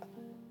that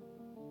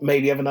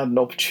maybe haven't had an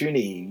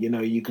opportunity. You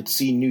know, you could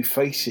see new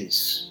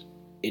faces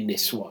in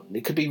this one.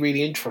 It could be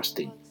really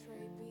interesting.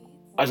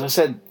 As I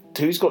said,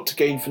 who's got to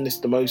gain from this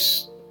the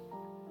most?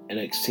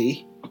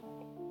 NXT.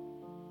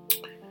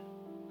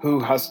 Who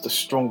has the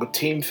stronger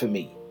team for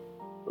me?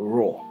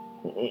 Raw.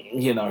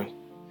 You know,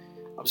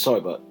 I'm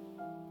sorry, but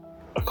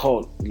I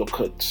can't look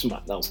at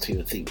SmackDown's team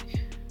and think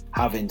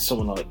having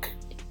someone like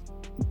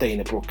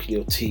Dana Brooke in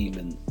your team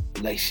and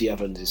Lacey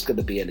Evans is going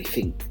to be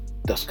anything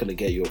that's going to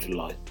get you over the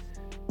line.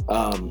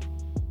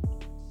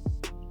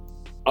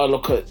 I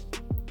look at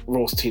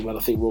Raw's team and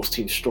I think Raw's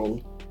team's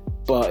strong,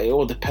 but it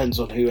all depends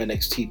on who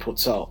NXT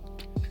puts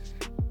out.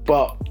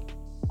 But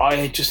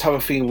I just have a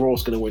feeling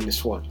Raw's going to win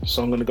this one,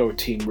 so I'm going to go with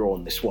Team Raw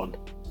on this one.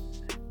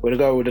 We're going to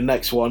go with the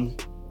next one,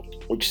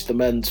 which is the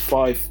men's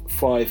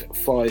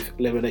 5-5-5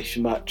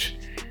 elimination match,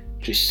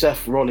 which is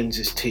Seth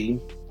Rollins'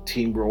 team,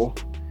 Team Raw,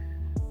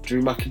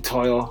 Drew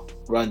McIntyre,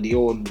 Randy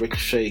Orton,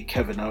 Ricochet,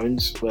 Kevin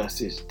Owens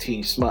versus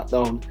Team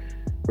SmackDown,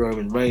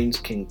 Roman Reigns,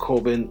 King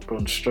Corbin,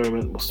 Braun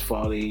Strowman, Mustafa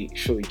Ali,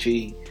 Shorty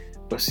G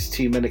versus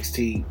Team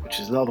NXT, which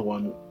is another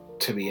one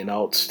to be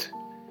announced,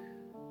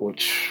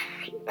 which,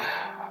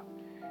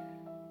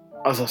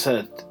 as I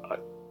said,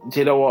 do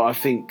you know what? I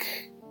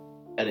think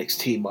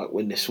NXT might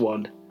win this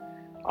one.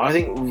 I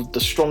think the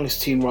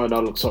strongest team right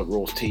now looks like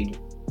Raw's team,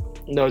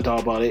 no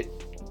doubt about it.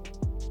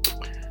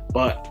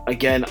 But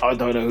again, I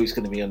don't know who's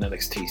going to be on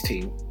NXT's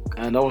team.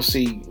 And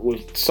obviously,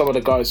 with some of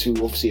the guys who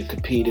obviously have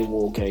competed in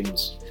War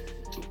Games,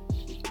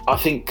 I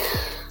think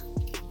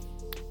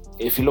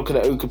if you're looking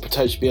at who could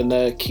potentially be on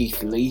there,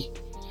 Keith Lee,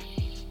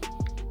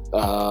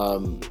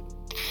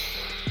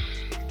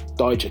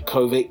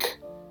 Dijakovic,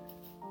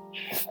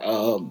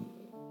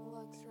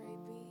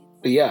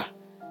 but yeah,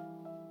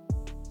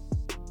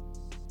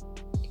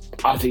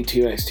 I think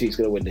Team NXT is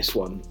going to win this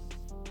one.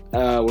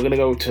 We're going to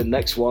go to the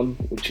next one,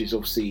 which is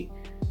obviously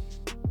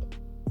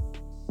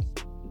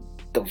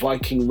the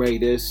Viking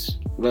Raiders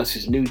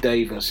versus New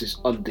Day versus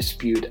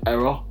Undisputed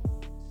Era.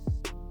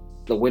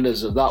 The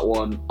winners of that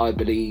one, I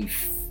believe,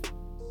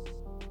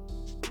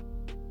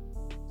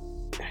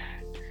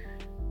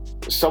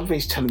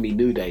 something's telling me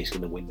New Day is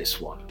going to win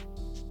this one.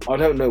 I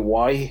don't know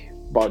why,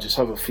 but I just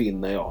have a feeling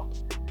they are.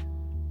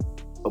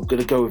 I'm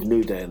going to go with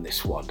New Day on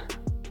this one.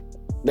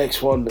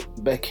 Next one,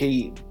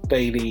 Becky,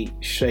 Bayley,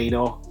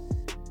 Shayna.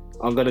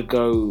 I'm going to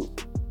go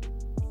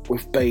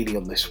with Bayley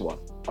on this one.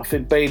 I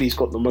think Bayley's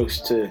got the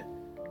most to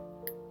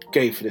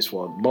gain for this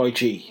one. My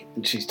G,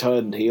 and she's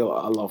turned heel.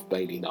 I love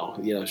Bayley now.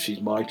 You know, she's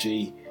my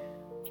G.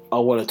 I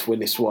want her to win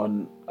this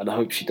one, and I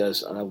hope she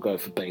does, and I'm going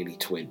for Bayley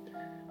to win.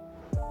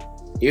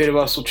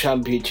 Universal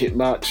Championship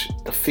match,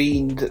 The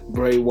Fiend,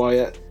 Bray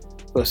Wyatt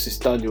versus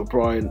Daniel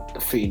Bryan. The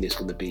Fiend is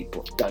going to beat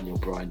Daniel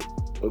Bryan.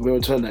 We're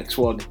on to the next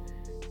one,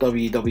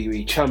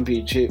 WWE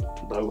Championship,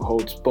 no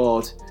holds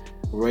barred,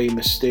 Rey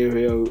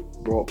Mysterio,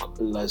 Brock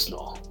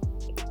Lesnar.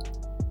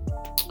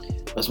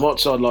 As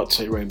much as I'd like to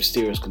say Rey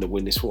Mysterio is going to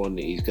win this one,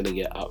 he's going to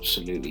get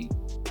absolutely...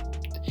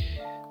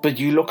 But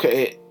you look at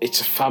it,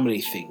 it's a family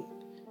thing.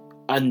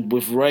 And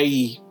with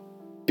Rey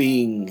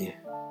being...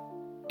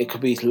 It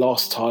could be his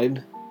last time.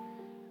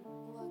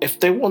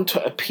 If they want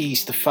to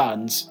appease the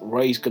fans,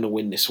 Rey's going to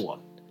win this one.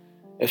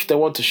 If they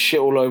want to shit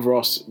all over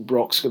us,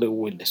 Brock's going to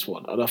win this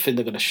one. And I think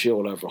they're going to shit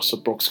all over us, so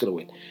Brock's going to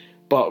win.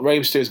 But Rey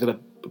Mysterio's going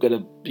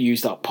to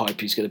use that pipe.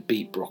 He's going to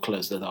beat Brock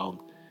Lesnar down.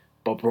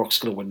 But Brock's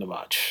going to win the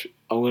match.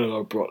 I'm going to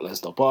go Brock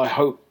Lesnar. But I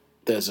hope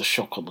there's a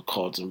shock on the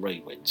cards and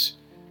Rey wins.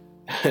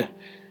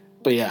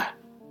 But yeah,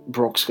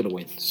 Brock's going to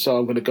win. So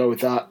I'm going to go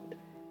with that.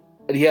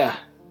 And yeah,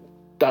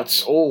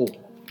 that's all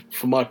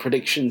for my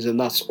predictions. And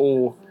that's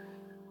all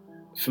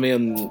for me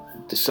on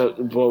this.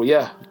 Well,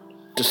 yeah,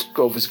 just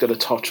obviously going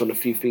to touch on a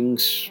few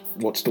things.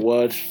 What's the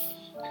word?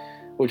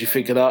 What do you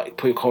think of that?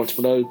 Put your comments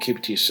below. Keep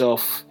it to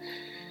yourself.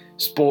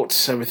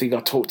 Sports, everything I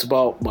talked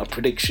about. My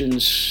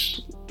predictions.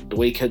 The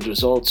weekend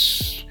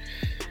results,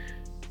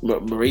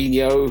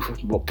 Mourinho,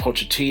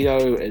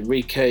 Pochettino,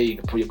 Enrique. You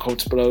can put your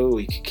comments below, or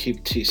you can keep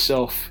it to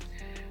yourself.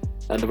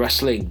 And the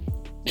wrestling,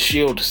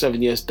 Shield 7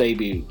 years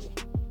debut,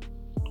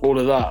 all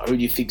of that. Who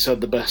do you think's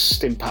had the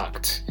best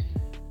impact?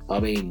 I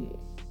mean,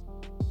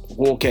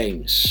 War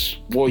Games.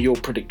 What are your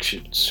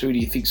predictions? Who do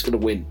you think's going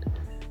to win?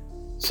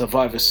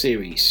 Survivor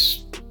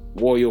Series.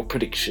 What are your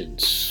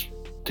predictions?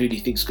 Who do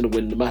you think's going to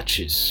win the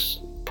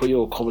matches? Put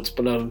your comments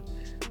below.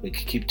 You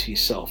can keep it to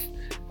yourself.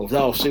 With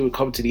that, obviously, we're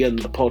coming to the end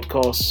of the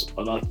podcast,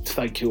 and I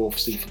thank you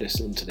obviously for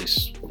listening to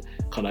this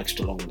kind of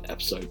extra long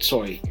episode.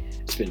 Sorry,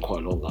 it's been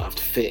quite long. I have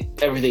to fit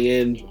everything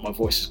in. My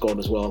voice is gone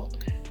as well,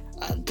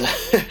 and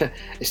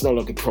it's not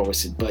looking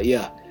promising. But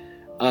yeah,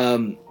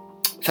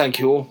 thank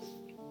you all.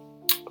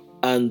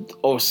 And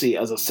obviously,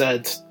 as I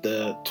said,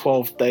 the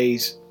 12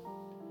 days,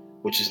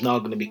 which is now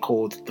going to be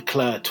called the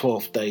Claire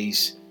 12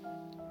 Days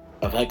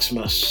of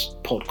Xmas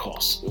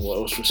podcast. What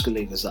else was going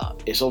to leave as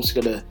that? It's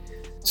obviously going to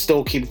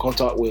still keep in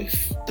contact with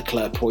the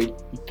Claire Point,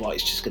 but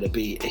it's just going to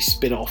be a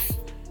spin-off.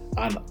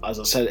 And as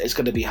I said, it's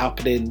going to be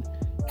happening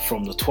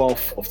from the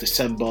 12th of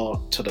December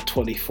to the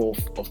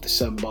 24th of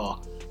December,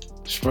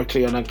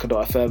 strictly on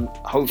Anchor.fm.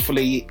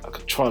 Hopefully, I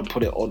can try and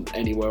put it on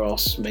anywhere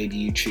else, maybe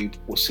YouTube.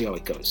 We'll see how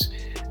it goes.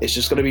 It's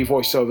just going to be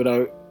voiceover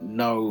though,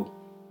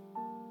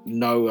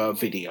 no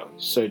video.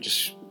 So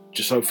just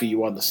hopefully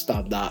you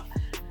understand that.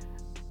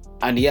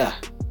 And yeah,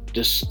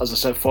 just as I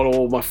said, follow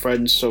all my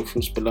friends'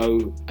 socials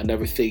below and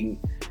everything.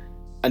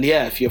 And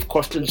yeah, if you have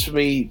questions for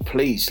me,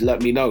 please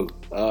let me know.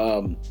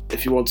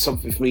 If you want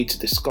something for me to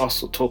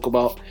discuss or talk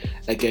about,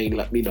 again,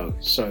 let me know.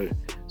 So,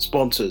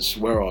 sponsors,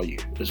 where are you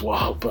as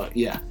well? But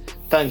yeah,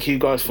 thank you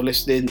guys for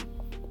listening.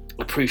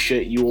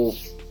 Appreciate you all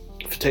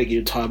for taking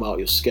your time out of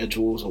your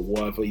schedules or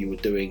whatever you were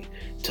doing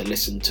to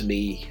listen to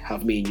me,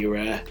 have me in your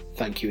ear.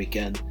 Thank you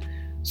again.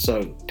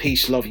 So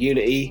peace, love,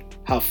 unity,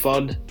 have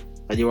fun,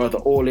 and you're either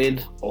all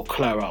in or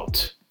clear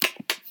out.